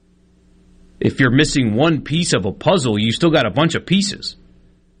 If you're missing one piece of a puzzle, you still got a bunch of pieces.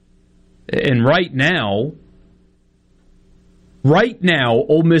 And right now,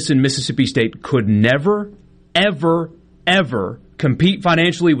 Ole Miss and Mississippi State could never, ever, ever compete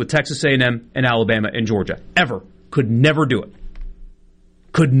financially with Texas A&M and Alabama and Georgia. Ever. Could never do it.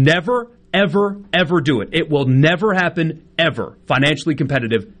 Could never, ever, ever do it. It will never happen, ever. Financially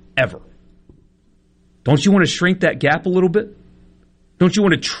competitive, ever. Don't you want to shrink that gap a little bit? Don't you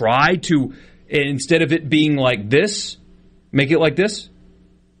want to try to, instead of it being like this, make it like this?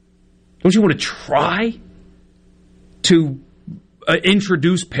 Don't you want to try to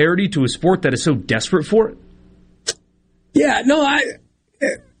introduce parity to a sport that is so desperate for it? Yeah, no, I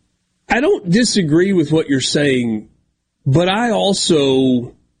don't disagree with what you're saying, but I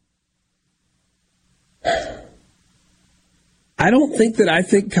also... I don't think that I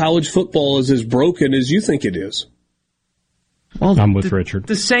think college football is as broken as you think it is. Well, I'm with Richard.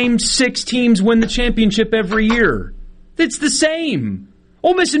 The same 6 teams win the championship every year. It's the same.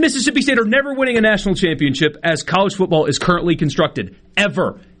 Ole Miss and Mississippi State are never winning a national championship as college football is currently constructed.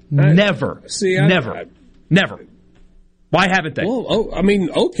 Ever. Never. Never. Why haven't they? Well,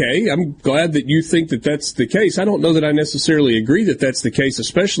 okay. I'm glad that you think that that's the case. I don't know that I necessarily agree that that's the case,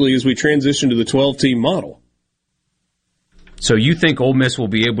 especially as we transition to the 12-team model. So you think Ole Miss will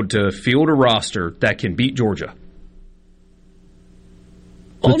be able to field a roster that can beat Georgia?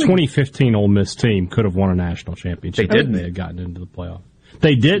 The 2015 Ole Miss team could have won a national championship. They didn't. If they had gotten into the playoff.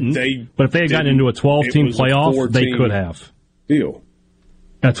 They didn't. But if they had gotten into a 12-team playoff, they could have. Deal.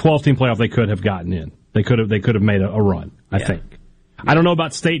 A 12-team playoff, they could have gotten in. They could have made a run, I think. I don't know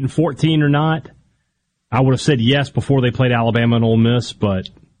about State in 14 or not. I would have said yes before they played Alabama and Ole Miss, but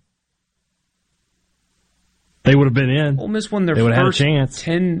they would have been in. Ole Miss won their first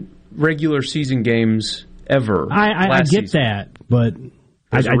 10 regular season games ever. I get season. that, but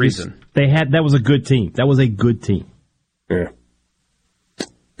there's a reason. That was a good team. That was a good team. Yeah.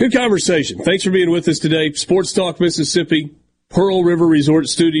 Good conversation. Thanks for being with us today. SportsTalk Mississippi, Pearl River Resort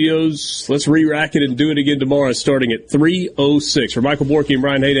Studios. Let's re-rack it and do it again tomorrow starting at 3:06. For Michael Borky and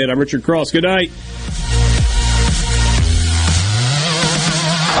Brian Haydad, I'm Richard Cross. Good night.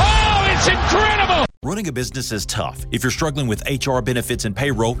 Running a business is tough. If you're struggling with HR, benefits, and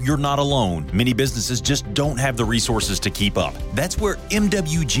payroll, you're not alone. Many businesses just don't have the resources to keep up. That's where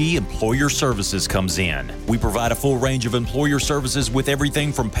MWG Employer Services comes in. We provide a full range of employer services with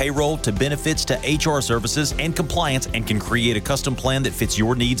everything from payroll to benefits to HR services and compliance, and can create a custom plan that fits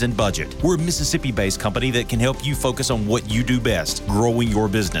your needs and budget. We're a Mississippi-based company that can help you focus on what you do best, growing your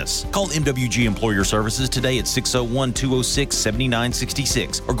business. Call MWG Employer Services today at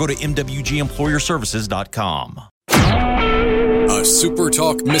 601-206-7966 or go to MWGEmployerServices.com. A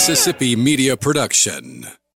SuperTalk Mississippi media production.